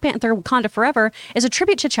Panther Wakanda Forever is a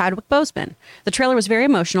tribute to Chadwick Boseman. The trailer was very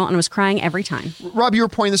emotional and I was crying every time. Rob, you were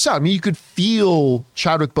pointing this out. I mean, you could feel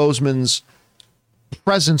Chadwick Boseman's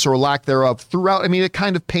presence or lack thereof throughout. I mean, it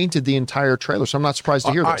kind of painted the entire trailer, so I'm not surprised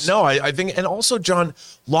to hear this. I think, and also, John,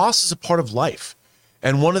 loss is a part of life.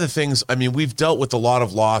 And one of the things, I mean, we've dealt with a lot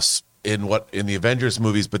of loss in the Avengers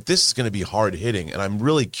movies, but this is going to be hard hitting. And I'm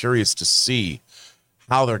really curious to see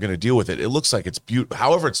how they're going to deal with it. It looks like it's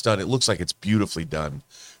however it's done, it looks like it's beautifully done.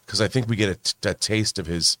 Because I think we get a taste of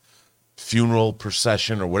his funeral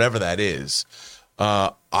procession or whatever that is.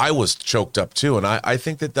 I was choked up too. And I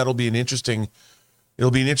think that'll be it'll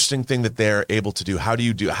be an interesting thing that they're able to do. How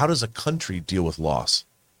does a country deal with loss?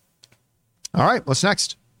 All right, what's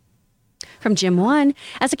next? From Jim 1,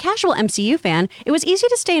 as a casual MCU fan, it was easy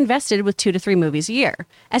to stay invested with 2 to 3 movies a year.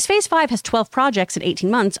 As Phase 5 has 12 projects in 18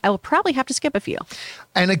 months, I will probably have to skip a few.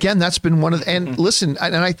 And again, that's been one of, and listen,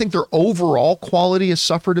 and I think their overall quality has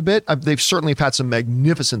suffered a bit. They've certainly had some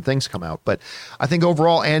magnificent things come out, but I think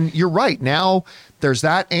overall, and you're right, now there's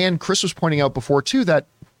that. And Chris was pointing out before too, that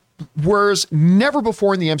whereas never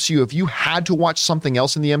before in the MCU, if you had to watch something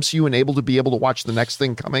else in the MCU and able to watch the next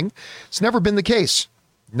thing coming, it's never been the case.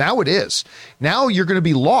 Now it is. Now you're going to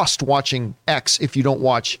be lost watching X if you don't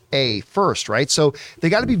watch A first, right? So they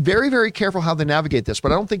got to be very, very careful how they navigate this,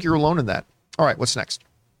 but I don't think you're alone in that. All right, what's next?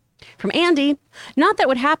 From Andy, not that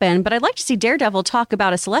would happen, but I'd like to see Daredevil talk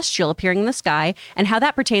about a celestial appearing in the sky and how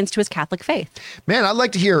that pertains to his Catholic faith. Man, I'd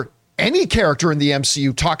like to hear any character in the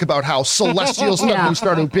MCU talk about how celestial stuff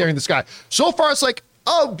started appearing in the sky. So far, it's like,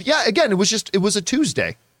 oh, yeah, again, it was a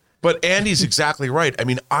Tuesday. But Andy's exactly right. I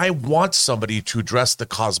mean, I want somebody to address the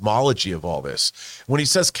cosmology of all this. When he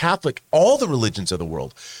says Catholic, all the religions of the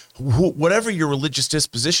world, whatever your religious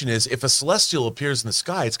disposition is, if a celestial appears in the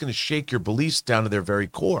sky, it's going to shake your beliefs down to their very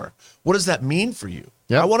core. What does that mean for you?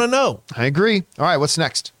 Yep. I want to know. I agree. All right, what's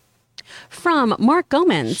next? From Mark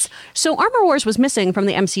Gomez. So Armor Wars was missing from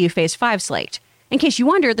the MCU Phase 5 slate. In case you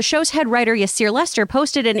wonder, the show's head writer Yasir Lester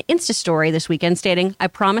posted an Insta story this weekend stating, "I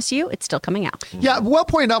promise you, it's still coming out." Yeah, well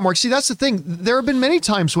pointed out, Mark. See, that's the thing. There have been many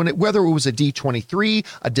times when whether it was a D23,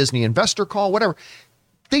 a Disney investor call, whatever,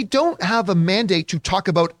 they don't have a mandate to talk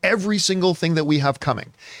about every single thing that we have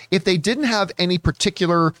coming. If they didn't have any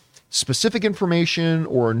particular specific information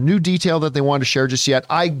or new detail that they wanted to share just yet,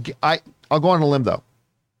 I'll go on a limb though.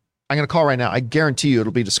 I'm going to call right now. I guarantee you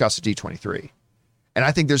it'll be discussed at D23. And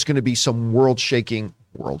I think there's going to be some world shaking.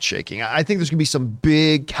 I think there's going to be some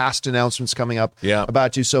big cast announcements coming up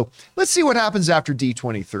about you. So let's see what happens after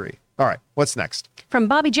D23. All right, what's next? From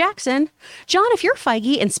Bobby Jackson. John, if you're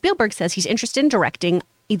Feige and Spielberg says he's interested in directing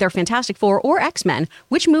either Fantastic Four or X-Men,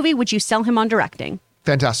 which movie would you sell him on directing?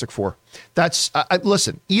 Fantastic Four. That's,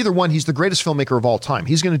 listen, either one, he's the greatest filmmaker of all time.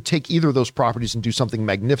 He's going to take either of those properties and do something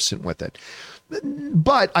magnificent with it.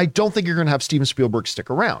 But I don't think you're going to have Steven Spielberg stick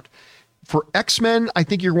around. For X-Men, I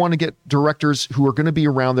think you want to get directors who are going to be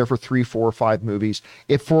around there for 3, 4, 5 movies.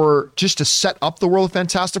 If for just to set up the world of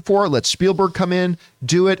Fantastic Four, let Spielberg come in,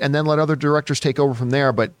 do it, and then let other directors take over from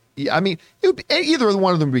there. But I mean, either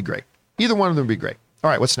one of them would be great. Either one of them would be great. All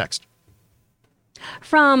right, what's next?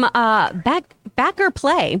 From Backer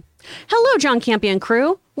Play. Hello, John Campion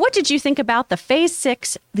crew. What did you think about the Phase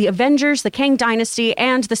 6, the Avengers, the Kang Dynasty,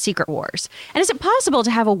 and the Secret Wars? And is it possible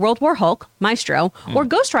to have a World War Hulk, Maestro, or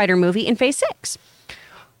Ghost Rider movie in Phase 6?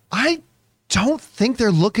 I don't think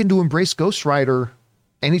they're looking to embrace Ghost Rider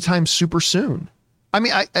anytime super soon. I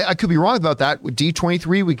mean, I could be wrong about that. With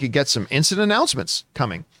D23, we could get some instant announcements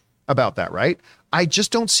coming about that, right? I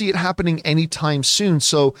just don't see it happening anytime soon.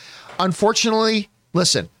 So, unfortunately,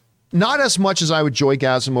 listen, not as much as I would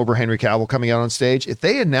joygasm over Henry Cavill coming out on stage. If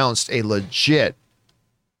they announced a legit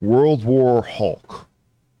World War Hulk,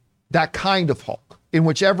 that kind of Hulk, in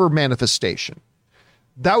whichever manifestation,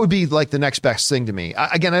 that would be like the next best thing to me.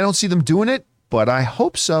 Again, I don't see them doing it, but I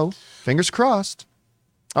hope so. Fingers crossed.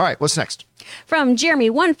 All right, what's next? From Jeremy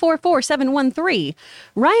 144713.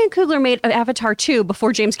 Ryan Coogler made Avatar 2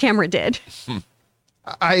 before James Cameron did.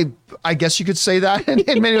 I guess you could say that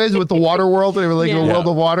in many ways with the water world, they were like a world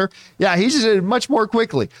of water. Yeah, he just did it much more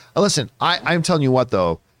quickly. Listen, I'm telling you what,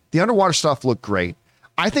 though, the underwater stuff looked great.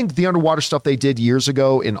 I think the underwater stuff they did years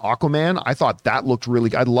ago in Aquaman, I thought that looked really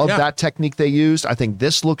good. I love that technique they used. I think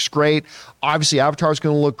this looks great. Obviously, Avatar is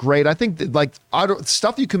going to look great. I think that, like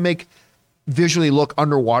stuff you can make visually look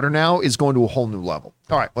underwater now is going to a whole new level.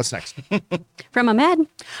 All right, what's next? From Ahmed.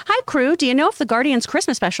 Hi, crew. Do you know if the Guardians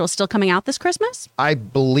Christmas special is still coming out this Christmas? I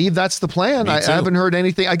believe that's the plan. I haven't heard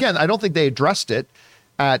anything. Again, I don't think they addressed it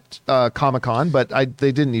at Comic-Con, but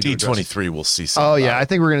they didn't need to address it. D23 will see some. Oh, yeah. I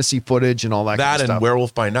think we're going to see footage and all that kind of stuff. And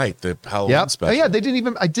Werewolf by Night, the Halloween special. Oh, yeah, they didn't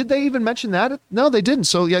even, did they even mention that? No, they didn't.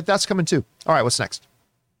 So, yeah, that's coming too. All right, what's next?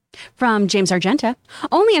 From James Argenta.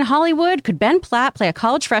 Only in Hollywood could Ben Platt play a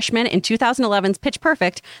college freshman in 2011's Pitch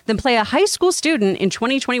Perfect, then play a high school student in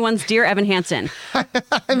 2021's Dear Evan Hansen.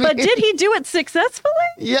 But did he do it successfully?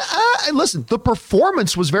 Yeah, listen, the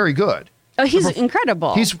performance was very good. Oh, he's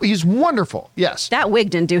incredible. He's wonderful. Yes. That wig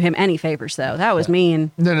didn't do him any favors, though. That was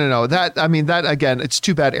mean. No. That again, it's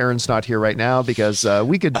too bad Aaron's not here right now because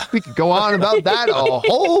we could go on about that a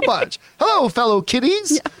whole bunch. Hello, fellow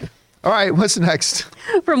kiddies. Yeah. All right, what's next?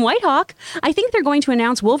 From Whitehawk, I think they're going to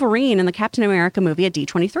announce Wolverine in the Captain America movie at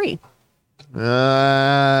D23.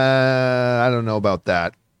 I don't know about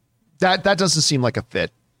that. That doesn't seem like a fit.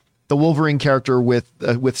 the Wolverine character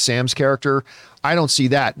with Sam's character. I don't see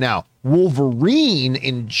that. Now, Wolverine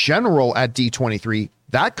in general at D23,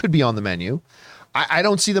 that could be on the menu. I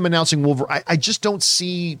don't see them announcing Wolverine. I just don't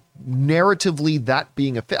see narratively that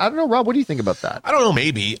being a fit. I don't know, Rob, what do you think about that? I don't know.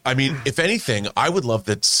 Maybe. I mean, if anything, I would love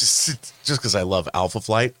that just because I love Alpha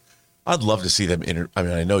Flight. I'd love to see them. I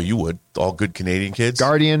mean, I know you would. All good Canadian kids.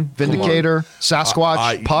 Guardian, Vindicator,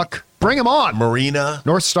 Sasquatch, Puck. Bring them on. Marina.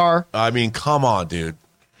 North Star. I mean, come on, dude.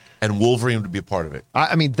 And Wolverine would be a part of it.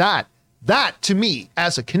 I mean, that to me,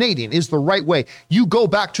 as a Canadian, is the right way. You go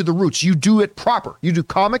back to the roots. You do it proper. You do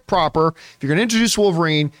comic proper. If you're going to introduce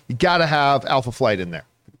Wolverine, you got to have Alpha Flight in there.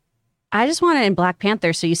 I just want it in Black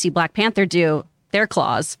Panther, so you see Black Panther do their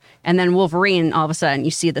claws, and then Wolverine, all of a sudden,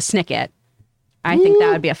 you see the Snicket. I think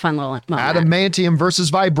that would be a fun little moment. Adamantium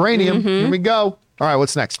versus Vibranium. Here we go. All right,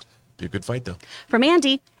 what's next? Be a good fight, though. From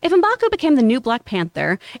Andy, if M'Baku became the new Black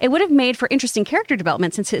Panther, it would have made for interesting character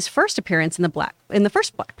development since his first appearance in the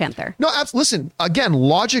first Black Panther. No, listen, again,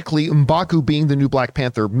 logically, M'Baku being the new Black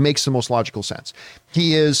Panther makes the most logical sense.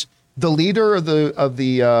 He is the leader of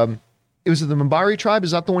the it was the Minbari tribe.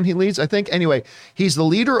 Is that the one he leads? I think. Anyway, he's the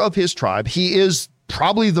leader of his tribe. He is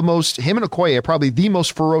probably him and Okoye are probably the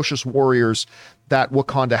most ferocious warriors that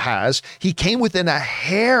Wakanda has. He came within a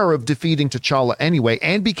hair of defeating T'Challa anyway,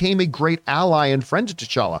 and became a great ally and friend to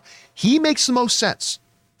T'Challa. He makes the most sense.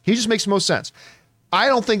 He just makes the most sense. I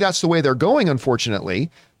don't think that's the way they're going,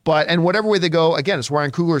 unfortunately. And whatever way they go, again, it's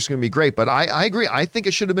Ryan Coogler is going to be great. But I agree. I think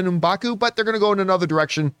it should have been M'Baku, but they're going to go in another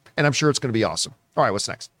direction, and I'm sure it's going to be awesome. All right, what's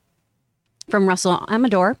next? From Russell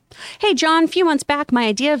Amador. Hey, John, a few months back, my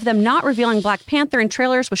idea of them not revealing Black Panther in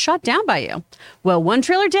trailers was shot down by you. Well, one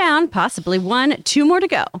trailer down, possibly two more to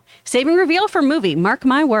go. Saving reveal for movie, mark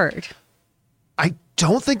my word. I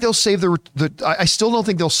don't think they'll save I still don't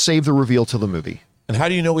think they'll save the reveal to the movie. And how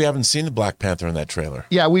do you know we haven't seen the Black Panther in that trailer?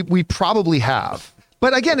 Yeah, we probably have.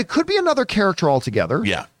 But again, it could be another character altogether.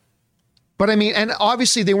 Yeah. But I mean, and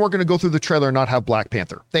obviously they weren't going to go through the trailer and not have Black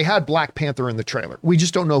Panther. They had Black Panther in the trailer. We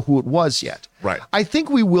just don't know who it was yet. Right. I think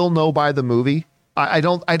we will know by the movie. I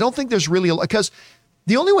don't think there's really because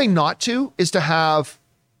the only way not to is to have.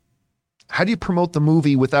 How do you promote the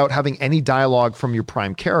movie without having any dialogue from your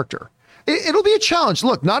prime character? It'll be a challenge.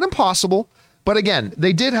 Look, not impossible. But again,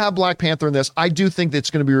 they did have Black Panther in this. I do think that's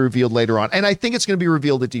going to be revealed later on. And I think it's going to be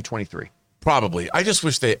revealed at D23. Probably. I just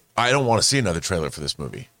wish I don't want to see another trailer for this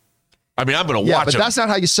movie. I mean, I'm going to Yeah, watch but it. that's not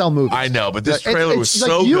how you sell movies. I know, but this trailer was like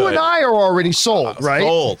so good. You and I are already sold, right?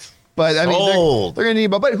 Sold. But I mean, Sold. they're going to need,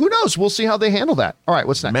 but who knows? We'll see how they handle that. All right,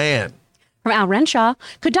 what's next? Man. From Al Renshaw,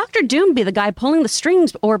 could Dr. Doom be the guy pulling the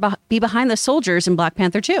strings or be behind the soldiers in Black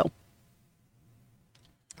Panther 2?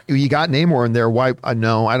 You got Namor in there. Why?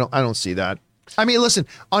 No, I don't see that. I mean, listen,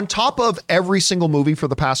 on top of every single movie for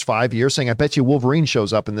the past 5 years saying, I bet you Wolverine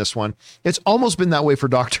shows up in this one, it's almost been that way for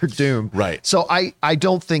Dr. Doom. Right. So I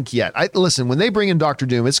don't think yet. Listen, when they bring in Dr.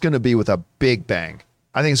 Doom, it's going to be with a big bang.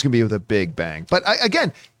 I think it's going to be with a big bang. But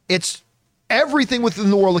again, it's everything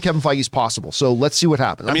within the world of Kevin Feige is possible. So let's see what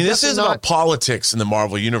happens. I mean, this is about politics in the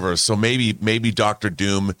Marvel universe. So maybe Dr.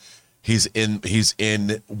 Doom, he's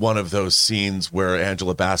in one of those scenes where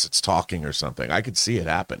Angela Bassett's talking or something. I could see it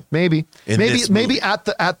happen. Maybe at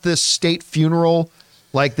the state funeral,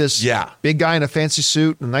 like this big guy in a fancy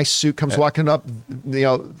suit, a nice suit comes walking up,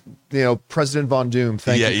 you know, President Von Doom.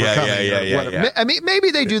 Thank you for coming. Yeah. I mean, maybe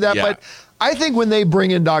they do that, but I think when they bring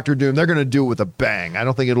in Dr. Doom, they're going to do it with a bang. I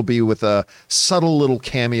don't think it'll be with a subtle little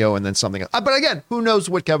cameo and then something else. But again, who knows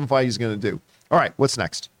what Kevin Feige is going to do? All right, what's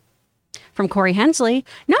next? From Corey Hensley,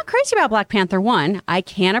 not crazy about Black Panther 1. I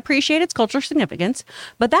can appreciate its cultural significance,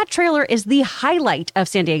 but that trailer is the highlight of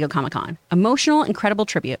San Diego Comic-Con. Emotional, incredible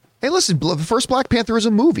tribute. Hey, listen, the first Black Panther is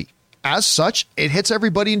a movie. As such, it hits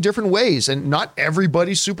everybody in different ways, and not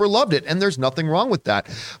everybody super loved it, and there's nothing wrong with that.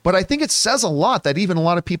 But I think it says a lot that even a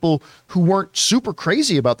lot of people who weren't super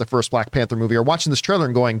crazy about the first Black Panther movie are watching this trailer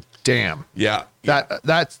and going, damn. Yeah.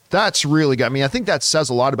 That's really good. I mean, I think that says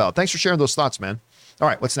a lot about it. Thanks for sharing those thoughts, man. All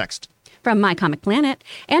right, what's next? From My Comic Planet,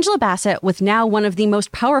 Angela Bassett with now one of the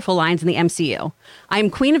most powerful lines in the MCU. I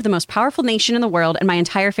am queen of the most powerful nation in the world, and my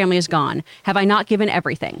entire family is gone. Have I not given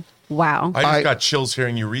everything? Wow. I just got chills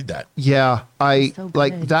hearing you read that. Yeah, So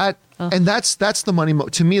like good. that. And that's the money.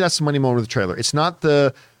 To me, that's the money moment of the trailer. It's not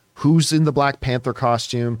the who's in the Black Panther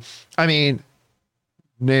costume. I mean,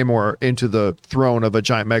 Namor into the throne of a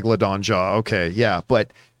giant megalodon jaw. Okay, yeah.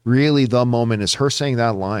 But really the moment is her saying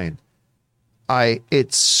that line.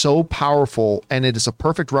 It's so powerful, and it is a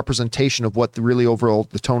perfect representation of what the really overall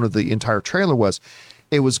the tone of the entire trailer was.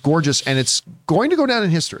 It was gorgeous, and it's going to go down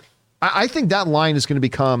in history. I think that line is going to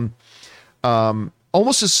become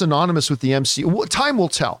almost as synonymous with the MCU. Well, time will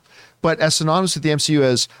tell, but as synonymous with the MCU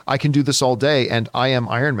as I can do this all day and I am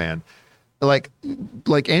Iron Man. Like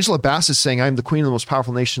Angela Bassett saying, I'm the queen of the most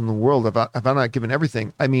powerful nation in the world. Have I not given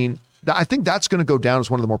everything? I mean, I think that's going to go down as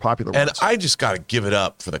one of the more popular And ones. I just got to give it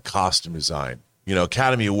up for the costume design. You know,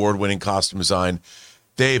 Academy Award winning costume design.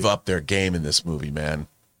 They've upped their game in this movie, man.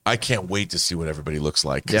 I can't wait to see what everybody looks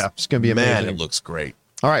like. Yeah, it's going to be Man, amazing. it looks great.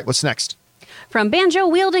 All right, what's next? From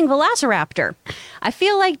banjo-wielding Velociraptor. I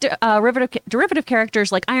feel like derivative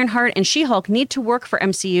characters like Ironheart and She-Hulk need to work for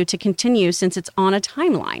MCU to continue since it's on a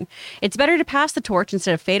timeline. It's better to pass the torch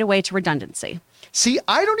instead of fade away to redundancy. See,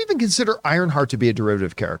 I don't even consider Ironheart to be a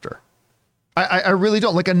derivative character. I really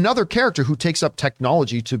don't. Like another character who takes up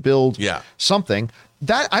technology to build something.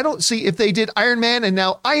 That I don't see if they did Iron Man and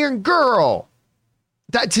now Iron Girl.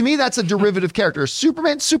 That to me, that's a derivative character.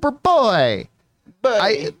 Superman, Superboy.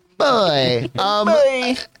 Boy. I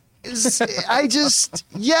just,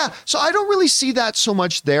 so I don't really see that so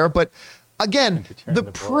much there. But again, the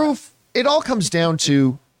proof, it all comes down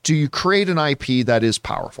to, do you create an IP that is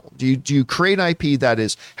powerful? Do you create an IP that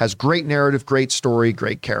has great narrative, great story,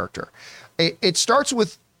 great character? It starts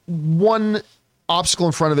with one obstacle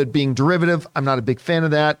in front of it being derivative. I'm not a big fan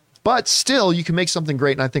of that, but still you can make something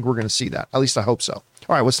great. And I think we're going to see that. At least I hope so.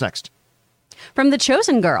 All right, what's next? From The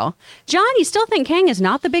Chosen Girl. John, you still think Kang is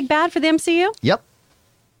not the big bad for the MCU? Yep.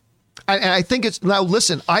 And I think it's, now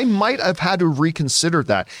listen, I might have had to reconsider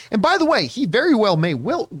that. And by the way, he very well may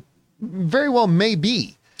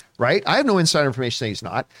be, right? I have no insider information saying he's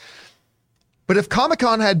not. But if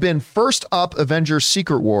Comic-Con had been first up Avengers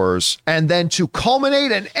Secret Wars and then to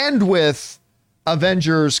culminate and end with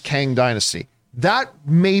Avengers Kang Dynasty, that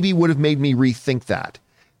maybe would have made me rethink that.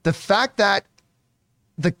 The fact that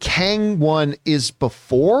the Kang one is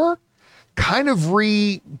before kind of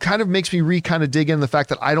makes me dig in the fact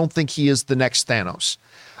that I don't think he is the next Thanos.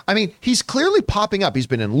 I mean, he's clearly popping up. He's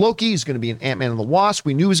been in Loki. He's going to be in Ant-Man and the Wasp.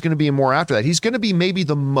 We knew he was going to be in more after that. He's going to be maybe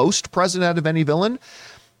the most present out of any villain.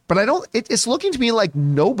 But it's looking to me like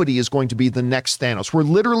nobody is going to be the next Thanos. Where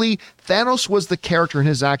literally Thanos was the character in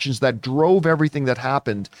his actions that drove everything that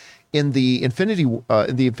happened in the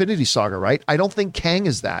Infinity Saga, right? I don't think Kang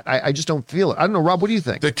is that. I just don't feel it. I don't know, Rob, what do you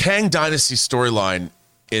think? The Kang Dynasty storyline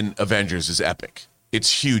in Avengers is epic.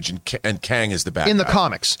 It's huge, and Kang is the bad in the guy.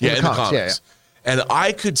 comics. In the comics. Yeah. And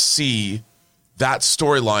I could see that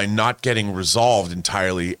storyline not getting resolved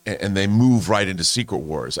entirely, and they move right into Secret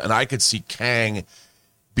Wars. And I could see Kang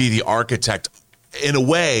be the architect. In a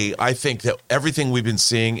way, I think that everything we've been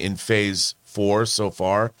seeing in Phase 4 so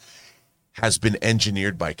far has been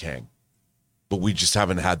engineered by Kang, but we just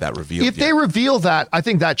haven't had that revealed If yet. they reveal that, I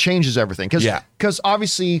think that changes everything. Because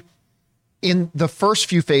obviously in the first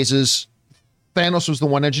few phases, Thanos was the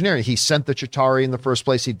one engineering. He sent the Chitauri in the first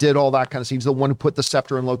place. He did all that kind of stuff. He's the one who put the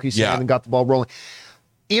scepter in Loki's hand and got the ball rolling.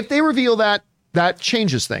 If they reveal that, that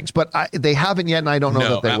changes things. But they haven't yet, and I don't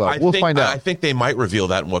know that they will. We'll find out. I think they might reveal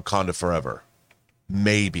that in Wakanda Forever.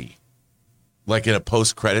 Maybe. Like in a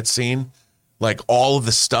post-credit scene. Like all of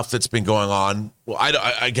the stuff that's been going on. Well,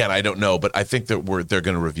 I don't know, but I think that they're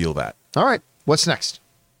going to reveal that. All right. What's next?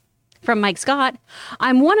 From Mike Scott.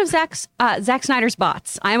 I'm one of Zack Snyder's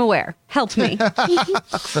bots. I am aware. Help me.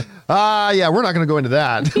 Yeah, we're not going to go into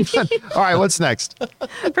that. All right, what's next?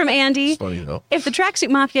 From Andy. Funny, though. If the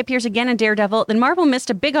Tracksuit Mafia appears again in Daredevil, then Marvel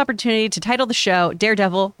missed a big opportunity to title the show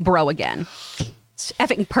Daredevil Bro Again. It's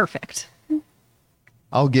effing perfect.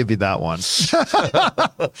 I'll give you that one.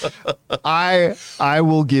 I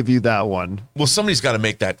will give you that one. Well, somebody's got to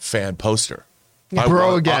make that fan poster.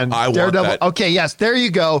 Bro again. I want Daredevil. that. Okay, yes, there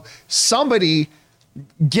you go. Somebody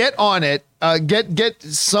get on it. Get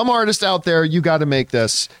some artist out there. You got to make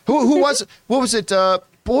this. Who was? What was it? What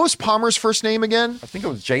was Palmer's first name again? I think it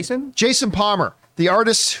was Jason. Jason Palmer, the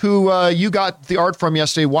artist who you got the art from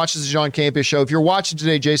yesterday, watches the John Campea show. If you're watching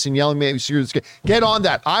today, Jason, yelling at me, get on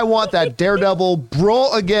that. I want that Daredevil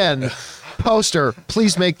Bro Again poster.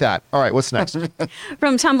 Please make that. All right, what's next?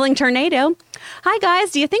 From Tumbling Tornado. Hi, guys.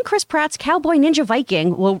 Do you think Chris Pratt's Cowboy Ninja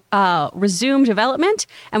Viking will resume development?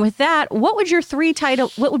 And with that, what would be your three title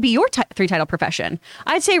profession?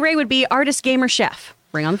 I'd say Ray would be artist, gamer, chef.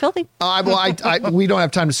 Bring on the filthy. We don't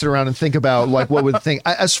have time to sit around and think about like what would think.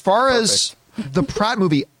 As far as the Pratt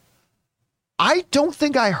movie, I don't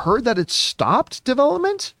think I heard that it stopped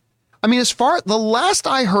development. I mean, as far the last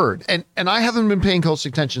I heard, and I haven't been paying close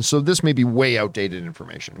attention, so this may be way outdated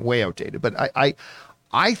information, way outdated. But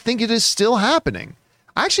I think it is still happening.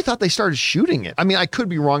 I actually thought they started shooting it. I mean, I could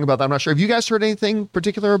be wrong about that. I'm not sure. Have you guys heard anything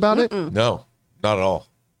particular about it? No, not at all.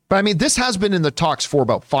 But I mean, this has been in the talks for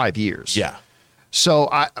about 5 years. Yeah. So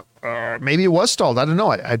Maybe it was stalled. I don't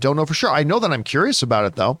know. I don't know for sure. I know that I'm curious about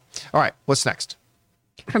it, though. All right, what's next?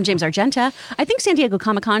 From James Argenta, I think San Diego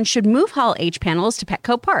Comic-Con should move Hall H panels to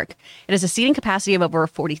Petco Park. It has a seating capacity of over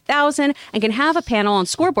 40,000 and can have a panel on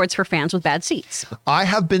scoreboards for fans with bad seats. I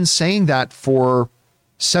have been saying that for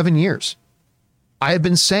 7 years. I have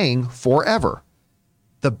been saying forever.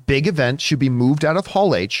 The big event should be moved out of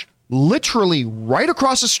Hall H, literally right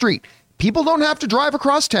across the street. People don't have to drive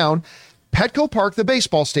across town. Petco Park, the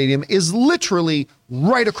baseball stadium, is literally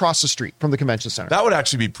right across the street from the convention center. That would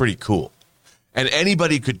actually be pretty cool. And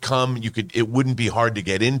anybody could come. It wouldn't be hard to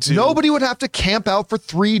get into. Nobody would have to camp out for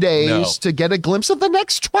 3 days to get a glimpse of the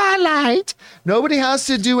next Twilight. Nobody has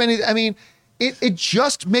to do anything. I mean, it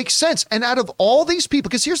just makes sense. And out of all these people,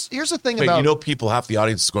 because here's the thing about... people, half the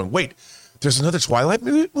audience is going, wait, there's another Twilight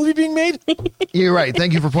movie being made? You're right.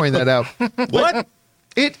 Thank you for pointing that out. What?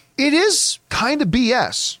 It is kind of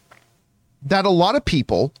BS that a lot of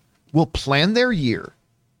people will plan their year,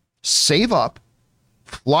 save up,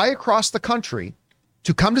 fly across the country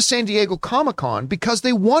to come to San Diego Comic-Con because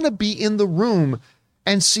they want to be in the room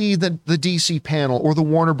and see the DC panel or the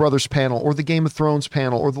Warner Brothers panel or the Game of Thrones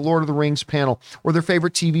panel or the Lord of the Rings panel or their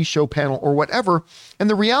favorite TV show panel or whatever. And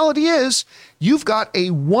the reality is you've got a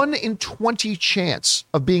 1 in 20 chance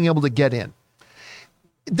of being able to get in.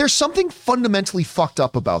 There's something fundamentally fucked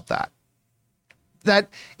up about that. That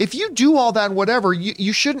if you do all that and whatever,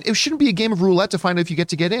 it shouldn't be a game of roulette to find out if you get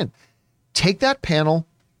to get in. Take that panel,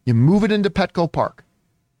 you move it into Petco Park.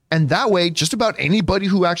 And that way, just about anybody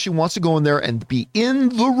who actually wants to go in there and be in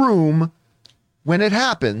the room when it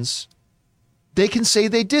happens, they can say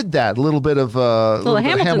they did that. A little bit of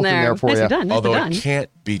Hamilton there for nicely you. done, nicely Although done. it can't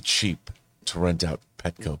be cheap to rent out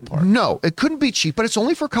Petco Park. No, it couldn't be cheap, but it's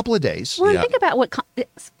only for a couple of days. Well, and Yeah. think about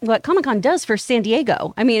what Comic-Con does for San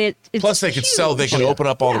Diego. I mean, it's Plus, they could sell. They could open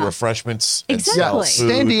up all the refreshments. and Exactly. sell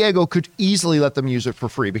San food. Diego could easily let them use it for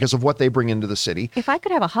free because of what they bring into the city. If I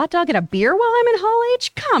could have a hot dog and a beer while I'm in Hall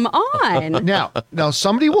H, come on. Now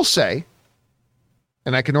somebody will say,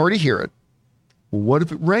 and I can already hear it, well, what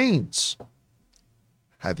if it rains?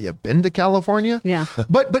 Have you been to California? Yeah.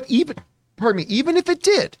 But even if it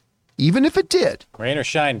did, Rain or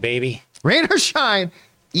shine, baby. rain or shine,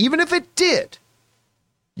 even if it did,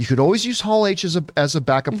 you could always use Hall H as a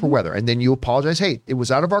backup for weather. And then you apologize. Hey, it was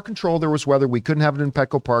out of our control. There was weather. We couldn't have it in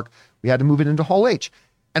Petco Park. We had to move it into Hall H.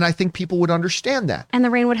 And I think people would understand that. And the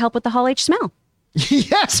rain would help with the Hall H smell.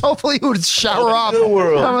 Yes, hopefully it would shower off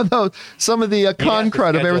some of the con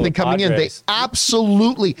crud of everything coming in. They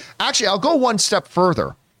absolutely, actually, I'll go one step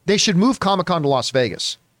further. They should move Comic-Con to Las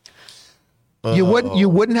Vegas. You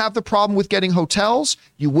wouldn't have the problem with getting hotels.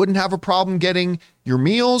 You wouldn't have a problem getting your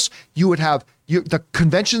meals. You would have the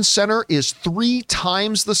convention center is 3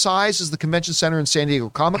 times the size as the convention center in San Diego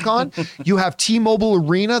Comic-Con. You have T-Mobile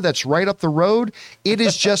Arena that's right up the road. It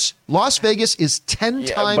is just Las Vegas is 10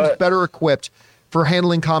 times better equipped for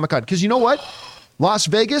handling Comic-Con. Because you know what? Las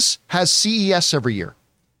Vegas has CES every year.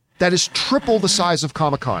 That is triple the size of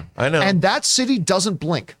Comic-Con. I know. And that city doesn't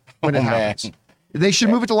blink when it happens. They should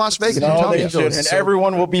move it to Las Vegas. I'm No, telling they you. should. And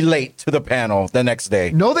everyone will be late to the panel the next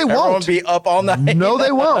day. No, they Everyone won't. will be up all night. No,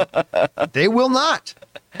 they won't. They will not.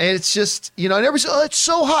 And it's just, and everybody says, oh, it's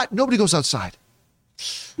so hot. Nobody goes outside.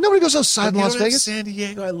 Nobody goes outside in You Las don't have Vegas. San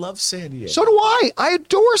Diego. I love San Diego. So do I. I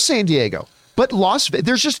adore San Diego. But Las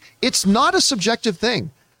Vegas, it's not a subjective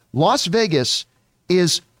thing. Las Vegas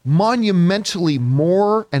is monumentally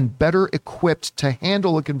more and better equipped to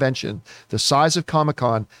handle a convention the size of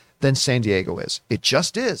Comic-Con than San Diego is. It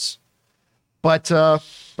just is. But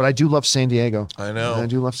I do love San Diego. I know. I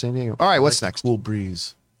do love San Diego. All right, what's next? Cool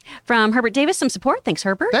breeze. From Herbert Davis, some support. Thanks,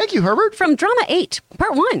 Herbert. Thank you, Herbert. From Drama 8,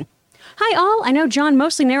 Part 1. Hi, all. I know John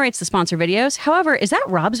mostly narrates the sponsor videos. However, is that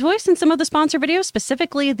Rob's voice in some of the sponsor videos,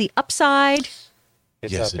 specifically The Upside?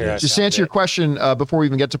 It's Yes, up it here. I is. Just found to answer your it. question before we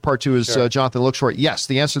even get to part 2 as Jonathan looks for it. Yes,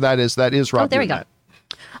 the answer to that is Rob. Oh, there we doing go.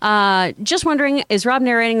 that. Just wondering, is Rob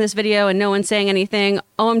narrating this video and no one saying anything?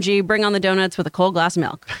 OMG, bring on the donuts with a cold glass of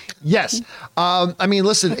milk. Yes. I mean,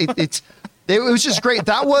 listen, it was just great.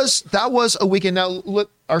 That was a weekend. Now,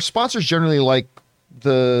 look, our sponsors generally like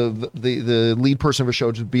the lead person of a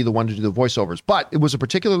show to be the one to do the voiceovers, but it was a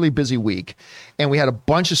particularly busy week, and we had a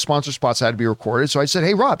bunch of sponsor spots that had to be recorded. So I said,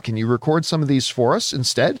 "Hey, Rob, can you record some of these for us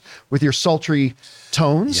instead with your sultry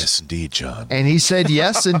tones?" Yes, indeed, John. And he said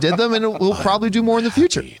yes and did them, and we'll probably do more in the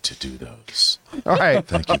future. Happy to do those. All right.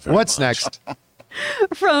 Thank you very What's much. next?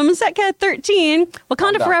 From Setcat 13,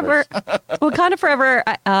 Wakanda Forever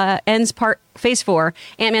ends Phase 4.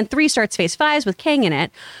 Ant-Man 3 starts Phase 5 with Kang in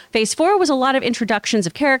it. Phase 4 was a lot of introductions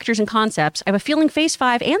of characters and concepts. I have a feeling Phase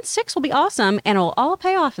 5 and 6 will be awesome, and it'll all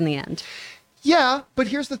pay off in the end. Yeah, but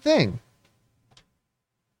here's the thing.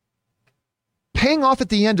 Paying off at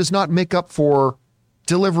the end does not make up for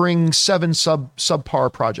delivering 7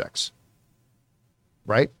 subpar projects,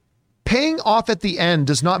 right? Paying off at the end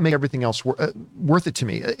does not make everything else worth it to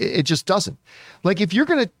me. It just doesn't. Like, if you're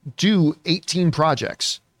going to do 18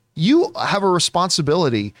 projects, you have a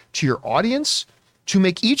responsibility to your audience to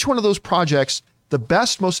make each one of those projects the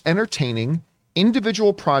best, most entertaining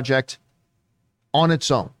individual project on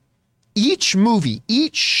its own. Each movie,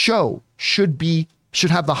 each show should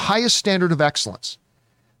have the highest standard of excellence.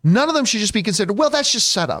 None of them should just be considered, well, that's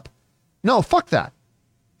just setup. No, fuck that.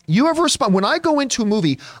 You have a response. When I go into a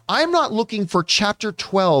movie, I'm not looking for chapter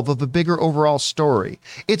 12 of a bigger overall story.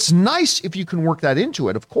 It's nice if you can work that into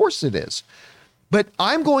it. Of course it is. But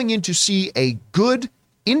I'm going in to see a good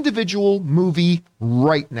individual movie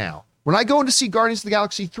right now. When I go in to see Guardians of the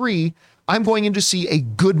Galaxy 3, I'm going in to see a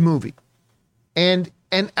good movie. And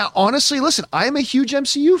honestly, listen, I'm a huge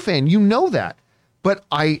MCU fan. You know that. But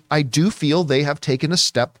I do feel they have taken a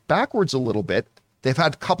step backwards a little bit. They've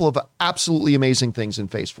had a couple of absolutely amazing things in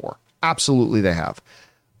Phase 4. Absolutely they have.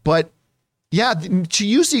 But yeah, to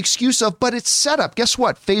use the excuse of, but it's set up. Guess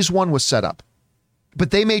what? Phase 1 was set up.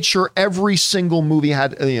 But they made sure every single movie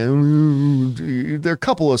had, there are a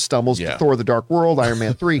couple of stumbles, Thor: The Dark World, Iron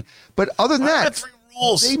Man 3. But other than that, 3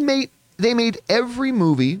 rules. They made every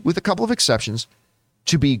movie, with a couple of exceptions,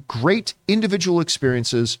 to be great individual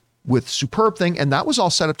experiences with superb thing, and that was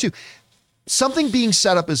all set up too. Something being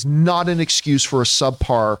set up is not an excuse for a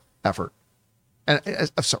subpar effort. And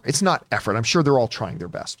I'm sorry, it's not effort. I'm sure they're all trying their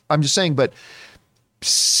best. I'm just saying, but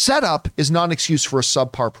setup is not an excuse for a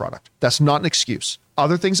subpar product. That's not an excuse.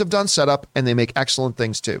 Other things have done setup, and they make excellent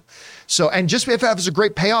things too. So, and just if it has a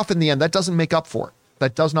great payoff in the end, that doesn't make up for it.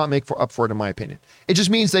 That does not make up for it, in my opinion. It just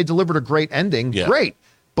means they delivered a great ending. Yeah. Great.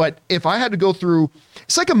 But if I had to go through,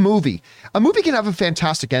 it's like a movie. A movie can have a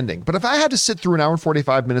fantastic ending, but if I had to sit through an hour and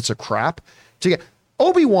 45 minutes of crap to get,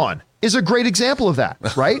 Obi-Wan is a great example of that,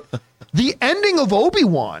 right? The ending of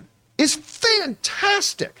Obi-Wan is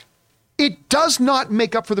fantastic. It does not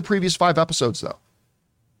make up for the previous 5 episodes, though.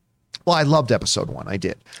 Well, I loved episode 1. I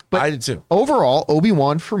did. But I did too. Overall,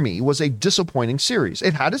 Obi-Wan for me was a disappointing series.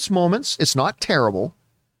 It had its moments. It's not terrible.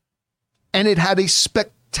 And it had a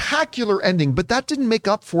spectacular ending, but that didn't make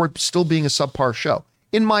up for it still being a subpar show,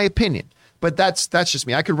 in my opinion. But that's just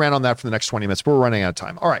me. I could rant on that for the next 20 minutes, but we're running out of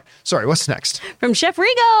time. All right. Sorry, what's next? From Chef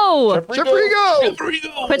Rigo. Chef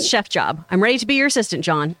Rigo. Quit chef job. I'm ready to be your assistant,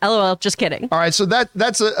 John. LOL, just kidding. All right, so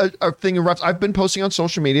that's a thing in reference. I've been posting on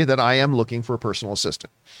social media that I am looking for a personal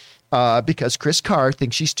assistant because Chris Carr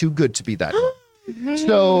thinks she's too good to be that.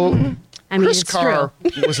 So I mean, Chris it's Carr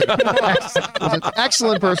true. was an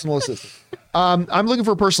excellent personal assistant. I'm looking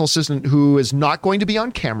for a personal assistant who is not going to be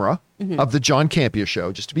on camera of the John Campea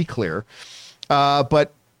show, just to be clear.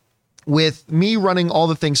 But with me running all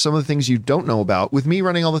the things, some of the things you don't know about, with me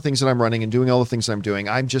running all the things that I'm running and doing all the things that I'm doing,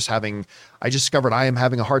 I discovered I am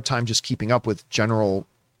having a hard time just keeping up with general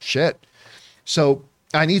shit. So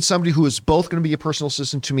I need somebody who is both going to be a personal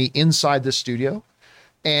assistant to me inside this studio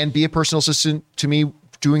and be a personal assistant to me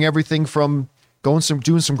doing everything from doing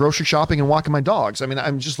some grocery shopping and walking my dogs. I mean,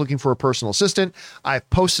 I'm just looking for a personal assistant. I've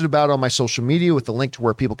posted about it on my social media with the link to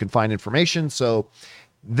where people can find information. So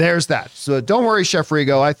there's that. So don't worry, Chef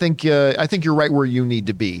Rigo. I think you're right where you need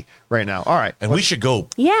to be right now. All right. And we should go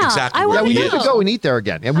Yeah, exactly I where wanna We he need is. to go and eat there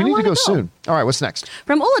again. And we I need to wanna go go. soon. All right. What's next?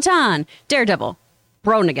 From Ulatan, Daredevil,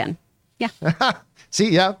 Bronigan. Yeah. See,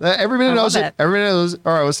 yeah, everybody I knows love it. it. Everybody knows.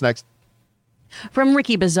 All right. What's next? From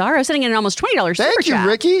Ricky Bizarro, sending in an almost $20 super Thank you, chat.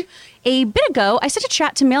 Ricky. A bit ago, I sent a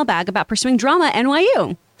chat to Mailbag about pursuing drama at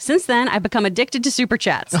NYU. Since then, I've become addicted to super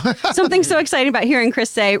chats. Something so exciting about hearing Chris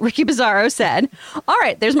say, Ricky Bizarro said, all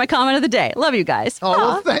right, there's my comment of the day. Love you guys. Oh, well,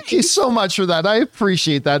 Aw. thank you so much for that. I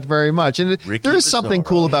appreciate that very much. And Ricky there is something Bizarro.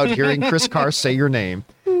 cool about hearing Chris Carr say your name.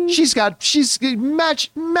 She's a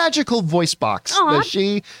magical voice box. Aw, Does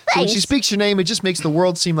she? So when she thanks. speaks your name, it just makes the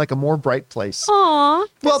world seem like a more bright place. Aw,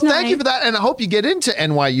 Well, that's thank you nice. for that. And I hope you get into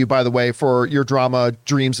NYU, by the way, for your drama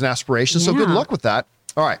dreams and aspirations. So good Yeah. luck with that.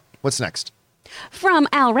 All right. What's next? From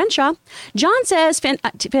Al Renshaw, John says,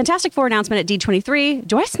 Fantastic Four announcement at D23.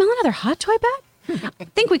 Do I smell another hot toy bet?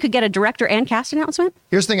 Think we could get a director and cast announcement?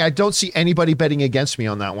 Here's the thing. I don't see anybody betting against me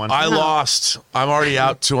on that one. I lost. I'm already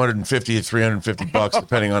out 250 to 350 bucks,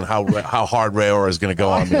 depending on how hard Rayora is going to go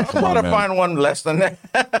on me. Come I'm on, gonna man. find one less than that.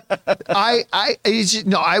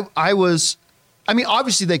 I mean,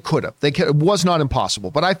 obviously they could have. It was not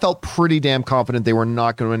impossible, but I felt pretty damn confident they were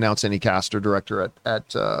not going to announce any cast or director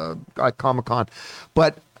at Comic-Con.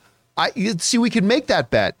 But we could make that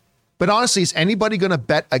bet. But honestly, is anybody going to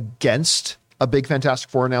bet against a big Fantastic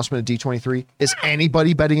Four announcement at D23? Is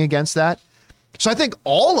anybody betting against that? So I think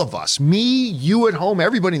all of us, me, you at home,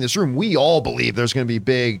 everybody in this room, we all believe there's going to be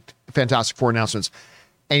big Fantastic Four announcements.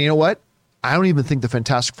 And you know what? I don't even think the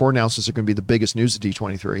Fantastic Four announcements are going to be the biggest news at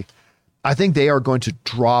D23. I think they are going to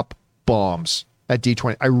drop bombs at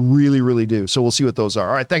D20. I really, really do. So we'll see what those are.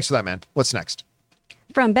 All right. Thanks for that, man. What's next?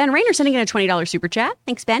 From Ben Rayner sending in a $20 super chat.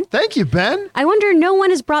 Thanks, Ben. Thank you, Ben. I wonder no one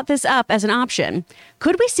has brought this up as an option.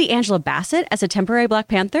 Could we see Angela Bassett as a temporary Black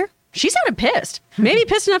Panther? She sounded pissed. Maybe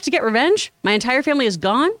pissed enough to get revenge. My entire family is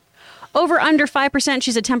gone. Over under 5%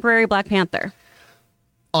 she's a temporary Black Panther.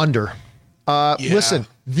 Under. Listen,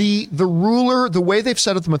 the ruler, the way they've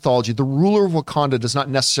set up the mythology, the ruler of Wakanda does not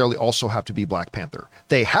necessarily also have to be Black Panther.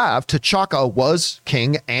 They have. T'Chaka was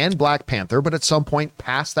king and Black Panther, but at some point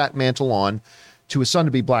passed that mantle on to his son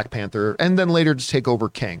to be Black Panther, and then later to take over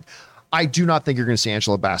king. I do not think you're going to see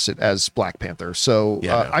Angela Bassett as Black Panther. So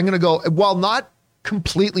I'm going to go, while not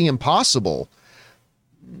completely impossible.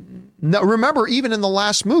 Now, remember, even in the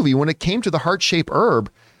last movie, when it came to the heart-shaped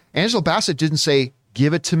herb, Angela Bassett didn't say,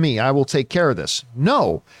 give it to me, I will take care of this.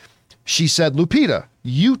 No, she said, Lupita,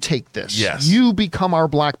 you take this. Yes. You become our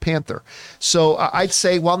Black Panther. So I'd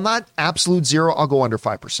say, while not absolute zero, I'll go under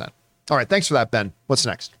 5%. All right, thanks for that, Ben. What's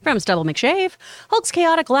next? From Stubble McShave, Hulk's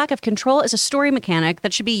chaotic lack of control is a story mechanic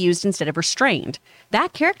that should be used instead of restrained.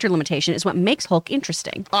 That character limitation is what makes Hulk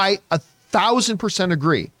interesting. I 1,000%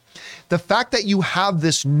 agree. The fact that you have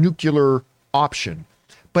this nuclear option,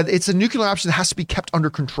 but it's a nuclear option that has to be kept under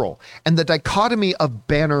control. And the dichotomy of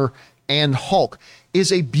Banner and Hulk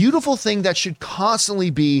is a beautiful thing that should constantly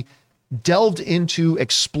be delved into,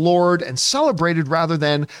 explored, and celebrated rather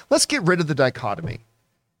than let's get rid of the dichotomy.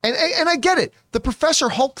 And I get it. The Professor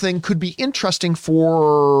Hulk thing could be interesting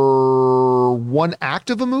for one act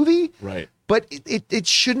of a movie. Right. But it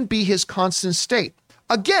shouldn't be his constant state.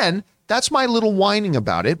 Again, that's my little whining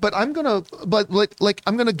about it, but I'm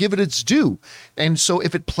gonna give it its due. And so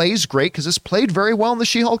if it plays great, because it's played very well in the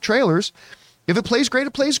She-Hulk trailers, if it plays great,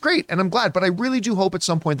 it plays great, and I'm glad. But I really do hope at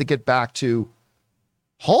some point they get back to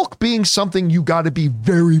Hulk being something you got to be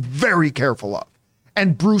very, very careful of,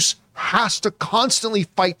 and Bruce has to constantly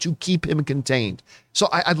fight to keep him contained. So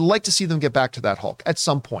I'd like to see them get back to that Hulk at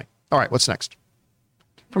some point. All right, what's next?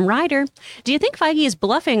 From Ryder, do you think Feige is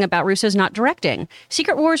bluffing about Russo's not directing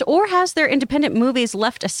Secret Wars, or has their independent movies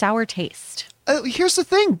left a sour taste? Here's the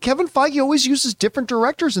thing. Kevin Feige always uses different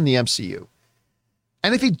directors in the MCU.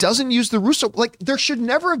 And if he doesn't use the Russo, there should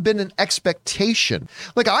never have been an expectation.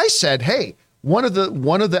 Like I said, hey, one of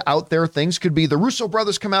the out there things could be the Russo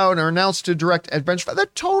brothers come out and are announced to direct Adventure.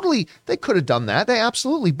 They could have done that. They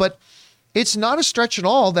absolutely, but it's not a stretch at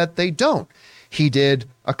all that they don't. He did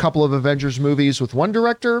a couple of Avengers movies with one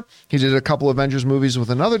director. He did a couple of Avengers movies with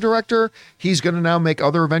another director. He's going to now make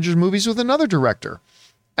other Avengers movies with another director.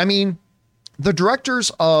 I mean, the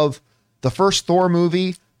directors of the first Thor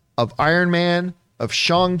movie, of Iron Man, of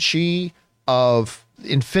Shang-Chi, of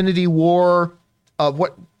Infinity War,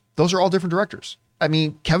 those are all different directors. I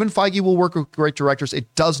mean, Kevin Feige will work with great directors.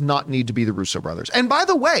 It does not need to be the Russo brothers. And by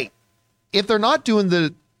the way, if they're not doing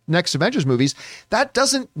the next Avengers movies, that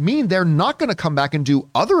doesn't mean they're not going to come back and do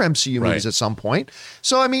other MCU movies at some point.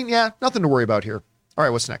 So, I mean, yeah, nothing to worry about here. All right,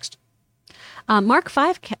 what's next? Mark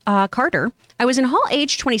 5 Carter, I was in Hall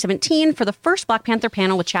H 2017 for the first Black Panther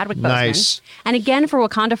panel with Chadwick Boseman. Nice. And again for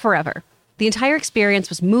Wakanda Forever. The entire experience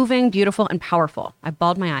was moving, beautiful, and powerful. I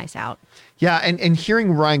bawled my eyes out. Yeah, and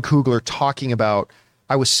hearing Ryan Coogler talking about,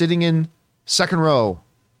 I was sitting in second row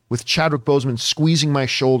with Chadwick Boseman squeezing my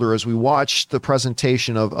shoulder as we watched the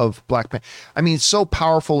presentation of Black Panther. I mean, it's so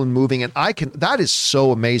powerful and moving, and that is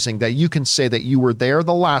so amazing that you can say that you were there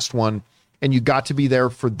the last one and you got to be there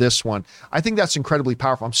for this one. I think that's incredibly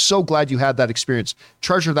powerful. I'm so glad you had that experience.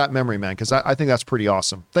 Treasure that memory, man, because I think that's pretty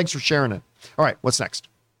awesome. Thanks for sharing it. All right, what's next?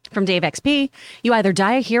 From Dave XP, you either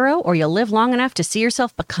die a hero or you live long enough to see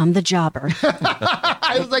yourself become the jobber.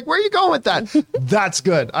 I was like, where are you going with that? That's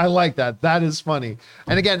good. I like that. That is funny.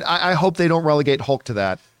 And again, I hope they don't relegate Hulk to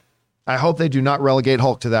that. I hope they do not relegate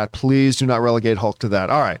Hulk to that. Please do not relegate Hulk to that.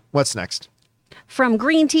 All right, what's next? From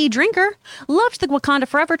Green Tea Drinker, loved the Wakanda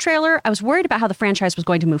Forever trailer. I was worried about how the franchise was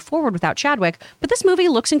going to move forward without Chadwick, but this movie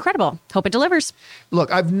looks incredible. Hope it delivers.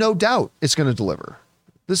 Look, I've no doubt it's going to deliver.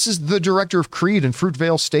 This is the director of Creed and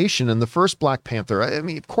Fruitvale Station and the first Black Panther. I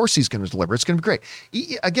mean, of course he's going to deliver. It's going to be great.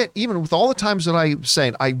 Again, even with all the times that I'm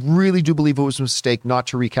saying, I really do believe it was a mistake not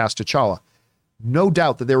to recast T'Challa. No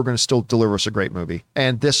doubt that they were going to still deliver us a great movie.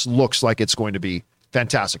 And this looks like it's going to be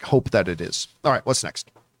fantastic. Hope that it is. All right, what's next?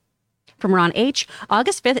 From Ron H,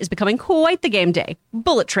 August 5th is becoming quite the game day.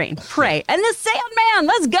 Bullet Train, Prey, and the Sandman.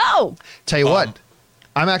 Let's go. Tell you what,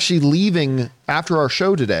 I'm actually leaving after our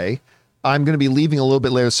show today. I'm going to be leaving a little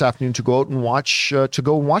bit later this afternoon to go out and watch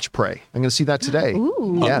Prey. I'm going to see that today.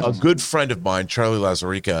 Yeah. A good friend of mine, Charlie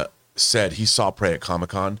Lazarica, said he saw Prey at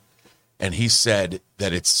Comic-Con, and he said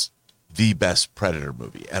that it's the best Predator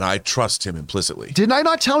movie, and I trust him implicitly. Didn't I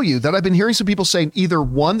not tell you that I've been hearing some people saying either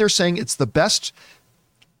one, they're saying it's the best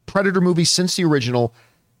Predator movie since the original,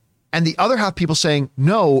 and the other half people saying,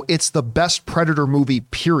 no, it's the best Predator movie,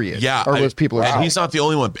 period. Yeah. Or those people are and saying. he's not the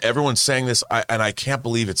only one. Everyone's saying this, and I can't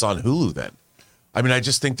believe it's on Hulu then. I mean, I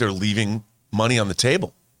just think they're leaving money on the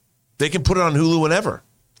table. They can put it on Hulu whenever.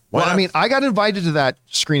 Why Well, I not? mean, I got invited to that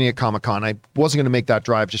screening at Comic-Con. I wasn't going to make that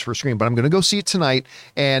drive just for a screen, but I'm going to go see it tonight,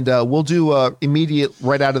 and we'll do immediate,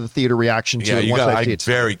 right out of the theater reaction to yeah, it you once got. I see I'm it.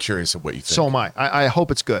 very curious of what you think. So am I. I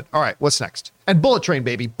hope it's good. All right, what's next? And Bullet Train,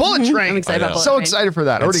 baby. Bullet Train. I'm excited I about know. Bullet So Train. excited for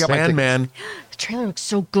that. I And already got my ticket. Sandman. The trailer looks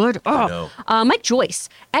so good. know. Oh, Mike Joyce,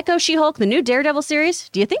 Echo She-Hulk, the new Daredevil series.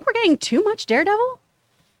 Do you think we're getting too much Daredevil?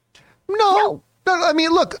 No. I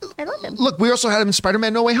mean, look. I love him. Look, we also had him in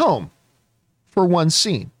Spider-Man No Way Home for one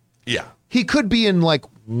scene. Yeah. He could be in like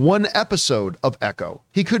one episode of Echo.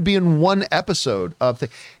 He could be in one episode of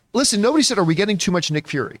Listen, nobody said, are we getting too much Nick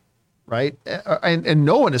Fury? Right? And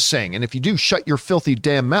no one is saying, and if you do, shut your filthy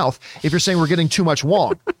damn mouth. If you're saying we're getting too much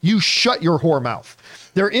Wong, you shut your whore mouth.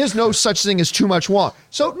 There is no such thing as too much Wong.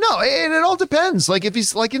 So no, and it all depends. Like if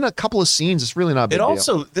he's like in a couple of scenes, it's really not a big It deal.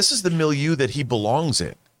 also, this is the milieu that he belongs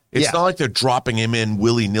in. It's Yeah. not like they're dropping him in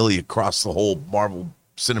willy-nilly across the whole Marvel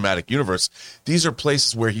Cinematic Universe. These are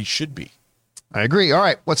places where he should be. I agree. All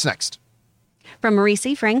right, what's next? From Marie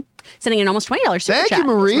Seafring, sending in almost $20 super Thank chat. you,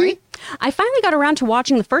 Marie. I finally got around to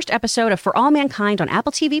watching the first episode of For All Mankind on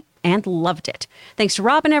Apple TV and loved it. Thanks to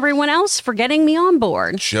Rob and everyone else for getting me on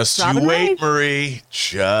board. Just Rob you and wait, Ray. Marie.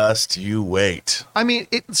 Just you wait. I mean,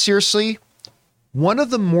 seriously, one of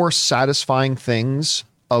the more satisfying things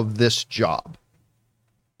of this job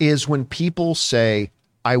is when people say,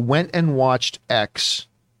 I went and watched X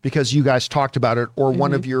because you guys talked about it, or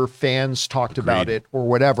one of your fans talked about it, or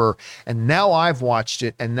whatever, and now I've watched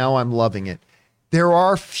it and now I'm loving it. There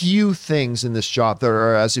are few things in this job that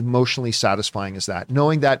are as emotionally satisfying as that.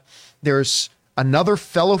 Knowing that there's another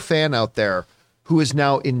fellow fan out there who is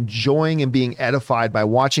now enjoying and being edified by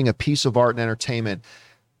watching a piece of art and entertainment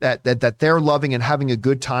that they're loving and having a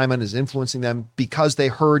good time and is influencing them because they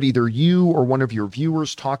heard either you or one of your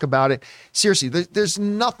viewers talk about it. Seriously, there's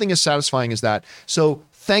nothing as satisfying as that. So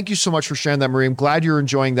thank you so much for sharing that, Marie. I'm glad you're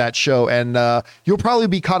enjoying that show, and you'll probably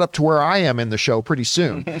be caught up to where I am in the show pretty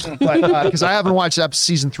soon, but because I haven't watched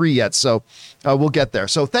season 3 yet, so we'll get there.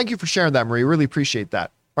 So thank you for sharing that, Marie. Really appreciate that.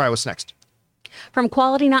 All right, what's next? From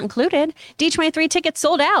Quality Not Included, D23 tickets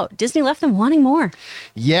sold out. Disney left them wanting more.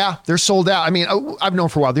 Yeah, they're sold out. I mean, I've known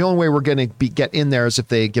for a while. The only way we're going to get in there is if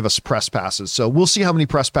they give us press passes. So we'll see how many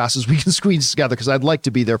press passes we can squeeze together because I'd like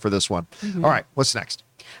to be there for this one. All right, what's next?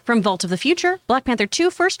 From Vault of the Future, Black Panther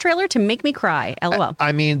 2 first trailer to make me cry. LOL.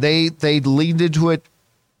 I mean, they leaned into it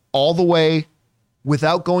all the way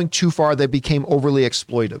without going too far. They became overly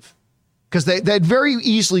exploitive. Because they very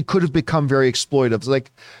easily could have become very exploitive. It's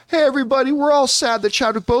like, hey, everybody, we're all sad that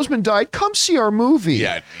Chadwick Boseman died. Come see our movie.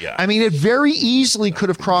 Yeah. I mean, it very easily could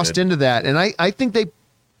have crossed into that. And I think they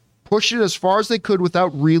pushed it as far as they could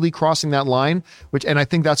without really crossing that line, and I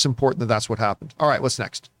think that's important that that's what happened. All right, what's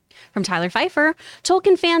next? From Tyler Pfeiffer,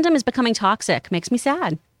 Tolkien fandom is becoming toxic. Makes me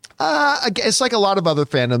sad. It's like a lot of other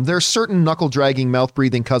fandom. There's certain knuckle-dragging,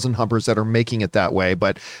 mouth-breathing cousin humpers that are making it that way,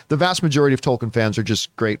 but the vast majority of Tolkien fans are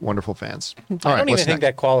just great, wonderful fans. All I right, don't even what's think next?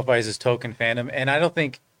 that qualifies as Token fandom, and I don't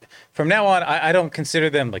think from now on I don't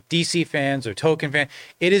consider them like DC fans or Token fan.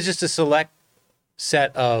 It is just a select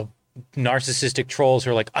set of narcissistic trolls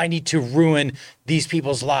who are like, I need to ruin these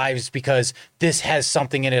people's lives because this has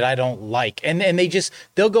something in it I don't like, and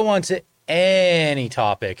they'll go on to any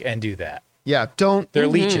topic and do that. Yeah, don't They're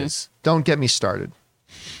leeches. Don't get me started.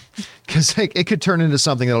 Because it could turn into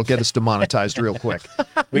something that'll get us demonetized real quick.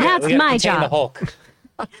 We That's gotta my contain the job. Hulk.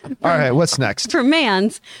 All right, what's next? For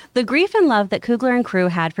Mans, the grief and love that Coogler and crew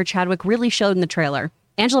had for Chadwick really showed in the trailer.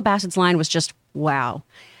 Angela Bassett's line was just, wow.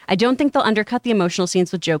 I don't think they'll undercut the emotional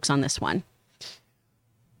scenes with jokes on this one.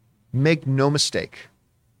 Make no mistake.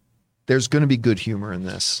 There's going to be good humor in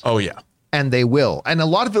this. Oh, yeah. And they will. And a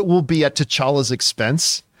lot of it will be at T'Challa's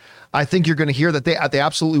expense. I think you're going to hear that they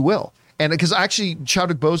absolutely will. And because actually Ryan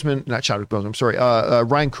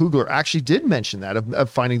Coogler actually did mention that of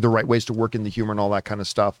finding the right ways to work in the humor and all that kind of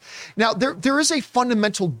stuff. Now, there is a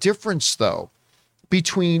fundamental difference, though,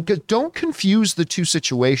 between, because don't confuse the two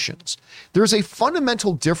situations. There's a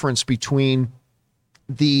fundamental difference between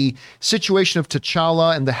the situation of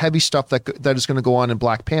T'Challa and the heavy stuff that is going to go on in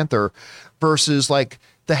Black Panther versus like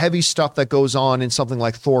the heavy stuff that goes on in something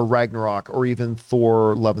like Thor Ragnarok or even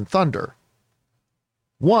Thor Love and Thunder.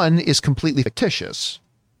 One is completely fictitious.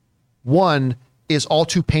 One is all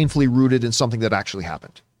too painfully rooted in something that actually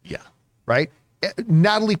happened. Yeah. Right?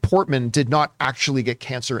 Natalie Portman did not actually get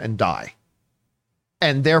cancer and die.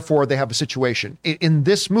 And therefore they have a situation. In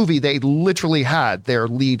this movie, they literally had their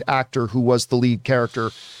lead actor, who was the lead character,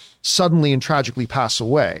 suddenly and tragically pass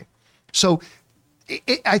away. So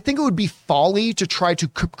I think it would be folly to try to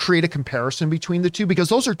create a comparison between the two, because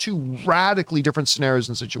those are two radically different scenarios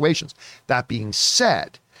and situations. That being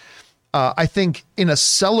said, I think in a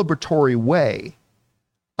celebratory way,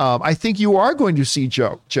 I think you are going to see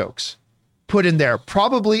jokes put in there,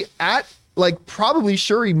 probably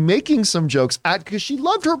Shuri making some jokes because she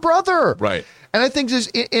loved her brother. Right. And I think this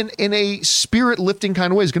in a spirit lifting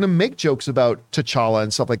kind of way is going to make jokes about T'Challa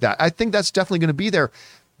and stuff like that. I think that's definitely going to be there.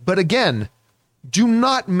 But again, do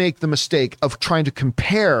not make the mistake of trying to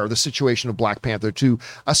compare the situation of Black Panther to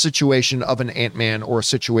a situation of an Ant-Man or a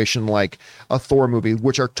situation like a Thor movie,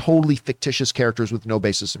 which are totally fictitious characters with no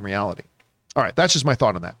basis in reality. All right, that's just my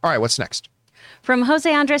thought on that. All right, what's next? From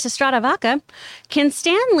Jose Andres Estrada Vaca, can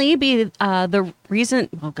Stan Lee be the reason,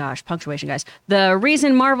 oh gosh, punctuation, guys, the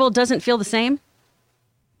reason Marvel doesn't feel the same?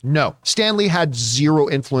 No. Stan Lee had zero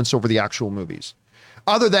influence over the actual movies,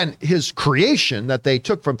 other than his creation that they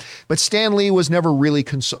took from. But Stan Lee was never really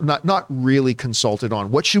not really consulted on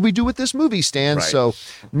what should we do with this movie, Stan. Right. So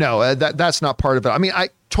no, that's not part of it. I mean, I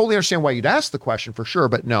totally understand why you'd ask the question for sure,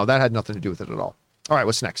 but no, that had nothing to do with it at all. All right,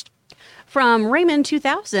 what's next? From Raymond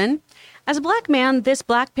 2000, as a black man, this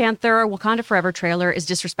Black Panther Wakanda Forever trailer is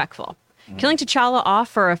disrespectful. Killing T'Challa off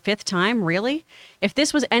for a fifth time, really? If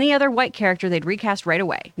this was any other white character, they'd recast right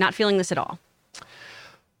away. Not feeling this at all.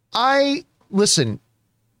 Listen,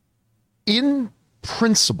 in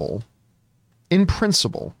principle,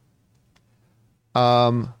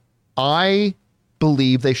 I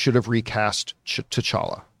believe they should have recast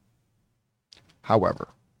T'Challa. However,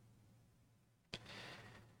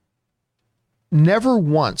 never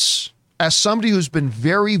once, as somebody who's been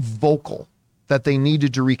very vocal that they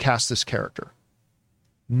needed to recast this character,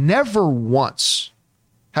 never once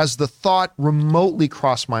has the thought remotely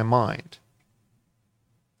crossed my mind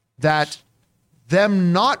that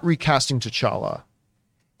them not recasting T'Challa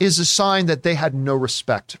is a sign that they had no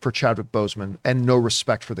respect for Chadwick Boseman and no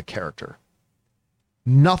respect for the character.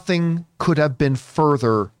 Nothing could have been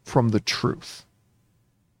further from the truth.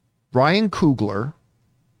 Ryan Coogler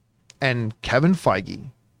and Kevin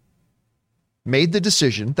Feige made the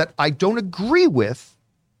decision that I don't agree with,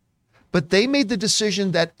 but they made the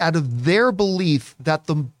decision that out of their belief that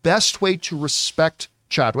the best way to respect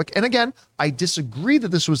Chadwick, and again, I disagree that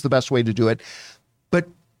this was the best way to do it, but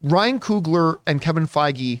Ryan Coogler and Kevin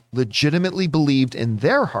Feige legitimately believed in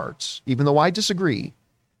their hearts, even though I disagree,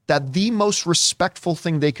 that the most respectful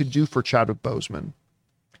thing they could do for Chadwick Boseman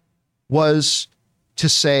was to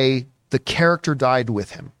say the character died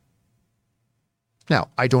with him. Now,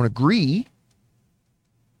 I don't agree,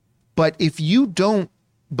 but if you don't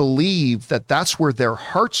believe that that's where their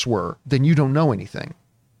hearts were, then you don't know anything.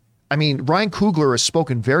 I mean, Ryan Coogler has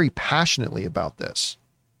spoken very passionately about this.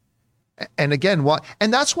 And again,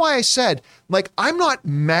 and that's why I said, like, I'm not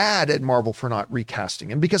mad at Marvel for not recasting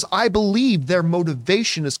him, because I believe their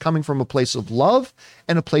motivation is coming from a place of love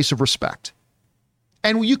and a place of respect.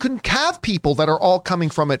 And you can have people that are all coming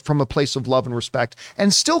from it from a place of love and respect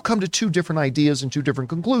and still come to two different ideas and two different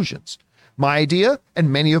conclusions. My idea,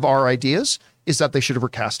 and many of our ideas, is that they should have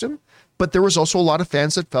recast him, but there was also a lot of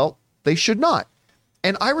fans that felt they should not.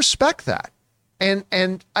 And I respect that. And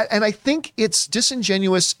I think it's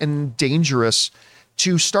disingenuous and dangerous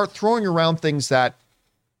to start throwing around things that,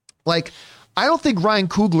 like, I don't think Ryan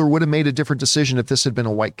Coogler would have made a different decision if this had been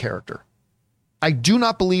a white character. I do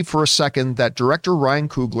not believe for a second that director Ryan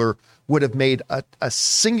Coogler would have made a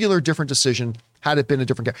singular different decision had it been a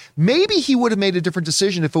different character. Maybe he would have made a different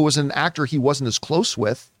decision if it was an actor he wasn't as close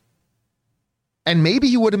with. And maybe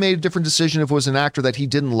he would have made a different decision if it was an actor that he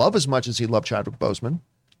didn't love as much as he loved Chadwick Boseman.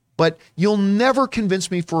 But you'll never convince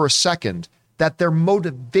me for a second that their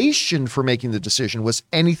motivation for making the decision was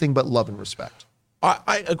anything but love and respect.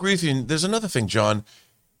 I agree with you. And there's another thing, John.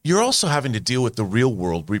 You're also having to deal with the real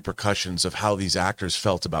world repercussions of how these actors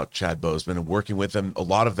felt about Chad Boseman and working with him. A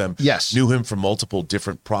lot of them knew him from multiple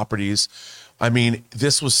different properties. I mean,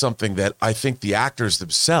 this was something that I think the actors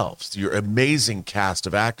themselves, your amazing cast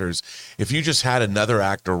of actors, if you just had another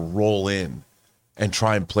actor roll in and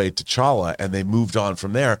try and play T'Challa, and they moved on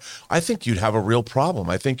from there, I think you'd have a real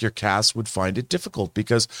problem. I think your cast would find it difficult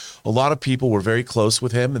because a lot of people were very close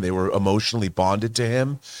with him and they were emotionally bonded to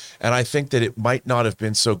him. And I think that it might not have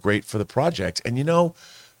been so great for the project. And,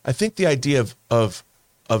 I think the idea of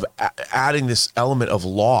adding this element of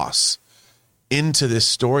loss into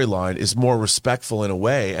this storyline is more respectful in a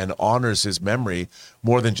way and honors his memory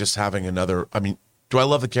more than just having another. I mean, do I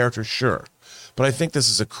love the character? Sure. But I think this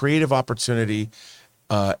is a creative opportunity,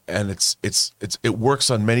 and it works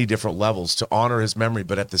on many different levels to honor his memory,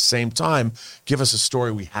 but at the same time, give us a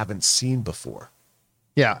story we haven't seen before.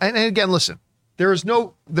 Yeah, and again, listen, there was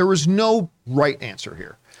no right answer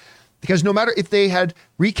here, because no matter if they had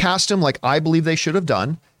recast him like I believe they should have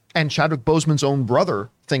done, and Chadwick Boseman's own brother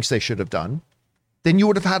thinks they should have done, then you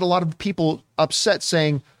would have had a lot of people upset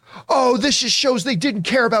saying, oh, this just shows they didn't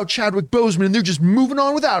care about Chadwick Boseman and they're just moving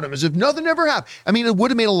on without him as if nothing ever happened. I mean, it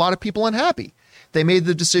would have made a lot of people unhappy. They made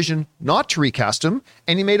the decision not to recast him,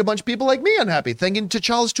 and he made a bunch of people like me unhappy, thinking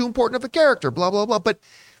T'Challa's too important of a character, blah, blah, blah. But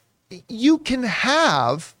you can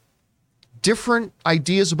have different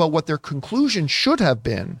ideas about what their conclusion should have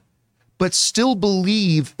been, but still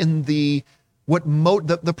believe in the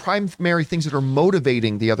primary things that are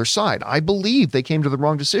motivating the other side. I believe they came to the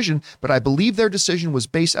wrong decision, but I believe their decision was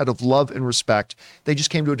based out of love and respect. They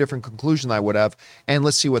just came to a different conclusion than I would have, and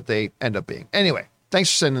let's see what they end up being. Anyway, thanks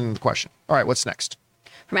for sending in the question. All right, what's next?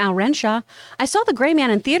 From Al Renshaw, I saw The Gray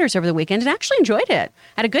Man in theaters over the weekend and actually enjoyed it.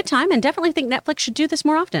 Had a good time and definitely think Netflix should do this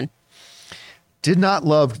more often. Did not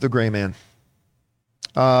love The Gray Man.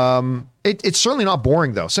 It's certainly not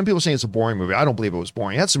boring though. Some people say it's a boring movie. I don't believe it was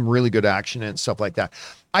boring. It had some really good action and stuff like that.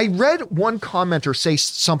 I read one commenter say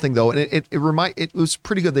something though, and it was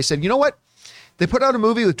pretty good. They said, you know what? They put out a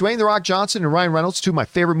movie with Dwayne "The Rock" Johnson and Ryan Reynolds, two of my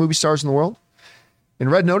favorite movie stars in the world, in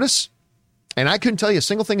Red Notice. And I couldn't tell you a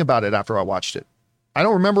single thing about it after I watched it. I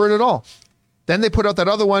don't remember it at all. Then they put out that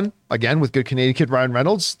other one, again, with good Canadian kid Ryan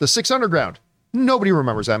Reynolds, The Six Underground. Nobody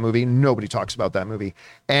remembers that movie. Nobody talks about that movie.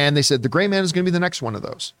 And they said The Gray Man is going to be the next one of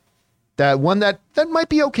those. That one that might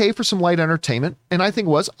be okay for some light entertainment. And I think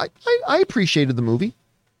it was. I appreciated the movie.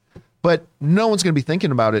 But no one's going to be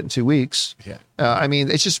thinking about it in 2 weeks. Yeah. I mean,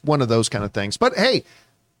 it's just one of those kind of things. But hey,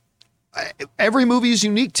 every movie is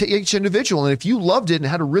unique to each individual. And if you loved it and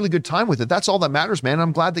had a really good time with it, that's all that matters, man.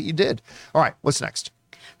 I'm glad that you did. All right, what's next?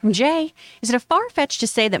 From Jay, is it a far-fetched to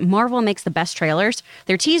say that Marvel makes the best trailers?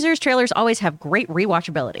 Their trailers always have great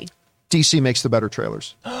rewatchability. DC makes the better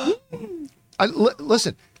trailers.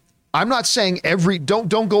 Listen, I'm not saying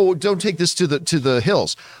don't take this to the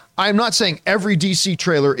hills. I'm not saying every DC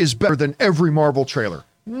trailer is better than every Marvel trailer.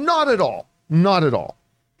 Not at all. Not at all.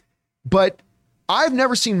 But I've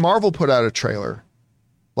never seen Marvel put out a trailer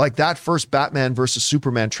like that first Batman versus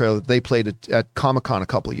Superman trailer that they played at Comic-Con a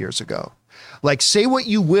couple of years ago. Like, say what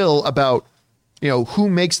you will about, who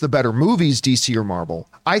makes the better movies, DC or Marvel.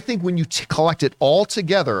 I think when you collect it all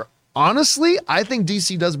together, honestly, I think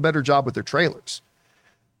DC does a better job with their trailers.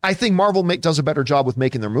 I think Marvel does a better job with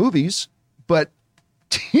making their movies, but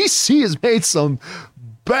DC has made some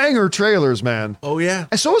banger trailers, man. Oh, yeah.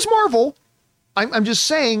 And so is Marvel. I'm just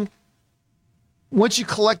saying, once you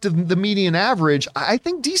collect the median average, I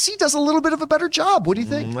think DC does a little bit of a better job. What do you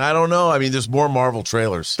think? I don't know. I mean, there's more Marvel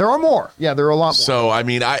trailers. There are more. Yeah, there are a lot more. So, I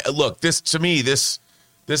mean, this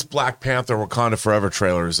Black Panther Wakanda Forever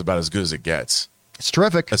trailer is about as good as it gets. It's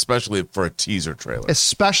terrific. Especially for a teaser trailer.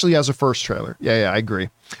 Especially as a first trailer. Yeah, I agree.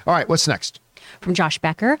 All right, what's next? From Josh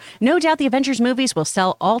Becker, no doubt the Avengers movies will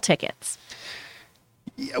sell all tickets.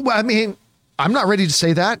 Yeah, well, I mean, I'm not ready to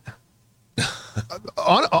say that.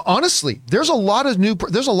 Honestly, there's a lot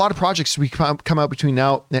of projects we come out between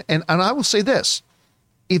now and I will say this: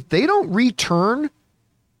 if they don't return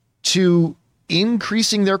to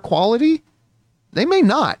increasing their quality, they may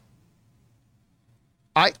not.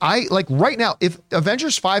 I like right now, if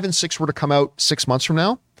Avengers 5 and 6 were to come out 6 months from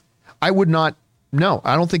now, I would not. No,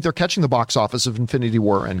 I don't think they're catching the box office of Infinity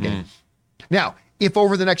War Endgame. Now, if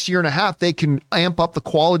over the next year and a half they can amp up the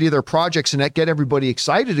quality of their projects and get everybody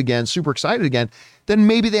excited again, super excited again, then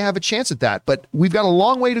maybe they have a chance at that. But we've got a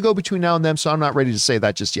long way to go between now and then, so I'm not ready to say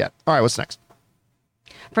that just yet. All right, what's next?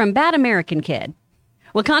 From Bad American Kid,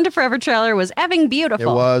 Wakanda Forever trailer was effing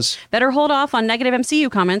beautiful. It was. Better hold off on negative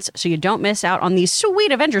MCU comments so you don't miss out on these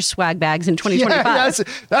sweet Avengers swag bags in 2025. Yeah,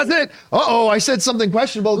 that's it. Uh-oh, I said something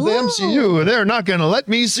questionable to the MCU. They're not going to let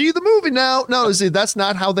me see the movie now. No, see, that's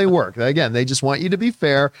not how they work. Again, they just want you to be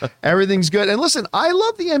fair. Everything's good. And listen, I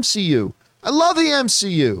love the MCU.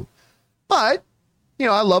 But,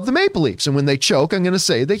 I love the Maple Leafs. And when they choke, I'm going to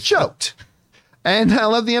say they choked. And I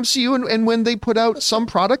love the MCU. And when they put out some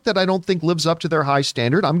product that I don't think lives up to their high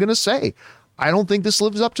standard, I'm going to say, I don't think this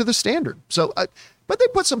lives up to the standard. So, but they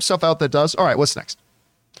put some stuff out that does. All right, what's next?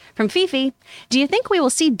 From Fifi, do you think we will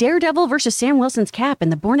see Daredevil versus Sam Wilson's Cap in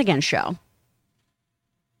the Born Again show?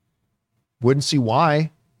 Wouldn't see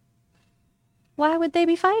why. Why would they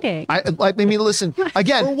be fighting? I mean, listen,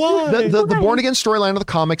 again, the Born Again storyline of the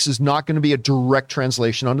comics is not going to be a direct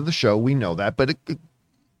translation onto the show. We know that, but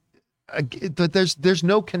there's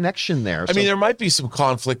no connection there. I mean, there might be some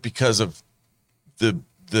conflict because of the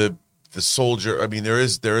soldier. I mean, there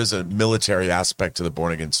is a military aspect to the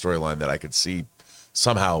Born Again storyline that I could see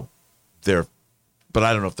somehow there, but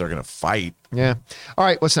I don't know if they're going to fight. Yeah. All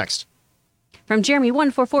right, what's next? From Jeremy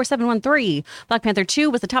 144713, Black Panther 2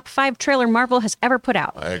 was the top 5 trailer Marvel has ever put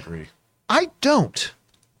out. I agree. I don't.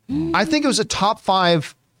 I think it was a top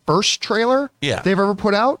 5 first trailer they've ever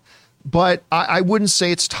put out, but I wouldn't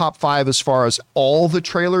say it's top 5 as far as all the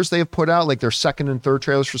trailers they have put out, like their second and third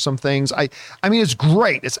trailers for some things. I mean, it's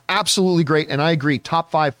great. It's absolutely great. And I agree,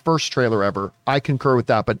 top 5 first trailer ever. I concur with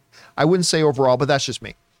that, but I wouldn't say overall, but that's just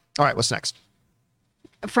me. All right, what's next?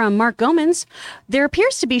 From Mark Gomans, there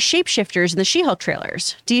appears to be shapeshifters in the She-Hulk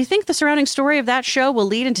trailers. Do you think the surrounding story of that show will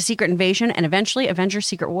lead into Secret Invasion and eventually Avengers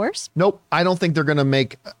Secret Wars? Nope. I don't think they're going to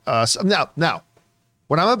make us. Now,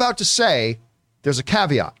 what I'm about to say, there's a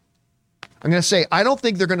caveat. I'm going to say, I don't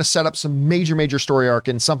think they're going to set up some major story arc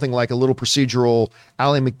in something like a little procedural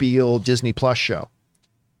Ally McBeal Disney Plus show.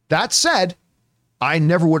 That said, I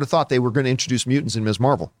never would have thought they were going to introduce mutants in Ms.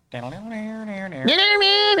 Marvel. And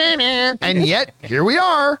yet, here we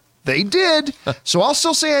are. They did. So I'll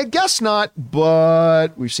still say I guess not, but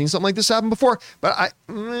we've seen something like this happen before. But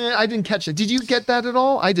I didn't catch it. Did you get that at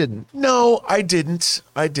all? I didn't. No, I didn't.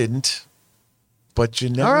 But you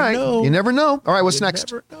never know. You never know. All right, what's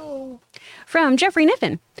next? Never know. From Jeffrey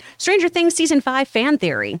Niffen, Stranger Things Season 5 fan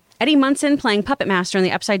theory. Eddie Munson playing Puppet Master in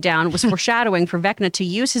the Upside Down was foreshadowing for Vecna to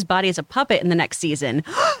use his body as a puppet in the next season.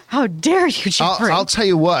 How dare you, Jeffrey? I'll tell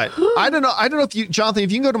you what. I don't know if you, Jonathan,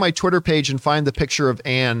 if you can go to my Twitter page and find the picture of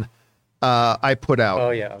Anne I put out.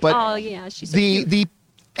 Oh, yeah. But she's so cute. the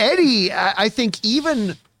Eddie, I think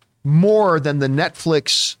even more than the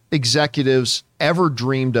Netflix executives ever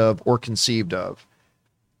dreamed of or conceived of,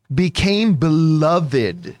 became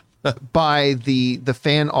beloved by the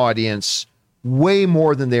fan audience way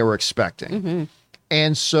more than they were expecting. Mm-hmm.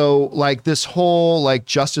 And so like this whole like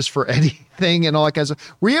justice for Eddie thing and all that kind of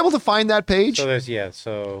stuff. Were you able to find that page?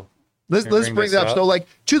 So Let's bring that up. So like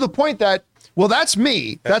to the point that, well, that's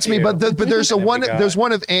me. That's me. you. But there's there's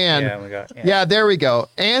one of Anne. Yeah, we got Anne. Yeah, there we go.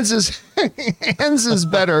 Anne's is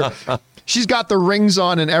better. She's got the rings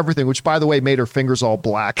on and everything, which by the way made her fingers all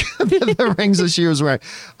black. The rings that she was wearing.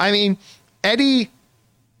 I memean, Eddie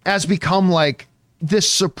has become like this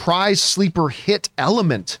surprise sleeper hit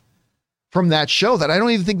element from that show that I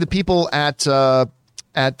don't even think the people at the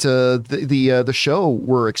show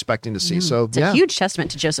were expecting to see. So It's a huge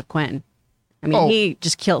testament to Joseph Quinn. I mean, he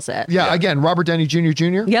just kills it. Yeah, again, Robert Downey Jr.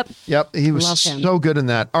 Jr. Yep. He was so good in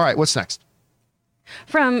that. All right, what's next?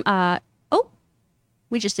 From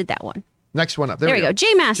we just did that one. Next one up. There we go.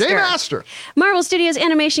 J Master. J Master. Marvel Studios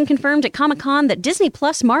Animation confirmed at Comic-Con that Disney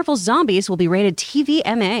Plus Marvel Zombies will be rated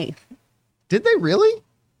TVMA. Did they really?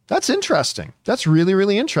 That's interesting. That's really,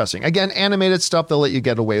 really interesting. Again, animated stuff, they'll let you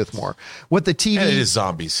get away with more. With the TV. And it is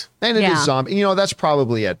zombies. And it is zombie. You know, that's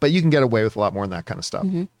probably it. But you can get away with a lot more than that kind of stuff.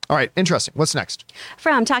 Mm-hmm. All right, interesting. What's next?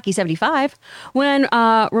 From Taki75, when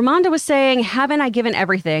Ramonda was saying, "Haven't I given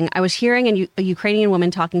everything?" I was hearing a Ukrainian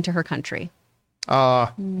woman talking to her country.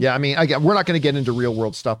 Yeah, I mean, again, we're not going to get into real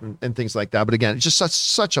world stuff and things like that. But again, it's just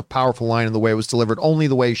such a powerful line in the way it was delivered, only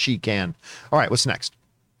the way she can. All right, what's next?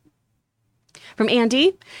 From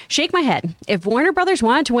Andy, shake my head. If Warner Brothers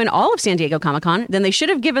wanted to win all of San Diego Comic-Con, then they should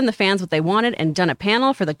have given the fans what they wanted and done a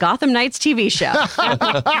panel for the Gotham Knights TV show.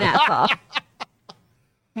 That's all.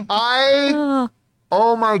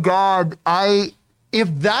 Oh my God. If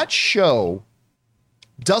that show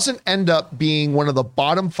doesn't end up being one of the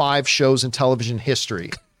bottom 5 shows in television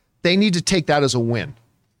history, they need to take that as a win.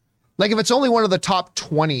 Like if it's only one of the top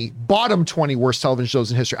 20, bottom 20 worst television shows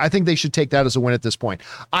in history, I think they should take that as a win at this point.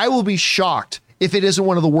 I will be shocked if it isn't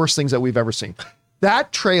one of the worst things that we've ever seen.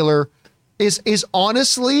 That trailer is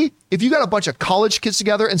honestly, if you got a bunch of college kids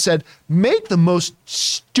together and said, make the most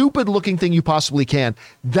stupid looking thing you possibly can,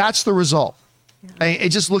 that's the result. It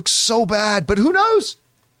just looks so bad, but who knows?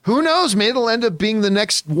 Who knows? Maybe it'll end up being the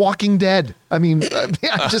next Walking Dead. I mean,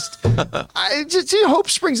 I just hope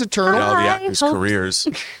springs eternal. All the actors' careers.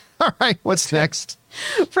 All right, what's next?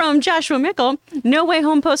 From Joshua Mickle, No Way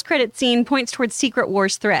Home post-credit scene points towards Secret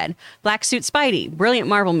Wars thread. Black suit Spidey, brilliant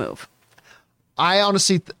Marvel move. I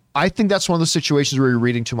honestly, I think that's one of those situations where you're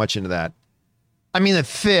reading too much into that. I mean, it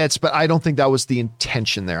fits, but I don't think that was the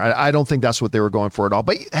intention there. I don't think that's what they were going for at all.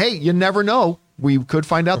 But hey, you never know. We could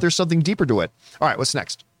find out there's something deeper to it. All right, what's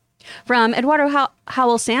next? From Eduardo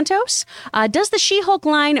Howell Santos, does the She-Hulk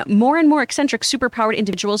line, more and more eccentric superpowered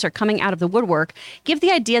individuals are coming out of the woodwork, give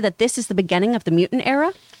the idea that this is the beginning of the mutant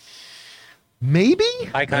era? Maybe.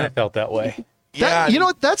 I kind of felt that way. You know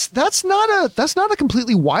what? That's not a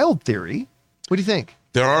completely wild theory. What do you think?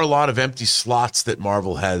 There are a lot of empty slots that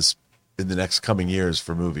Marvel has in the next coming years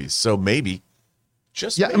for movies. So maybe.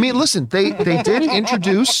 Yeah, I mean, listen, they did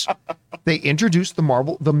introduce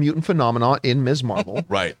the mutant phenomenon in Ms. Marvel.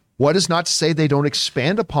 Right. What is not to say they don't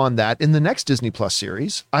expand upon that in the next Disney Plus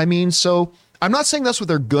series? I mean, so I'm not saying that's what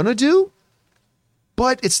they're gonna do,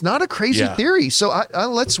 but it's not a crazy theory. So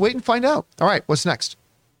let's wait and find out. All right, what's next?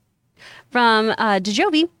 From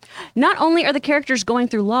Djovi, not only are the characters going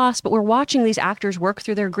through loss, but we're watching these actors work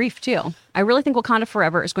through their grief too. I really think Wakanda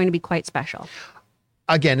Forever is going to be quite special.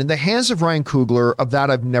 Again, in the hands of Ryan Coogler, of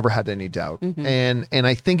that I've never had any doubt. And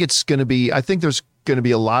I think it's going to be, I think there's going to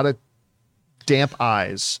be a lot of damp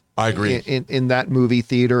eyes. I agree. In that movie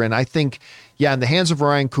theater. And I think, in the hands of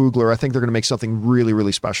Ryan Coogler, I think they're going to make something really,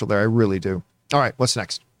 really special there. I really do. All right, what's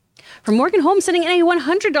next? From Morgan Holmes sending in a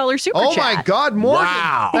 $100 super chat. Oh my God, Morgan.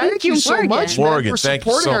 Wow. Thank you so Morgan. much, Morgan, man, for thank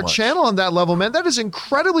you supporting so our much. channel on that level, man. That is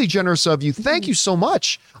incredibly generous of you. Thank you so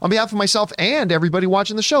much. On behalf of myself and everybody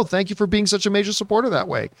watching the show, thank you for being such a major supporter that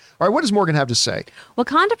way. All right, what does Morgan have to say?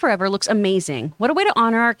 Wakanda Forever looks amazing. What a way to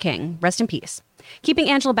honor our king. Rest in peace. Keeping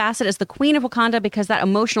Angela Bassett as the queen of Wakanda because that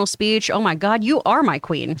emotional speech, oh my God, you are my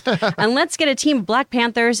queen. And let's get a team of Black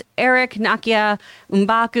Panthers, Eric, Nakia,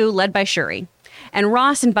 M'Baku, led by Shuri. And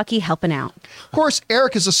Ross and Bucky helping out. Of course,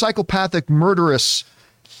 Eric is a psychopathic, murderous,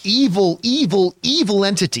 evil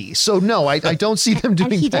entity. So no, I don't see them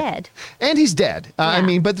doing And he that. dead. And he's dead. I Yeah.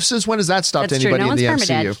 mean, but since when has that stopped That's true. anybody No in the one's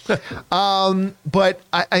MCU? But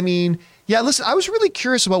I mean, listen, I was really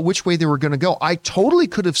curious about which way they were going to go. I totally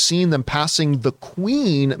could have seen them passing the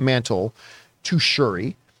queen mantle to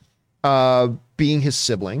Shuri, being his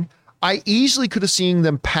sibling. I easily could have seen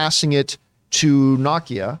them passing it to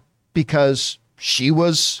Nakia because she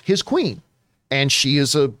was his queen, and she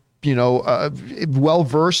is well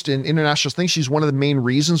versed in international things. She's one of the main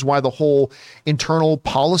reasons why the whole internal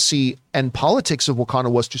policy and politics of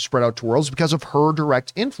Wakanda was to spread out to worlds because of her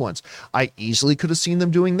direct influence. I easily could have seen them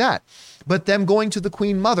doing that, but them going to the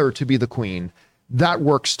Queen Mother to be the queen, that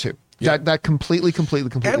works too. Yeah. That completely.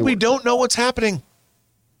 And we works. don't know what's happening.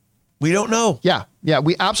 We don't know. Yeah,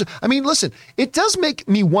 we absolutely. I mean, listen, it does make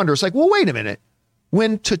me wonder. It's like, well, wait a minute.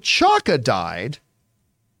 When T'Chaka died,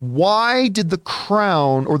 why did the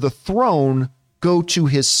crown or the throne go to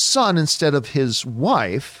his son instead of his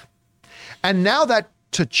wife? And now that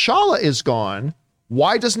T'Challa is gone,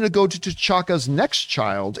 why doesn't it go to T'Chaka's next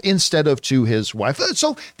child instead of to his wife?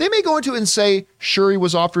 So they may go into it and say Shuri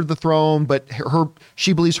was offered the throne, but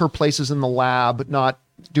she believes her place is in the lab, not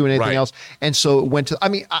doing anything Right. else. And so it went to, I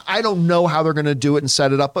mean, I don't know how they're going to do it and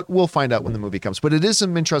set it up, but we'll find out when the movie comes. But it is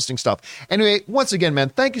some interesting stuff. Anyway, once again, man,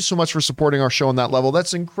 thank you so much for supporting our show on that level.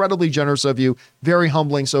 That's incredibly generous of you. Very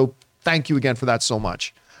humbling. So thank you again for that so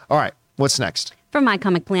much. All right, what's next? From My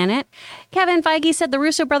Comic Planet, Kevin Feige said the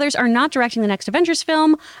Russo brothers are not directing the next Avengers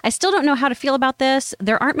film. I still don't know how to feel about this.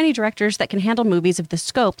 There aren't many directors that can handle movies of this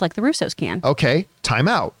scope like the Russos can. Okay, time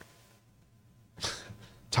out.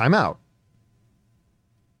 Time out.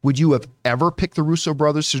 Would you have ever picked the Russo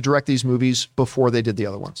brothers to direct these movies before they did the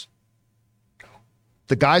other ones?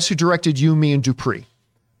 The guys who directed You, Me, and Dupree.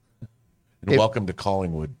 And welcome to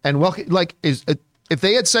Collingwood. And if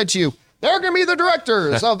they had said to you, they're going to be the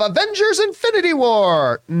directors of Avengers Infinity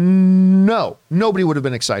War. No, nobody would have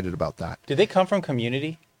been excited about that. Did they come from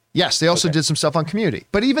Community? Yes, they also did some stuff on Community.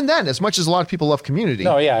 But even then, as much as a lot of people love Community,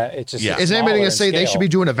 No, yeah, it's just Yeah. is anybody smaller going in to say they scale. should be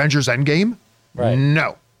doing Avengers Endgame? Right.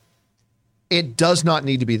 No. It does not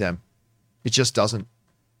need to be them. It just doesn't.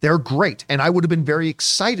 They're great. And I would have been very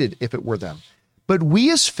excited if it were them. But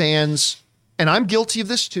we as fans, and I'm guilty of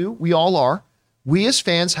this too, we all are, we as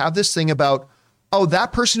fans have this thing about, oh,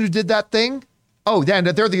 that person who did that thing, oh, then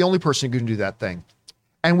they're the only person who can do that thing.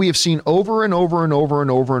 And we have seen over and over and over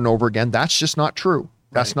and over and over again, that's just not true.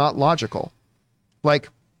 That's not logical. Like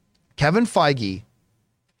Kevin Feige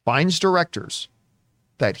finds directors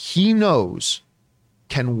that he knows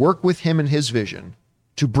can work with him and his vision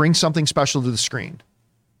to bring something special to the screen.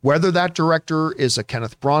 Whether that director is a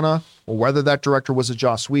Kenneth Branagh, or whether that director was a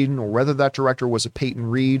Joss Whedon, or whether that director was a Peyton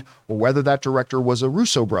Reed, or whether that director was a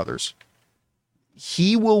Russo brothers,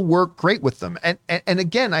 he will work great with them. And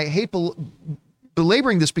again, I hate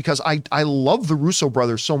belaboring this because I love the Russo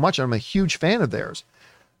brothers so much. I'm a huge fan of theirs.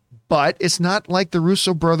 But it's not like the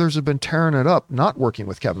Russo brothers have been tearing it up, not working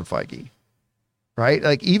with Kevin Feige, right?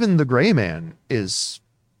 Like even the Gray Man is,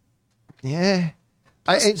 yeah.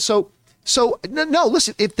 So no,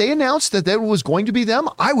 listen, if they announced that was going to be them,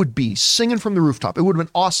 I would be singing from the rooftop. It would have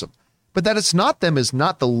been awesome. But that it's not them is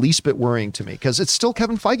not the least bit worrying to me because it's still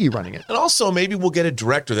Kevin Feige running it. And also maybe we'll get a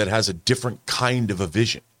director that has a different kind of a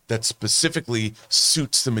vision that specifically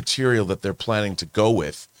suits the material that they're planning to go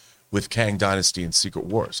with Kang Dynasty and Secret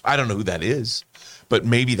Wars. I don't know who that is, but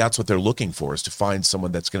maybe that's what they're looking for, is to find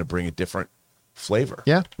someone that's going to bring a different flavor.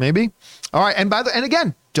 Yeah, maybe. All right. And and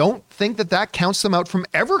again, don't think that counts them out from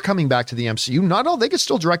ever coming back to the MCU. Not all, they could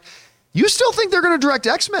still direct. You still think they're going to direct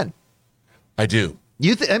X-Men? I do.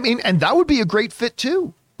 And that would be a great fit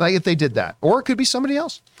too. Like if they did that, or it could be somebody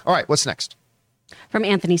else. All right. What's next? From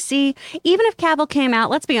Anthony C. Even if Cavill came out,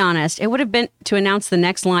 let's be honest, it would have been to announce the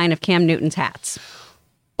next line of Cam Newton's hats.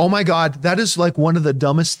 Oh my God, that is like one of the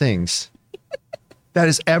dumbest things that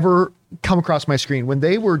has ever come across my screen. When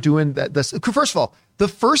they were doing that, first of all, the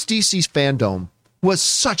first DC's fandom was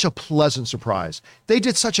such a pleasant surprise. They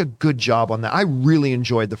did such a good job on that. I really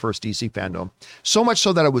enjoyed the first DC fandom, so much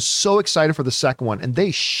so that I was so excited for the second one, and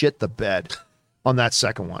they shit the bed on that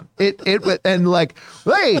second one. And like,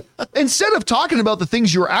 hey, instead of talking about the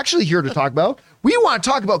things you're actually here to talk about, we want to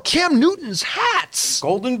talk about Cam Newton's hats.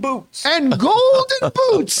 Golden boots. And golden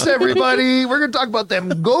boots, everybody. We're going to talk about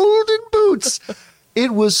them golden boots.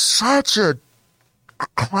 It was such a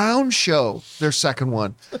clown show, their second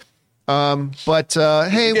one. But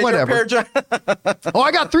hey, whatever. Oh,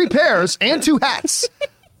 I got 3 pairs and 2 hats.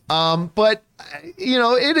 But you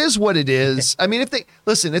know, it is what it is. I mean, if they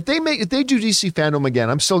do DC fandom again,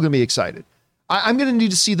 I'm still going to be excited. I'm going to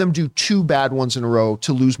need to see them do 2 bad ones in a row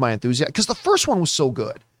to lose my enthusiasm, because the first one was so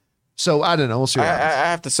good. So I don't know. We'll see what I happens.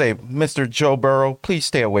 have to say, Mr. Joe Burrow, please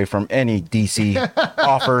stay away from any DC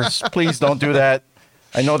offers. Please don't do that.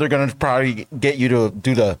 I know they're going to probably get you to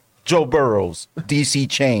do the Joe Burrow's DC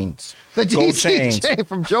chains. The Gold DC chains. chain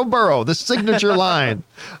from Joe Burrow, the signature line.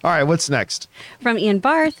 All right, what's next? From Ian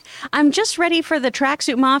Barth, I'm just ready for the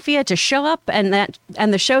Tracksuit Mafia to show up, and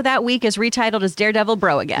the show that week is retitled as Daredevil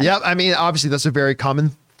Bro again. Yep, I mean, obviously that's a very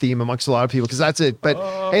common theme amongst a lot of people because that's it. But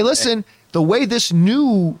hey, listen, the way this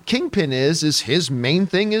new Kingpin is his main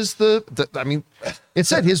thing is it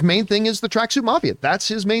said his main thing is the Tracksuit Mafia. That's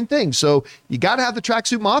his main thing. So you got to have the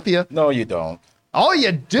Tracksuit Mafia. No, you don't. Oh,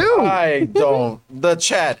 you do. I don't. The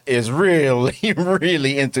chat is really,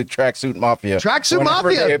 really into Tracksuit Mafia. Tracksuit Whenever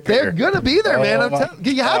Mafia, appear. they're going to be there, man. Oh my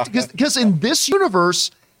You have to, because in this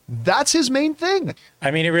universe, that's his main thing.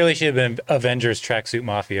 I mean, it really should have been Avengers Tracksuit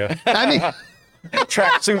Mafia. I mean,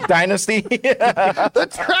 Tracksuit Dynasty. the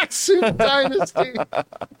Tracksuit Dynasty.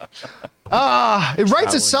 It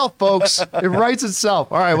writes itself, folks. It writes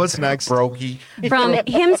itself. All right, what's next? Brokey. From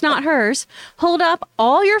Him's Not Hers, hold up,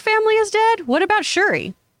 all your family is dead? What about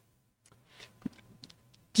Shuri?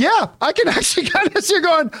 Yeah, I can actually kind of see her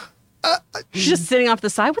going, She's just sitting off the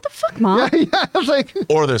side. What the fuck, Mom? yeah, I was like,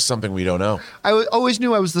 Or there's something we don't know. I always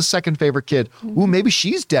knew I was the second favorite kid. Ooh, maybe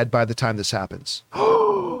she's dead by the time this happens.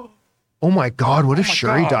 Oh my God, what if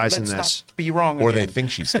Shuri dies in this? Be wrong. Or again. they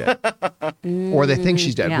think she's dead. Or they think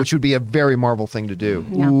she's dead, yeah. which would be a very Marvel thing to do.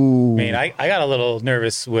 Yeah. Ooh. I mean, I got a little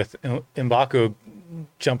nervous with M'Baku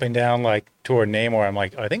jumping down like toward Namor. I'm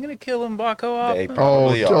like, are they going to kill M'Baku off? They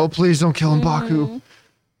probably are. Oh, please don't kill M'Baku.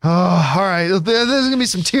 Oh, all right. There's going to be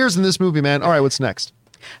some tears in this movie, man. All right, what's next?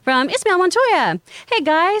 From Ismail Montoya. Hey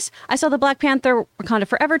guys, I saw the Black Panther Wakanda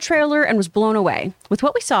Forever trailer and was blown away. With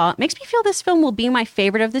what we saw, it makes me feel this film will be my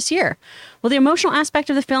favorite of this year. Will the emotional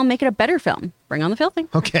aspect of the film make it a better film? Bring on the filthy.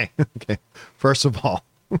 Okay. First of all,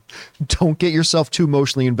 don't get yourself too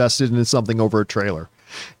emotionally invested into something over a trailer.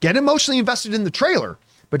 Get emotionally invested in the trailer,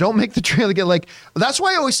 but don't make the trailer get like, that's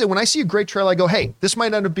why I always say when I see a great trailer, I go, hey, this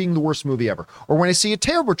might end up being the worst movie ever. Or when I see a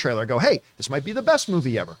terrible trailer, I go, hey, this might be the best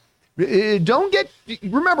movie ever.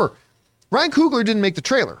 Remember, Ryan Coogler didn't make the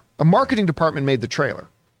trailer. A marketing department made the trailer,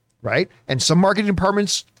 right? And some marketing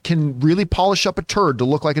departments can really polish up a turd to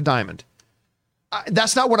look like a diamond.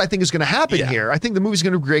 That's not what I think is going to happen here. I think the movie's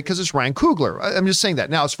going to be great because it's Ryan Coogler. I'm just saying that.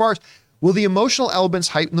 Now, as far as will the emotional elements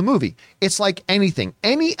heighten the movie? It's like anything.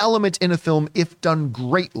 Any element in a film, if done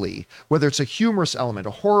greatly, whether it's a humorous element,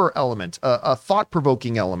 a horror element, a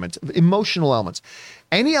thought-provoking element, emotional elements,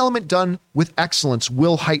 any element done with excellence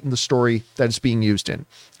will heighten the story that it's being used in.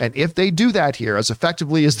 And if they do that here as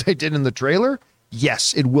effectively as they did in the trailer,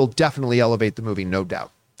 yes, it will definitely elevate the movie, no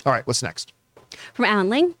doubt. All right, what's next? From Alan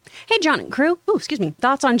Ling. Hey John and crew. Ooh, excuse me.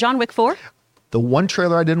 Thoughts on John Wick 4? The one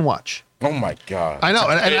trailer I didn't watch. Oh my God. I know,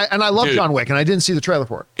 and I love Dude. John Wick, and I didn't see the trailer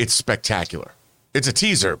for it. It's spectacular. It's a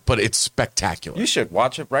teaser, but it's spectacular. You should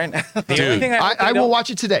watch it right now. The only thing I, hope they I will don't- watch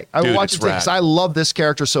it today. I will Dude, watch it's it today rad. because I love this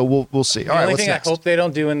character. So we'll see. All The right, only what's thing next? I hope they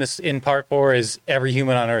don't do in part 4 is every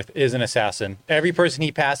human on Earth is an assassin. Every person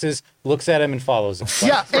he passes looks at him and follows him.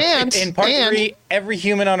 Yeah, and in part 3, every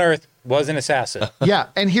human on Earth was an assassin. Yeah,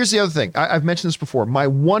 and here's the other thing. I've mentioned this before. My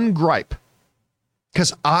one gripe,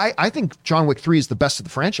 because I think John Wick 3 is the best of the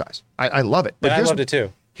franchise. I love it. And I here's- loved it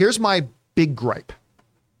too. Here's my big gripe,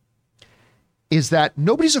 is that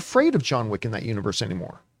nobody's afraid of John Wick in that universe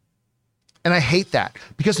anymore. And I hate that,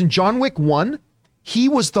 because in John Wick 1, he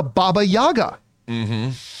was the Baba Yaga.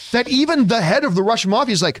 That even the head of the Russian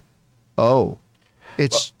mafia is like, oh,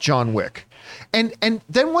 it's John Wick. And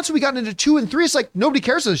then once we got into 2 and 3, it's like nobody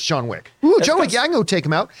cares that it's John Wick. Ooh, John Wick, yeah, I can go take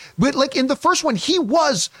him out. But like in the first one, he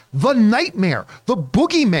was the nightmare, the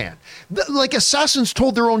boogeyman. Like assassins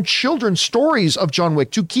told their own children stories of John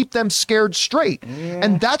Wick to keep them scared straight.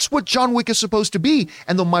 And that's what John Wick is supposed to be.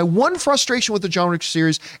 And though my one frustration with the John Wick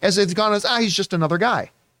series as it's gone as, he's just another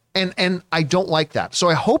guy. And I don't like that. So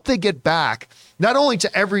I hope they get back not only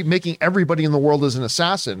to making everybody in the world as an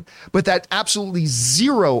assassin, but that absolutely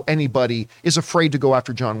zero anybody is afraid to go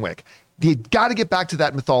after John Wick. You got to get back to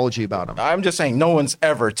that mythology about him. I'm just saying, no one's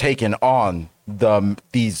ever taken on what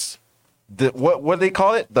do they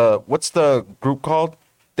call it? What's the group called?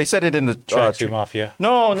 They said it in the Tracksuit Mafia.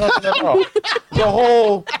 No.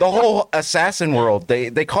 the whole assassin world.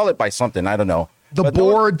 They call it by something. I don't know. The But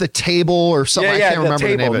board, the table, or something. I can't remember the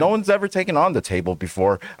table. name of it. No one's ever taken on the table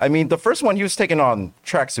before. I mean, the first one he was taking on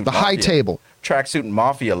tracksuit. The high table. Tracksuit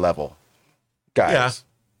mafia level guys.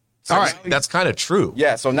 Yeah. All right. That's kind of true.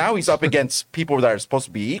 Yeah, so now he's up against people that are supposed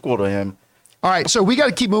to be equal to him. All right, so we got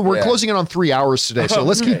to keep moving. We're Yeah. closing in on 3 hours today, so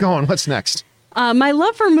let's keep going. What's next? My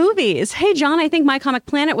love for movies. Hey, John, I think My Comic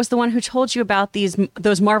Planet was the one who told you about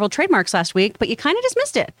those Marvel trademarks last week, but you kind of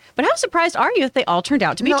dismissed it. But how surprised are you if they all turned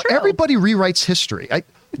out to be No, true? everybody rewrites history.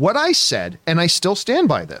 What I said, and I still stand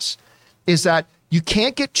by this, is that you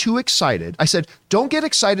can't get too excited. I said, don't get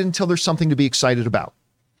excited until there's something to be excited about.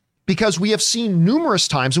 Because we have seen numerous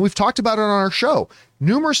times, and we've talked about it on our show,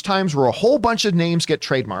 numerous times where a whole bunch of names get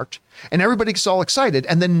trademarked and everybody gets all excited,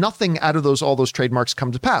 and then nothing out of all those trademarks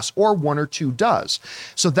come to pass, or one or two does.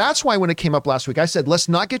 So that's why when it came up last week, I said, let's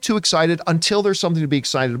not get too excited until there's something to be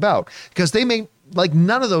excited about, because they may, like,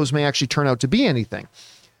 none of those may actually turn out to be anything.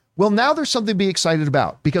 Well, now there's something to be excited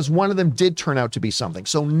about because one of them did turn out to be something.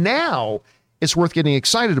 So now it's worth getting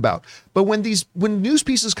excited about. But when news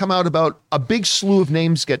pieces come out about a big slew of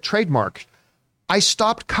names get trademarked, I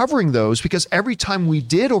stopped covering those because every time we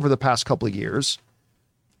did over the past couple of years,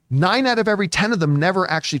 9 out of every 10 of them never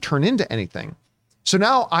actually turn into anything. So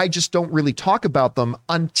now I just don't really talk about them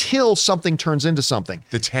until something turns into something.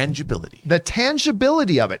 The tangibility. The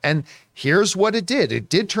tangibility of it. And here's what it did. It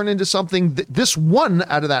did turn into something. This one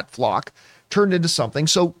out of that flock turned into something.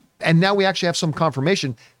 So, and now we actually have some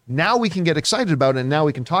confirmation. Now we can get excited about it, and now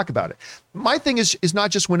we can talk about it. My thing is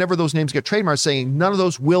not just whenever those names get trademarked saying none of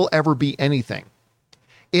those will ever be anything.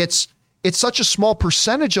 It's such a small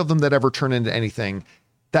percentage of them that ever turn into anything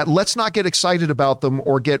that let's not get excited about them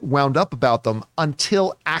or get wound up about them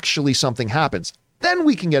until actually something happens. Then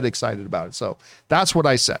we can get excited about it. So that's what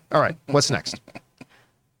I said. All right, what's next?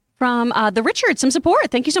 From the Richard, some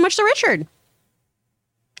support. Thank you so much, the Richard.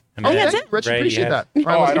 And Oh, then- yeah, that's it. Rich, Ray, appreciate you that. have-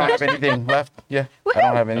 All Oh, right, I don't let's have anything left. Yeah, I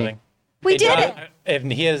don't have any. Nothing. We Hey, did John, it.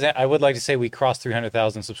 And he has. I would like to say we crossed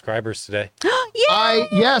 300,000 subscribers today.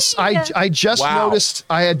 I just Wow. noticed.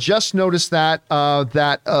 I had just noticed that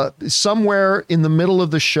somewhere in the middle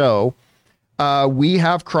of the show, we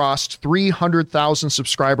have crossed 300,000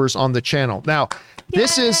 subscribers on the channel. Now,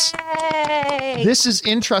 this is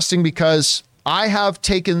interesting because I have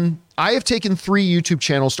taken 3 YouTube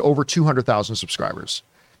channels to over 200,000 subscribers.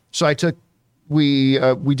 So we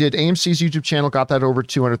did AMC's YouTube channel, got that over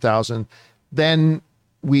 200,000. Then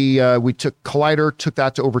we took Collider, took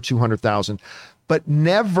that to over 200,000, but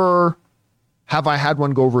never have I had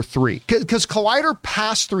one go over 3. Because Collider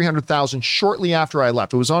passed 300,000 shortly after I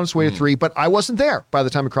left. It was on its way to 3, but I wasn't there by the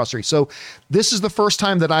time it crossed 3. So this is the first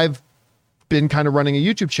time that I've been kind of running a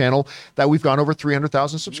YouTube channel that we've gone over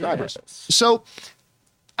 300,000 subscribers. Yes. So,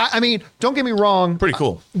 I mean, don't get me wrong. Pretty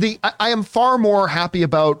cool. I am far more happy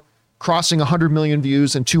about crossing 100 million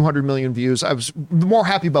views and 200 million views. I was more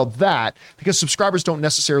happy about that because subscribers don't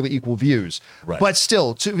necessarily equal views. Right. But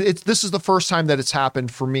still, this is the first time that it's happened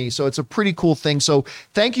for me. So it's a pretty cool thing. So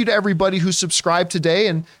thank you to everybody who subscribed today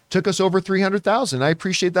and took us over 300,000. I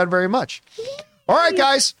appreciate that very much. All right,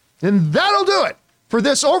 guys. And that'll do it for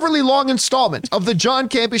this overly long installment of the John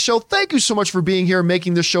Campea Show. Thank you so much for being here and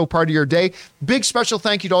making this show part of your day. Big special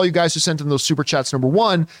thank you to all you guys who sent in those super chats. Number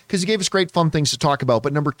one, because you gave us great fun things to talk about.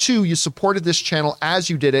 But number two, you supported this channel as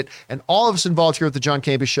you did it. And all of us involved here at the John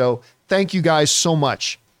Campea Show, thank you guys so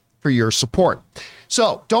much for your support.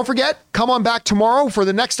 So don't forget, come on back tomorrow for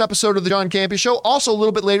the next episode of the John Campea Show. Also, a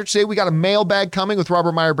little bit later today, we got a mailbag coming with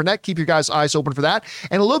Robert Meyer Burnett. Keep your guys' eyes open for that.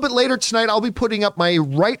 And a little bit later tonight, I'll be putting up my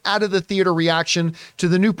right out of the theater reaction to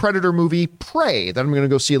the new Predator movie, Prey, that I'm going to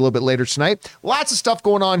go see a little bit later tonight. Lots of stuff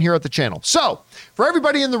going on here at the channel. So for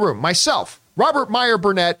everybody in the room, myself, Robert Meyer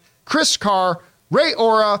Burnett, Chris Carr, Ray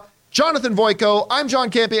Ora, Jonathan Voico, I'm John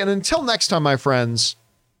Campea. And until next time, my friends,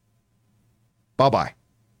 bye-bye.